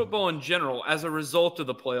college football in general, as a result of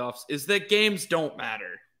the playoffs, is that games don't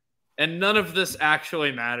matter, and none of this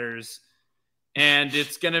actually matters. And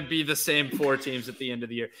it's going to be the same 4 teams at the end of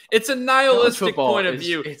the year. It's a nihilistic point of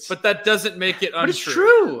view, but that doesn't make it untrue. But it's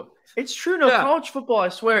true. It's true. No, college football, I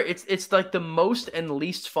swear, it's like the most and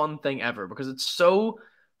least fun thing ever because it's so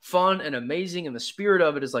fun and amazing, and the spirit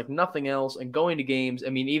of it is like nothing else. And going to games,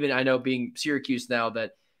 I mean, even I know being Syracuse now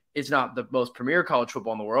that it's not the most premier college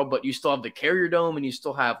football in the world, but you still have the Carrier Dome and you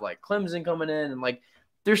still have like Clemson coming in, and like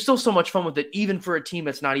there's still so much fun with it, even for a team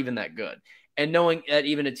that's not even that good. And knowing that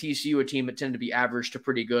even at TCU, a team that tended to be average to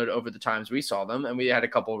pretty good over the times we saw them, and we had a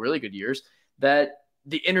couple of really good years, that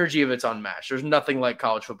the energy of it's unmatched. There's nothing like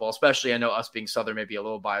college football, especially I know us being Southern may be a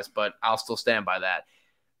little biased, but I'll still stand by that.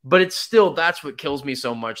 But it's still, that's what kills me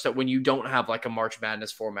so much, that when you don't have like a March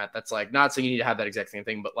Madness format that's like, not saying you need to have that exact same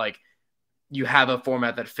thing, but like you have a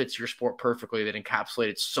format that fits your sport perfectly, that encapsulates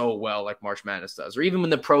it so well like March Madness does. Or even when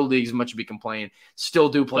the pro leagues, much as we complain, still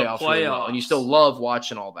do playoffs really well, and you still love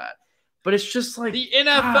watching all that. But it's just like the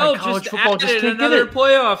NFL just added another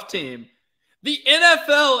playoff team. The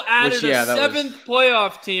NFL added a 7th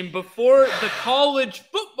playoff team before the college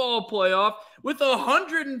football playoff with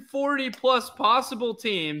 140 plus possible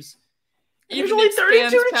teams. There's only 32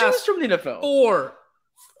 to choose from the NFL.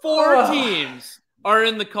 Four teams are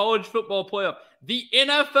in the college football playoff. The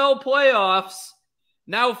NFL playoffs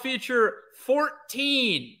now feature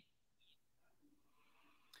 14.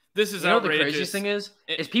 This is outrageous. The craziest thing is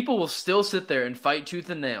people will still sit there and fight tooth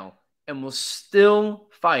and nail and will still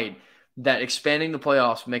fight that expanding the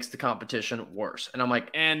playoffs makes the competition worse. And I'm like,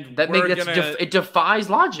 it defies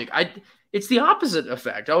logic. It's the opposite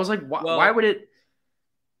effect. I was like, why would it?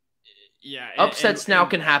 Yeah, upsets now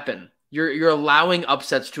can happen. You're allowing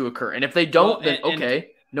upsets to occur, and if they don't, then okay.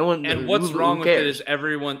 No one. And what's wrong with it is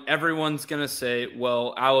everyone's gonna say,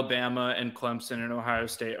 well, Alabama and Clemson and Ohio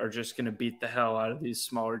State are just gonna beat the hell out of these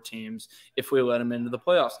smaller teams if we let them into the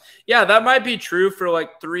playoffs. Yeah, that might be true for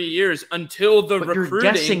like 3 years until the recruiting. You're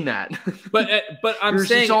guessing that, but I'm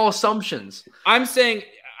saying it's all assumptions. I'm saying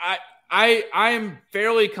I am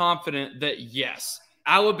fairly confident that yes,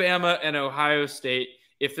 Alabama and Ohio State.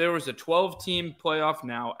 If there was a 12-team playoff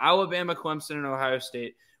now, Alabama, Clemson, and Ohio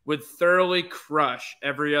State would thoroughly crush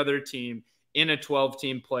every other team in a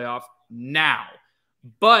 12-team playoff now.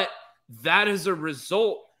 But that is a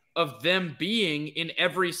result of them being in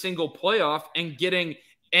every single playoff and getting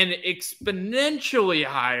an exponentially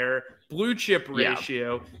higher blue chip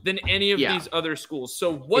ratio than any of these other schools.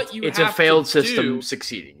 So it's a failed system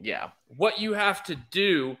succeeding. Yeah. What you have to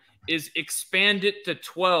do is expand it to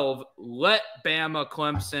 12, let Bama,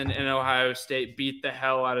 Clemson, and Ohio State beat the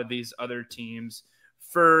hell out of these other teams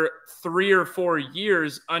for 3 or 4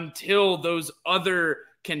 years until those other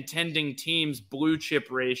contending teams' blue chip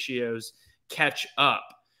ratios catch up.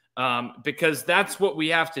 Because that's what we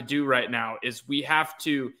have to do right now is we have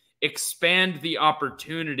to expand the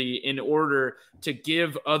opportunity in order to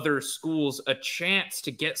give other schools a chance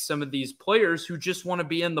to get some of these players who just want to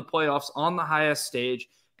be in the playoffs on the highest stage,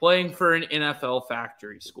 playing for an NFL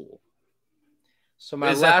factory school. So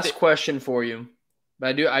my last question for you,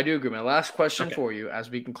 but I do agree. My last question for you, as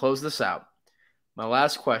we can close this out. My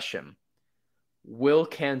last question: will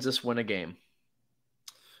Kansas win a game?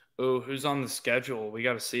 Oh, who's on the schedule? We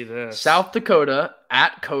got to see this. South Dakota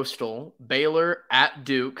at Coastal, Baylor at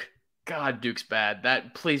Duke. God, Duke's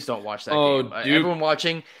bad. Please don't watch that game. Duke. Everyone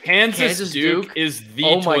watching, Kansas Duke is the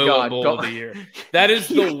toilet bowl of the year. That is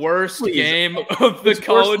the worst game of the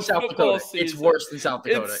college football season. It's worse than South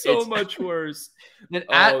Dakota. It's so much worse. Then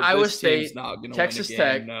at Iowa State, Texas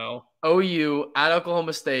Tech, OU, at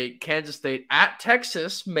Oklahoma State, Kansas State, at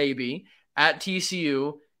Texas, maybe, at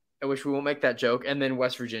TCU, which we won't make that joke, and then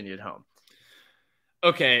West Virginia at home.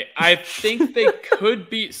 Okay, I think they could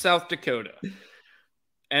beat South Dakota.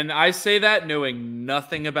 And I say that knowing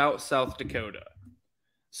nothing about South Dakota.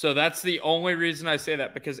 So that's the only reason I say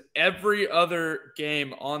that, because every other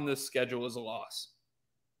game on this schedule is a loss.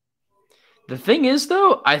 The thing is,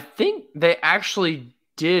 though, I think they actually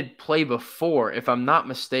did play before, if I'm not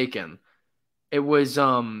mistaken. It was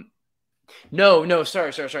sorry.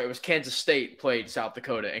 It was Kansas State played South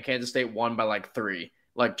Dakota, and Kansas State won by like 3,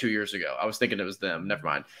 like 2 years ago. I was thinking it was them. Never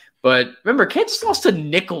mind. But remember, Kansas lost to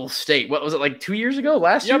Nicholls State. What was it, like 2 years ago,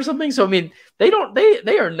 last year or something? So I mean, they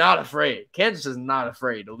are not afraid. Kansas is not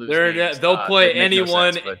afraid to lose. They'll play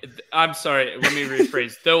anyone. No sense, I'm sorry. Let me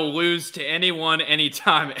rephrase. They'll lose to anyone,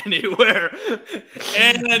 anytime, anywhere.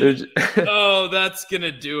 And that's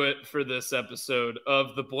gonna do it for this episode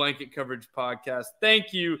of the Blanket Coverage Podcast.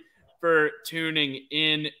 Thank you for tuning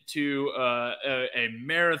in to a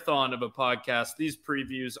marathon of a podcast. These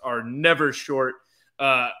previews are never short.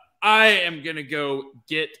 I am going to go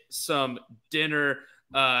get some dinner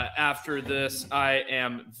after this. I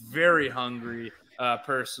am very hungry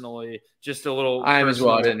personally. Just a little I am as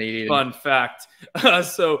well. I didn't eat fun fact.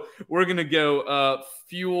 So we're going to go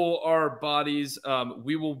fuel our bodies.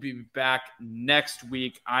 We will be back next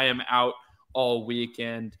week. I am out all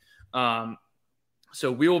weekend.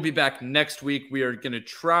 So we will be back next week. We are going to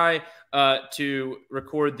try to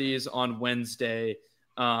record these on Wednesday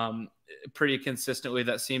pretty consistently.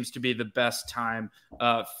 That seems to be the best time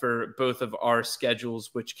for both of our schedules,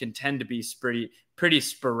 which can tend to be pretty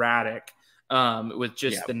sporadic with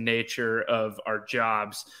just the nature of our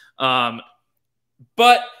jobs. But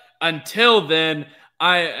until then,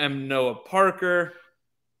 I am Noah Parker.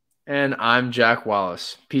 And I'm Jack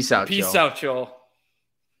Wallace. Peace out, y'all.